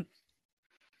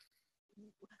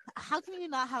 How can you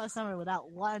not have a summer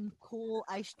without one cool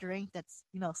ice drink that's,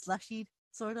 slushy,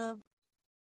 sort of?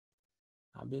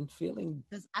 I've been feeling.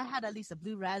 Because I had at least a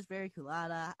blue raspberry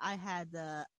colada. I had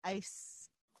the ice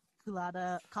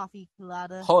colada, coffee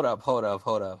colada. Hold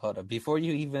up. Before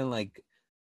you even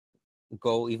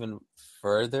go even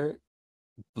further,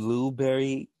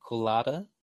 blueberry colada,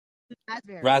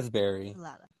 raspberry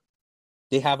colada.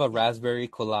 They have a raspberry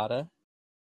colada.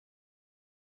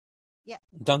 Yeah.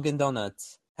 Dunkin'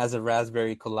 Donuts has a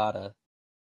raspberry colada.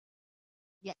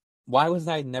 Yeah. Why was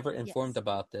I never informed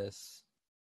about this?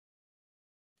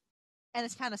 And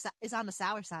it's on the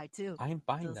sour side too. I'm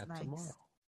buying that tomorrow.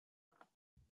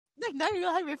 Like, now you're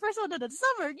gonna have your first one of the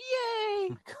summer.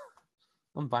 Yay!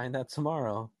 I'm buying that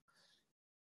tomorrow.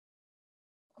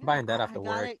 I'm buying that after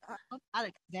work.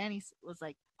 Danny was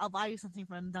like, "I'll buy you something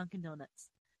from Dunkin' Donuts."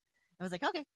 I was like,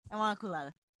 "Okay, I want a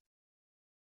colada."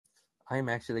 I'm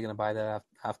actually gonna buy that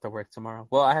after work tomorrow.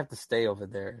 Well, I have to stay over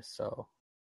there, so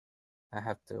I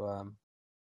have to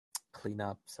clean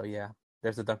up. So yeah,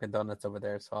 there's a Dunkin' Donuts over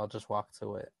there, so I'll just walk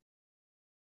to it.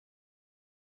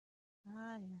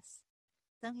 Ah, yes,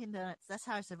 Dunkin' Donuts. That's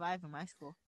how I survived in my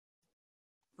school.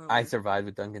 I survived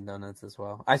with Dunkin' Donuts as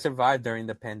well. I survived during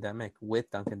the pandemic with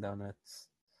Dunkin' Donuts.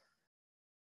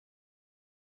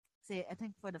 See, I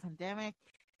think for the pandemic,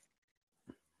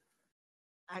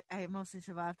 I mostly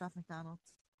survived off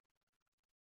McDonald's.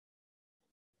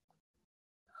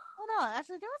 Oh no,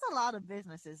 actually, there was a lot of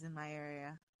businesses in my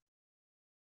area.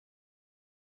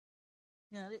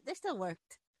 They still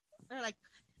worked. They're like,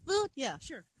 food? Yeah,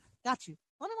 sure. Got you.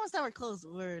 Only ones that were closed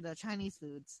were the Chinese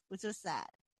foods, which was sad.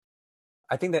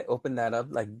 I think they opened that up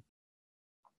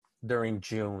during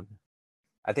June.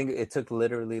 I think it took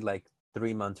literally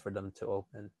 3 months for them to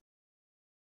open.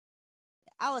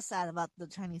 I was sad about the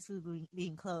Chinese food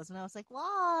being closed, and I was like,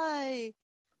 why?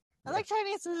 I like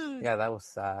Chinese food. Yeah, that was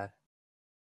sad.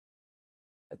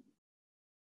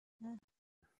 Yeah.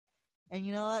 And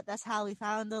you know what? That's how we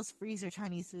found those freezer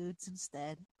Chinese foods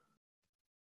instead.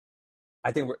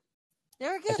 I think they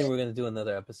were good. I think we're gonna do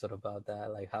another episode about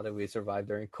that. Like, how did we survive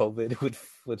during COVID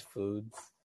with foods?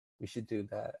 We should do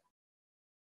that.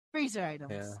 Freezer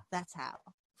items. Yeah. That's how.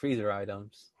 Freezer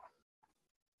items.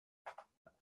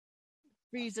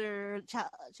 Freezer chow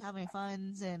mein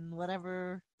funds and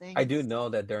whatever things. I do know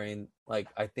that during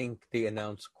I think they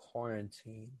announced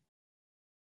quarantine.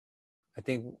 I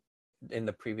think in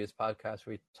the previous podcast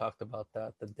we talked about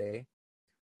that the day,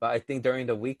 but I think during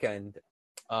the weekend,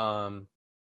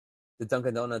 the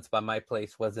Dunkin' Donuts by my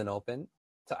place wasn't open.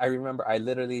 So I remember I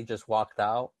literally just walked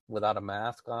out without a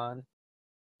mask on,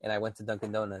 and I went to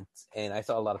Dunkin' Donuts, and I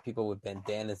saw a lot of people with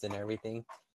bandanas and everything.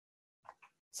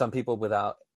 Some people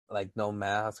without no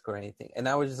mask or anything, and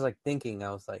I was just thinking,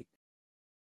 I was like,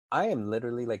 I am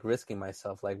literally risking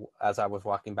myself. As I was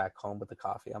walking back home with the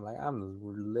coffee, I'm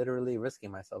literally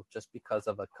risking myself just because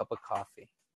of a cup of coffee.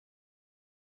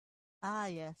 Ah,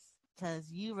 yes, because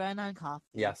you run on coffee.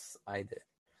 Yes, I did.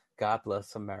 God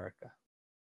bless America.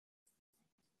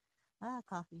 Ah,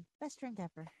 coffee, best drink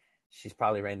ever. She's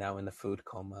probably right now in the food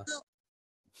coma.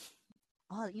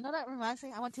 Oh, you know that reminds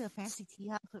me. I went to a fancy tea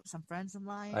house with some friends of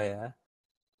mine. Oh yeah,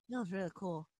 it was really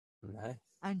cool. Nice.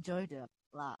 I enjoyed it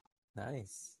a lot.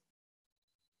 Nice.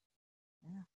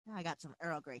 Yeah, I got some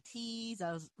Earl Grey teas.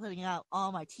 I was putting out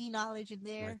all my tea knowledge in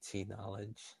there. My tea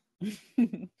knowledge.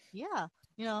 Yeah,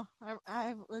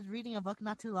 I was reading a book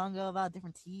not too long ago about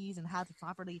different teas and how to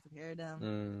properly prepare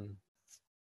them.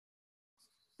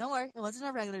 Don't worry, it wasn't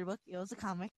a regular book. It was a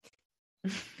comic.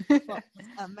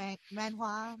 A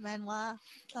manhwa,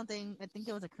 something. I think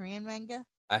it was a Korean manga.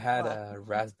 I had a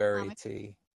raspberry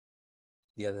tea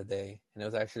the other day, and it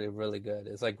was actually really good.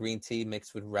 It's like green tea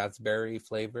mixed with raspberry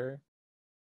flavor.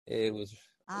 It was.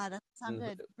 That sounds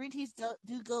good. Green teas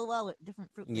do go well with different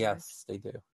fruit flavors. Yes, they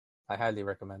do. I highly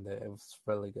recommend it. It was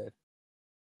really good.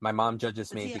 My mom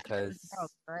judges me because.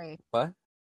 What?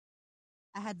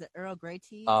 I had the Earl Grey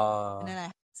tea, and then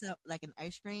I had an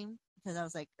ice cream because I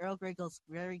was like, Earl Grey goes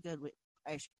very good with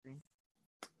ice cream.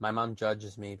 My mom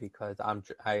judges me because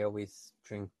I always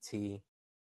drink tea.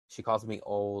 She calls me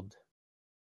old.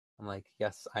 I'm like,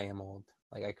 yes, I am old.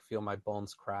 I can feel my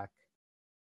bones crack.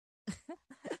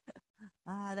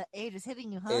 The age is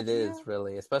hitting you, huh? It is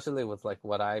really, especially with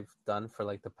what I've done for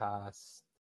the past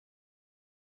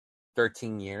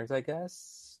 13 years, I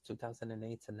guess.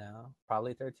 2008 to now,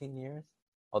 probably 13 years.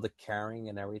 All the carrying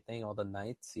and everything, all the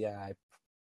nights. Yeah,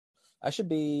 I should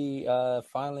be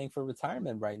filing for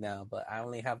retirement right now, but I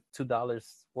only have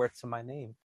 $2 worth to my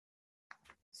name.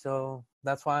 So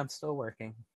that's why I'm still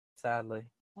working, sadly.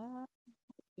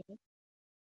 Okay.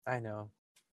 I know.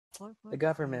 Poor The guy.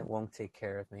 government won't take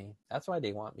care of me. That's why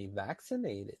they want me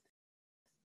vaccinated.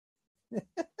 I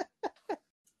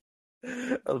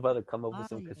was about to come up with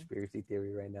some Yeah. conspiracy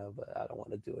theory right now, but I don't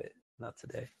want to do it. Not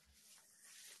today.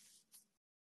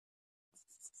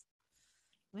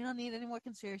 We don't need any more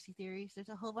conspiracy theories. There's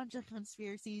a whole bunch of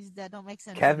conspiracies that don't make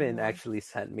sense Kevin anymore. actually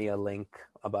sent me a link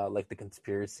about like the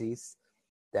conspiracies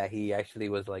that he actually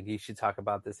was like, you should talk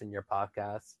about this in your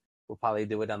podcast. We'll probably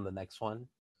do it on the next one.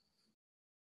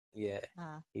 Yeah.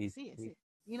 See.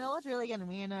 You know what's really getting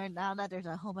me annoyed now that there's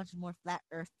a whole bunch of more flat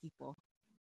Earth people.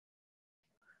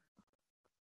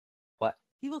 What?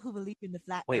 People who believe in the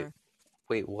flat Earth.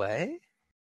 Wait, what?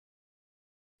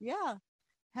 Yeah.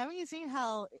 Haven't you seen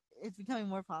how it's becoming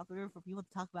more popular for people to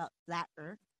talk about flat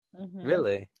Earth? Mm-hmm.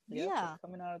 Really? Yeah.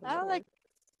 Coming out of the I'm woodwork. like,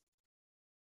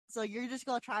 so you're just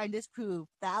gonna try and disprove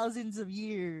thousands of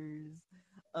years,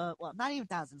 well, not even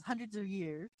thousands, hundreds of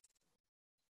years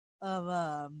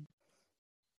of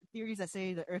theories that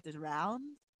say the Earth is round.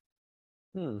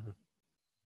 Well,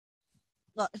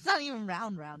 it's not even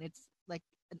round. It's like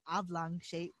an oblong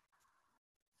shape.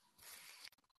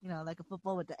 You know, like a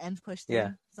football with the ends pushed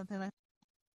in, something like that.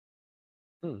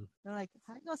 They're like,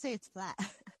 how are you gonna say it's flat?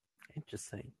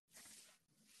 Interesting.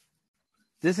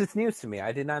 This is news to me.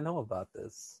 I did not know about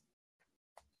this.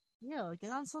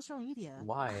 Get on social media.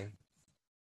 Why?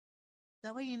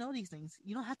 That way you know these things.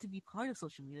 You don't have to be part of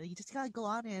social media. You just gotta go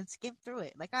on and skip through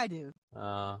it, like I do.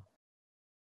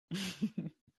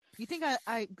 You think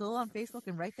I go on Facebook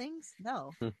and write things?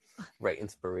 No. Write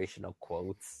inspirational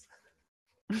quotes.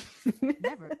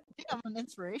 Never. You think I'm an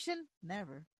inspiration?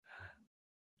 Never.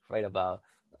 Write about,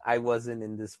 I wasn't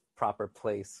in this proper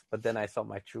place, but then I saw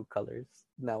my true colors.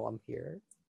 Now I'm here.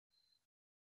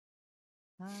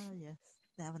 Yes.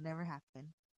 That would never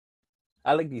happen.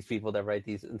 I like these people that write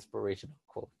these inspirational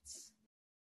quotes.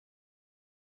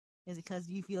 Is it because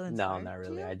you feel inspired? No, not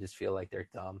really. I just feel like they're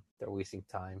dumb. They're wasting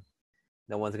time.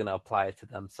 No one's going to apply it to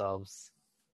themselves.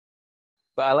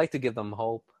 But I like to give them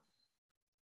hope.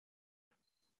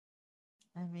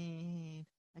 I mean,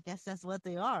 I guess that's what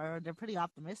they are. They're pretty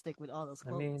optimistic with all those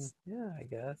quotes. I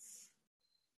guess.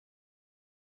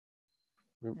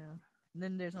 Yeah. And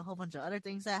then there's a whole bunch of other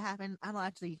things that happen. I don't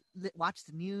actually watch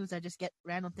the news. I just get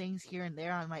random things here and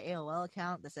there on my AOL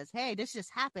account that says, hey, this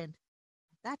just happened.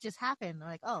 That just happened. I'm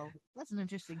like, oh, that's an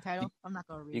interesting title. I'm not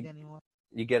going to read it anymore.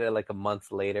 You get it like a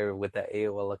month later with the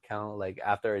AOL account, like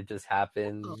after it just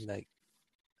happened. Like,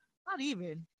 not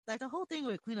even. Like the whole thing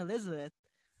with Queen Elizabeth,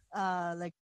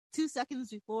 like 2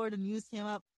 seconds before the news came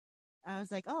up, I was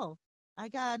like, oh, I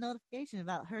got a notification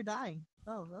about her dying.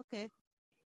 Oh, okay.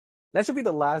 That should be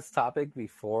the last topic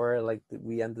before like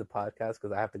we end the podcast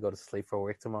because I have to go to sleep for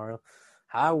work tomorrow.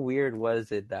 How weird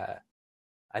was it that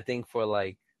I think for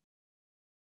like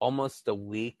almost a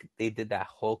week they did that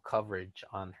whole coverage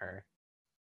on her?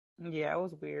 Yeah, it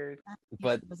was weird.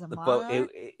 But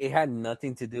it had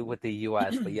nothing to do with the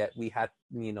U.S. But yet we had,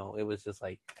 it was just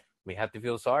like we have to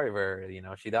feel sorry for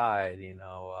her. She died.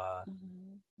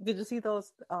 Did you see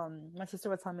those? My sister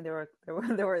was telling me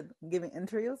they were giving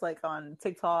interviews like on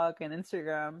TikTok and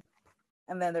Instagram,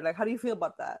 and then they're like, "How do you feel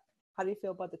about that? How do you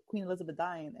feel about the Queen Elizabeth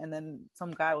dying?" And then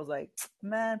some guy was like,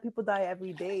 "Man, people die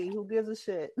every day. Who gives a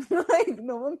shit? Like,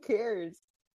 no one cares."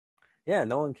 Yeah,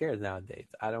 no one cares nowadays.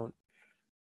 I don't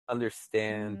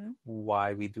understand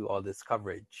why we do all this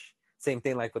coverage. Same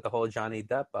thing like with the whole Johnny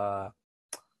Depp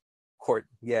court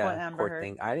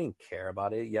thing. I didn't care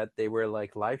about it, yet they were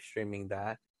like live streaming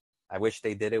that. I wish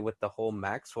they did it with the whole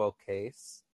Maxwell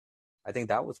case. I think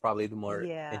that was probably the more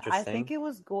interesting. I think it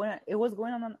was going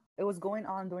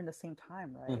on during the same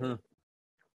time, right? Mm-hmm.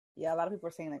 Yeah, a lot of people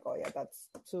are saying like, oh yeah, that's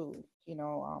too,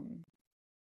 how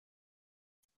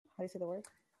do you say the word?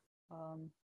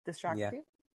 Distracting. Yeah.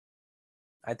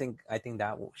 I think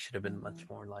that should have been much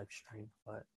more live streamed,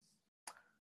 but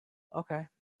okay.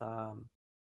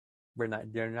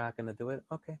 They're not gonna do it.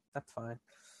 Okay, that's fine.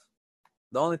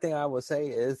 The only thing I will say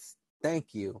is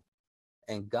thank you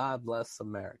and God bless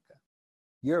America.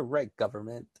 You're right,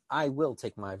 government. I will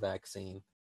take my vaccine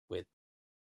with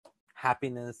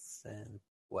happiness and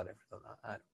whatever. I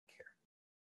don't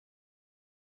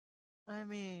care. I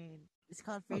mean, it's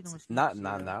called freedom of speech. Not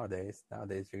nowadays.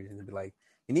 Nowadays, you're going to be like,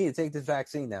 you need to take this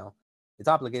vaccine now. It's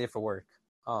obligated for work.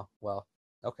 Oh, well,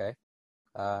 okay.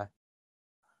 They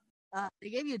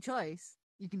gave you a choice.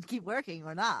 You can keep working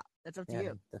or not. That's up to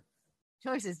you.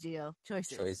 Choices, Gio.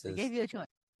 Choices. They gave you a choice.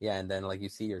 Yeah, and then like you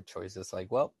see your choices.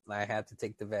 Like, well, I had to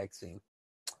take the vaccine.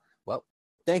 Well,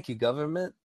 thank you,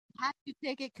 government. You had to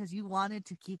take it because you wanted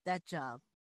to keep that job.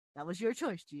 That was your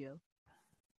choice, Gio.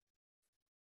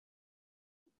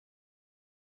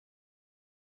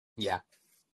 Yeah.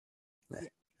 Yeah,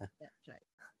 that's right.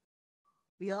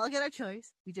 We all get our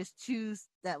choice. We just choose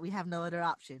that we have no other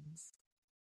options.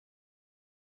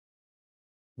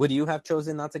 Would you have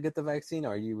chosen not to get the vaccine,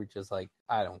 or you were just like,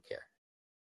 I don't care?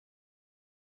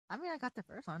 I mean, I got the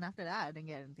first one. After that, I didn't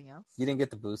get anything else. You didn't get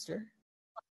the booster?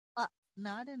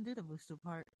 No, I didn't do the booster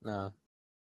part. No.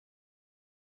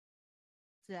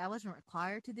 So I wasn't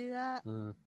required to do that.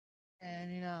 Mm.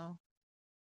 And,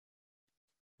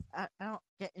 I don't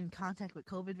get in contact with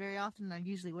COVID very often. I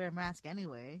usually wear a mask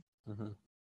anyway. Mm-hmm.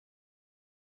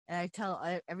 And I tell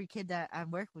every kid that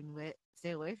I'm working with,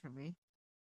 stay away from me.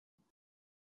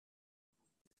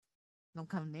 Don't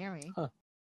come near me. Huh.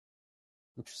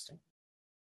 Interesting.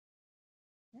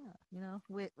 Yeah,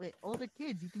 with older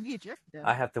kids, you can be a jerk to them.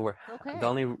 I have to wear. Okay.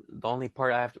 The only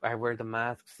part I wear the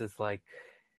masks is like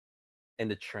in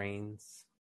the trains,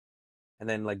 and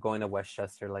then like going to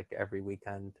Westchester like every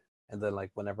weekend, and then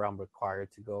like whenever I'm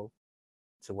required to go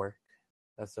to work.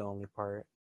 That's the only part.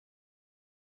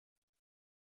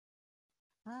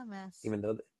 Mask. Even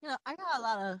though I got a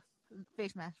lot of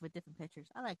face masks with different pictures.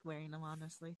 I like wearing them,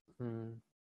 honestly.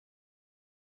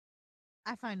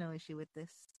 I find no issue with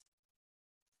this.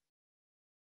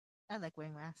 I like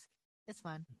wearing masks. It's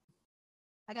fun.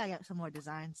 I gotta get some more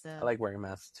designs though. I like wearing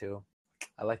masks too.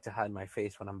 I like to hide my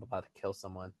face when I'm about to kill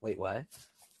someone. Wait, what?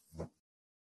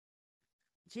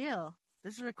 Jill,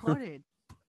 this is recorded.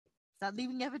 Stop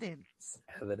leaving evidence.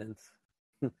 Evidence.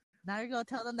 Now you're gonna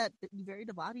tell them that you buried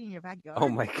the body in your backyard. Oh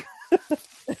my god.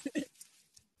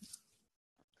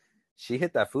 She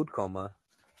hit that food coma.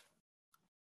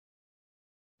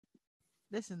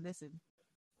 Listen. You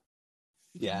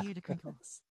Yeah. can hear the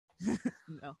crinkles.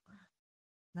 No,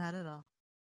 not at all.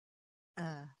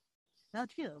 Now,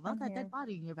 Jill, about that dead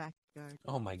body in your backyard.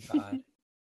 Oh my god.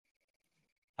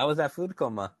 How was that food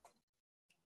coma?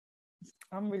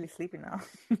 I'm really sleepy now,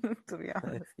 to be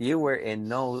honest. You were in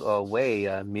no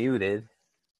way muted.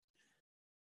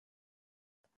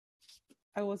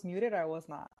 I was muted, or I was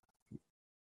not.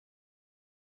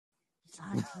 It's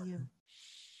on to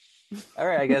you. All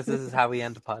right, I guess this is how we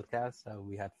end the podcast.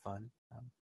 We had fun.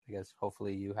 I guess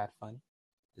hopefully you had fun.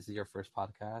 This is your first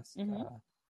podcast. Mm-hmm.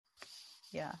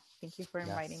 Yeah, thank you for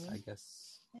inviting me. I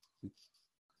guess.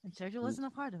 And Sergio wasn't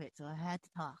a part of it, so I had to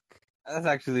talk. That's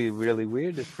actually really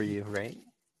weird for you, right?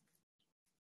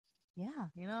 Yeah,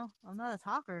 I'm not a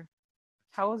talker.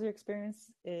 How was your experience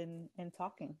in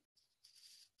talking?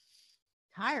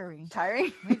 Tiring.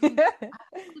 I have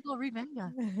to go read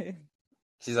manga.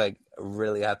 She's like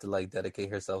really have to like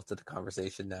dedicate herself to the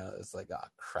conversation now. It's like, oh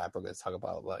crap, we're gonna talk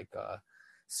about like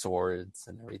swords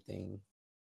and everything.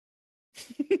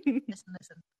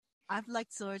 Listen. I've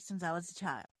liked swords since I was a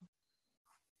child.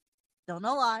 Don't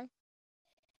know why,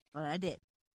 but I did.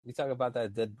 You talk about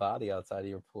that dead body outside of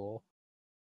your pool.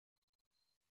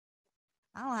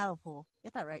 I don't have a pool.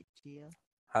 Get that right, Gio.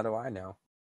 How do I know?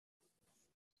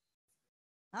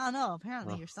 I don't know.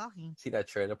 Apparently, you're stalking. See that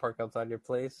trailer park outside your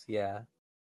place? Yeah.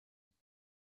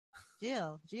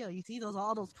 Gio, you see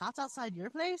all those cots outside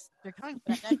your place? They're coming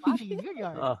for that dead body in your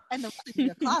yard. And the one in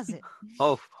your closet.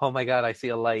 Oh my god, I see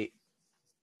a light.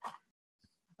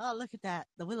 Oh, look at that.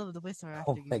 The will of the wisp are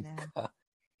after you now. God.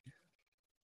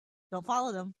 Don't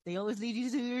follow them. They always lead you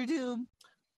to your doom.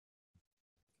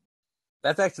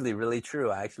 That's actually really true.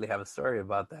 I actually have a story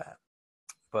about that.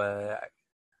 But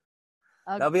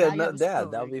that'll be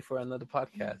that'll be for another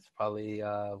podcast. Probably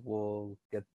we'll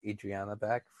get Adriana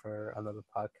back for another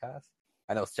podcast.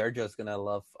 I know Sergio's gonna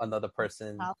love another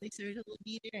person. Probably Sergio will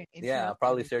be there. Yeah,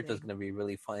 probably Sergio's gonna be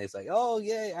really funny. It's like, oh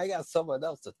yeah, I got someone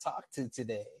else to talk to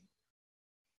today.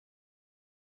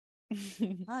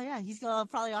 Oh yeah, he's gonna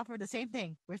probably offer the same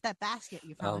thing. Where's that basket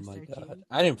you promised her? Oh my god,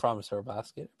 I didn't promise her a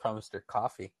basket. I promised her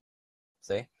coffee.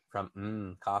 See,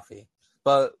 from coffee,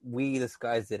 but we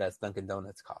disguised it as Dunkin'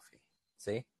 Donuts coffee.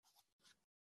 See?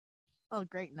 Oh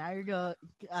great! Now you're gonna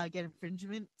get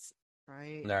infringements,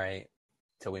 right? All right,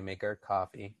 till we make our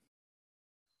coffee.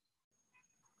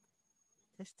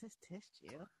 Tish,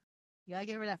 you. You gotta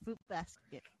give her that fruit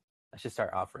basket. I should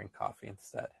start offering coffee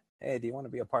instead. Hey, do you want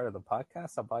to be a part of the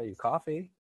podcast? I'll buy you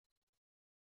coffee.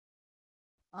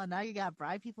 Oh, now you gotta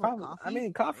bribe people with coffee? I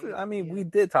mean, coffee. I mean, we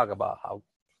did talk about how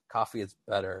coffee is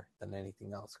better than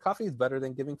anything else. Coffee is better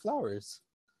than giving flowers.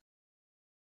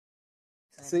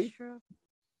 That's true.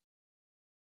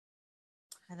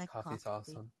 I like Coffee's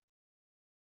awesome.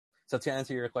 So to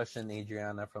answer your question,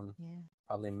 Adriana, from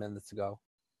probably minutes ago,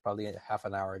 probably half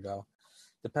an hour ago.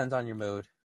 Depends on your mood.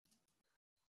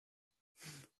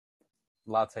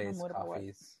 Lattes, mood about what?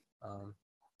 coffees, Okay.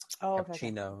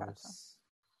 cappuccinos, Gotcha.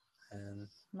 and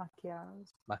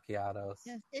Macchiatos. macchiatos.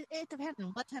 Yes, it depends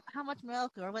on what type, how much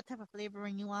milk or what type of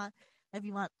flavoring you want. If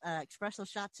you want espresso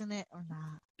shots in it or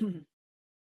not,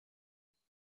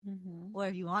 or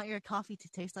if you want your coffee to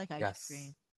taste like ice Yes.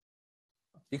 cream.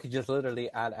 You could just literally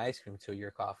add ice cream to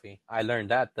your coffee. I learned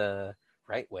that the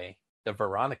right way, the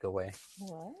Veronica way.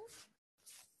 What?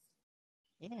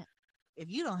 Yeah. If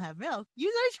you don't have milk,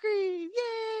 use ice cream.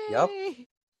 Yay! Yep.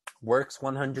 Works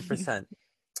 100%,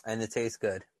 and it tastes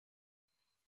good.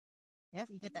 Yep,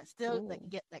 you get that still, like, you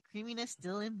get that creaminess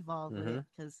still involved with it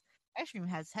because ice cream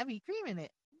has heavy cream in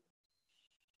it.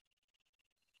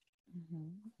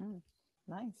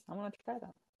 Nice. I'm gonna try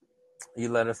that. You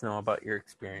let us know about your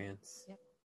experience.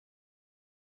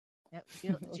 Yep.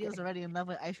 Gio's already in love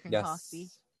with ice cream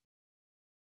coffee.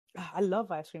 I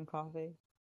love ice cream coffee.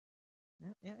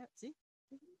 Yeah. See,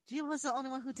 Gio was the only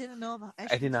one who didn't know about ice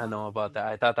cream. I did not know about that.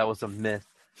 I thought that was a myth.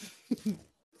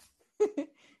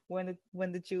 When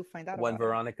did you find out When about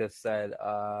Veronica said,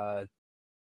 I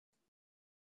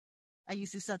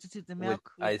used to substitute the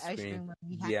milk with ice cream. When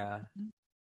we had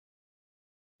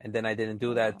And then I didn't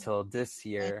do that till this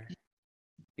year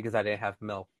because I didn't have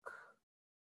milk.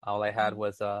 All I had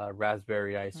was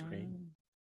raspberry ice cream.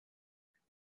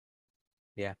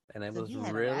 Yeah, and it was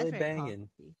really banging.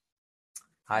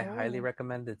 I highly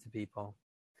recommend it to people.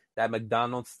 That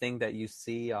McDonald's thing that you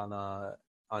see on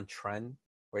trend,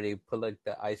 where they put like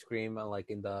the ice cream like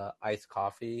in the iced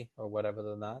coffee or whatever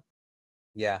they're not.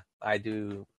 Yeah, I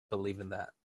do believe in that.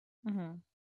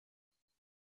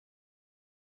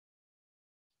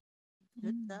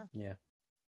 Good stuff. Yeah.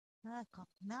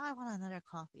 Now I want another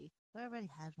coffee. I already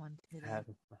had one today.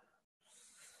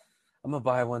 I'm gonna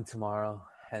buy one tomorrow.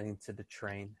 Heading to the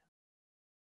train.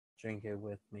 Drink it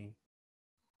with me.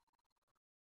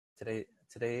 Today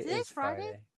is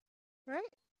Friday. Right?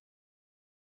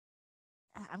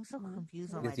 I'm so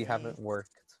confused on because my you haven't worked.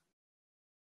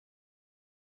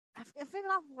 I've been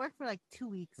off work for like 2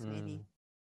 weeks, maybe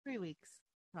 3 weeks,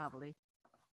 probably.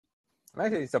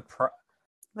 Actually, it's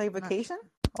like vacation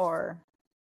or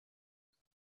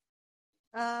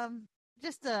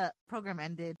just the program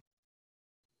ended.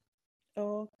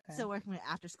 Oh, okay. Still working with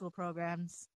after school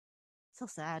programs. So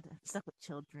sad. I'm stuck with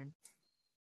children.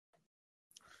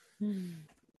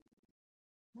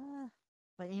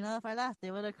 But you know, if I left,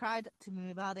 they would have cried to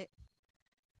me about it.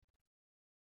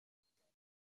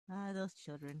 Those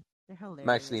children. They're hilarious. I'm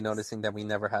actually noticing that we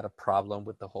never had a problem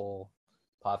with the whole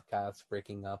podcast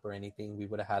breaking up or anything. We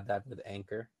would have had that with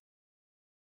Anchor.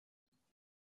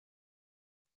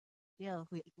 Yeah,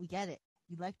 we get it.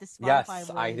 You like the Spotify Yes,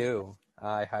 way. I do.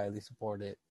 I highly support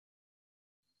it.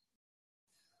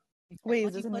 Wait,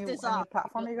 is this a new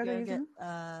platform you guys are using?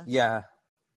 Yeah.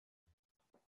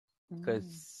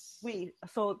 Because wait,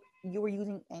 so you were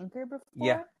using Anchor before?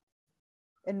 Yeah.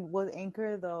 And was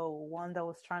Anchor the one that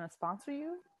was trying to sponsor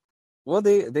you? Well,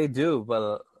 they do,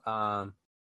 but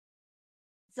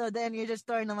so then you're just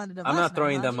throwing them under the bus. I'm not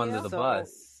throwing them under the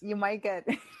bus. You might get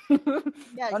I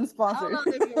unsponsored. don't know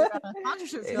if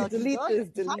your sponsorships go. Delete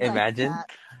this. Imagine.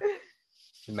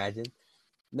 Imagine.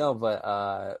 No,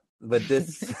 but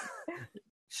this.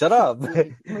 Shut up.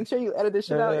 Make sure you edit this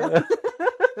shit out.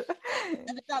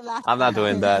 I'm not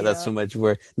doing that. That's too much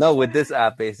work. No, with this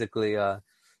app, basically,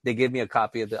 they give me a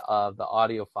copy of the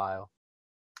audio file,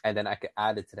 and then I could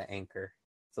add it to the Anchor.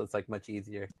 So it's like much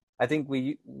easier. I think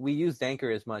we used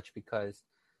Anchor as much because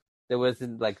there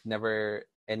wasn't like never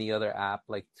any other app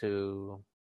like to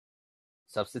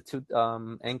substitute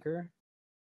Anchor.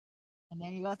 And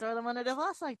then you gotta throw them under the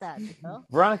bus like that, you know?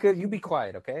 Veronica, you be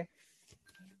quiet, okay?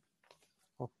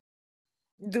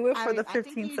 Do it for the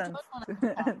 15 cents.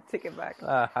 Take it back.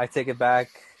 I take it back.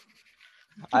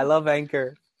 I love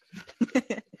Anchor.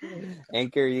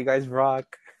 Anchor, you guys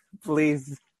rock.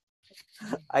 Please.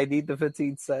 I need the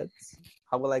 15 cents.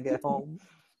 How will I get home?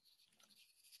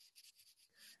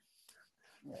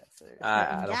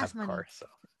 I don't have a car, so.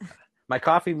 My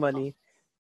coffee money.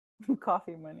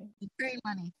 Coffee money. Train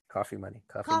money. Coffee money.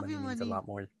 Coffee money means a lot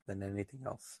more than anything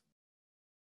else.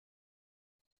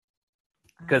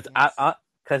 Because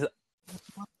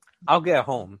I'll get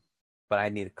home, but I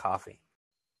need a coffee.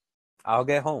 I'll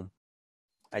get home.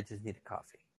 I just need a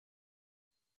coffee.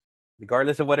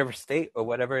 Regardless of whatever state or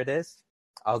whatever it is,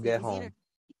 I'll get home.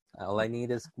 All I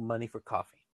need is money for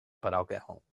coffee, but I'll get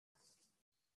home.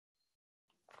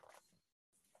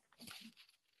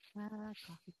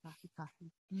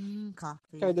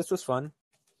 Coffee. Okay, this was fun.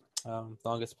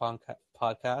 Longest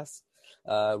podcast.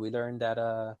 We learned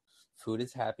that food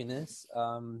is happiness.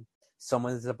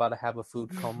 Someone is about to have a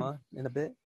food coma in a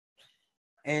bit.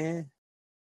 And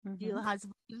You have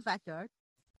some in the backyard.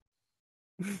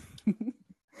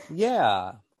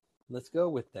 yeah, let's go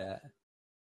with that.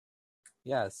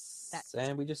 Yes,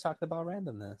 and we just talked about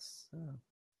randomness. Oh.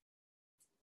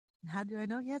 How do I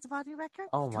know he has a body record?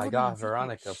 Oh my God,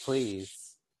 Veronica,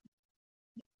 please.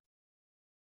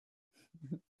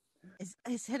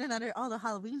 It's hidden under all the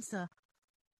Halloween stuff.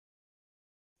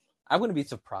 I wouldn't be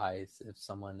surprised if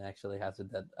someone actually has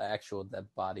actual dead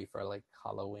body for like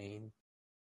Halloween.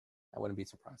 I wouldn't be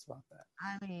surprised about that.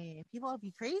 I mean, people would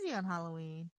be crazy on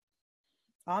Halloween.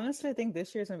 Honestly, I think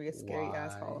this year's gonna be a scary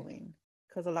ass Halloween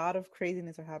because a lot of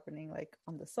craziness are happening, like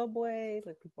on the subway,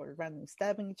 like people are randomly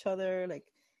stabbing each other, like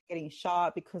getting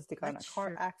shot because they got in a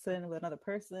car accident with another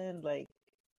person, like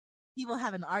people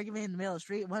have an argument in the middle of the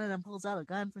street. One of them pulls out a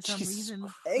gun for some reason.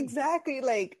 Exactly,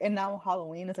 like, and now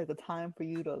Halloween is like the time for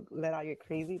you to let out your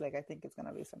crazy. Like, I think it's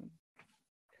gonna be some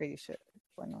crazy shit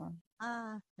going on.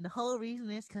 And the whole reason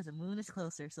is because the moon is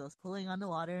closer, so it's pulling on the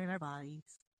water in our bodies.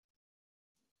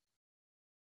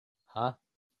 Huh?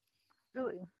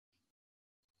 Really?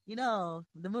 You know,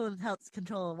 the moon helps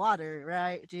control water,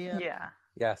 right, Gia? Yeah.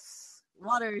 Yes.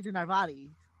 Water is in our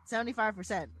body.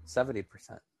 75%.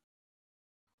 70%.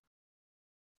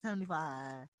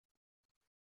 75.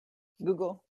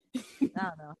 Google. I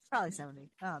don't know. It's probably 70.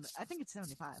 I don't know. I think it's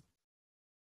 75.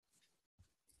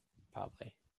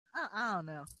 Probably. I don't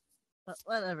know. But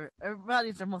whatever. Our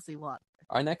bodies are mostly water.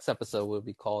 Our next episode will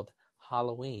be called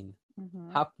Halloween.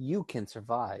 How you can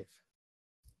survive.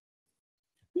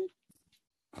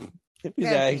 We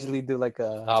should actually do like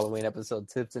a Halloween episode,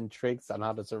 tips and tricks on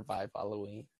how to survive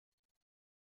Halloween.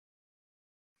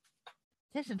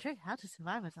 Tips and tricks how to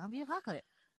survive a zombie apocalypse.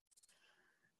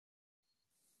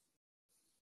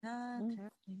 Terrible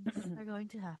things are going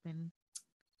to happen.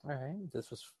 All right,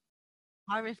 this was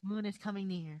Harvest moon is coming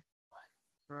near.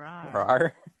 Rawr.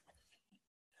 Rawr.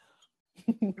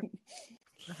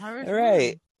 The harvest All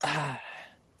right.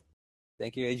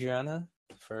 Thank you, Adriana,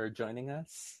 for joining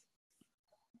us.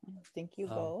 Thank you,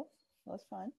 Bo. That was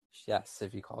fun. Yes,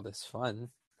 if you call this fun.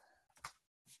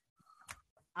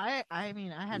 I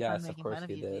mean, I had fun making fun of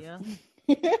you,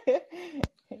 Theo.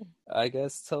 I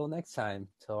guess till next time,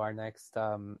 till our next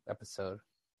episode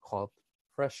called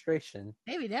Frustration.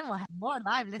 Maybe then we'll have more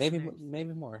live listeners.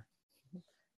 Maybe more.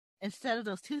 Instead of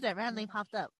those two that randomly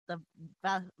popped up, the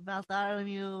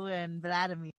Bartholomew and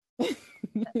Vladimir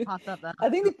popped up. I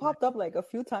think they popped up like a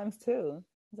few times too.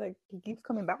 It's like he keeps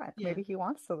coming back. Yeah. Maybe he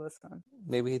wants to listen.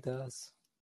 Maybe he does.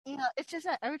 You know, it's just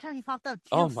that every time he popped up,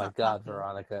 oh my God, talking.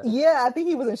 Veronica. Yeah, I think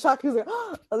he was in shock. He was like,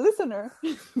 oh, a listener.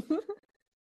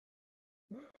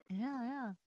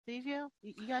 Yeah. See, Gio?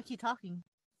 You gotta keep talking.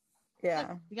 Yeah.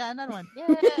 Look, we got another one.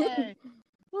 Yay!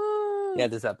 Woo! Yeah,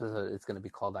 this episode is going to be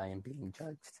called I Am Being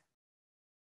Judged.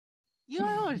 You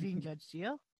are always being judged,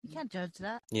 Gio. You can't judge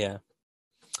that. Yeah.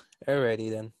 Alrighty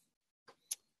then.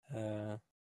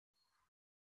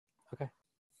 Okay.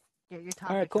 Get your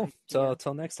all right, cool. Right, so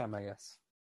till next time, I guess.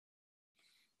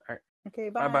 All right. Okay,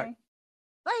 bye. Bye.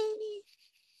 Bye.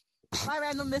 Bye,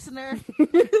 random listener.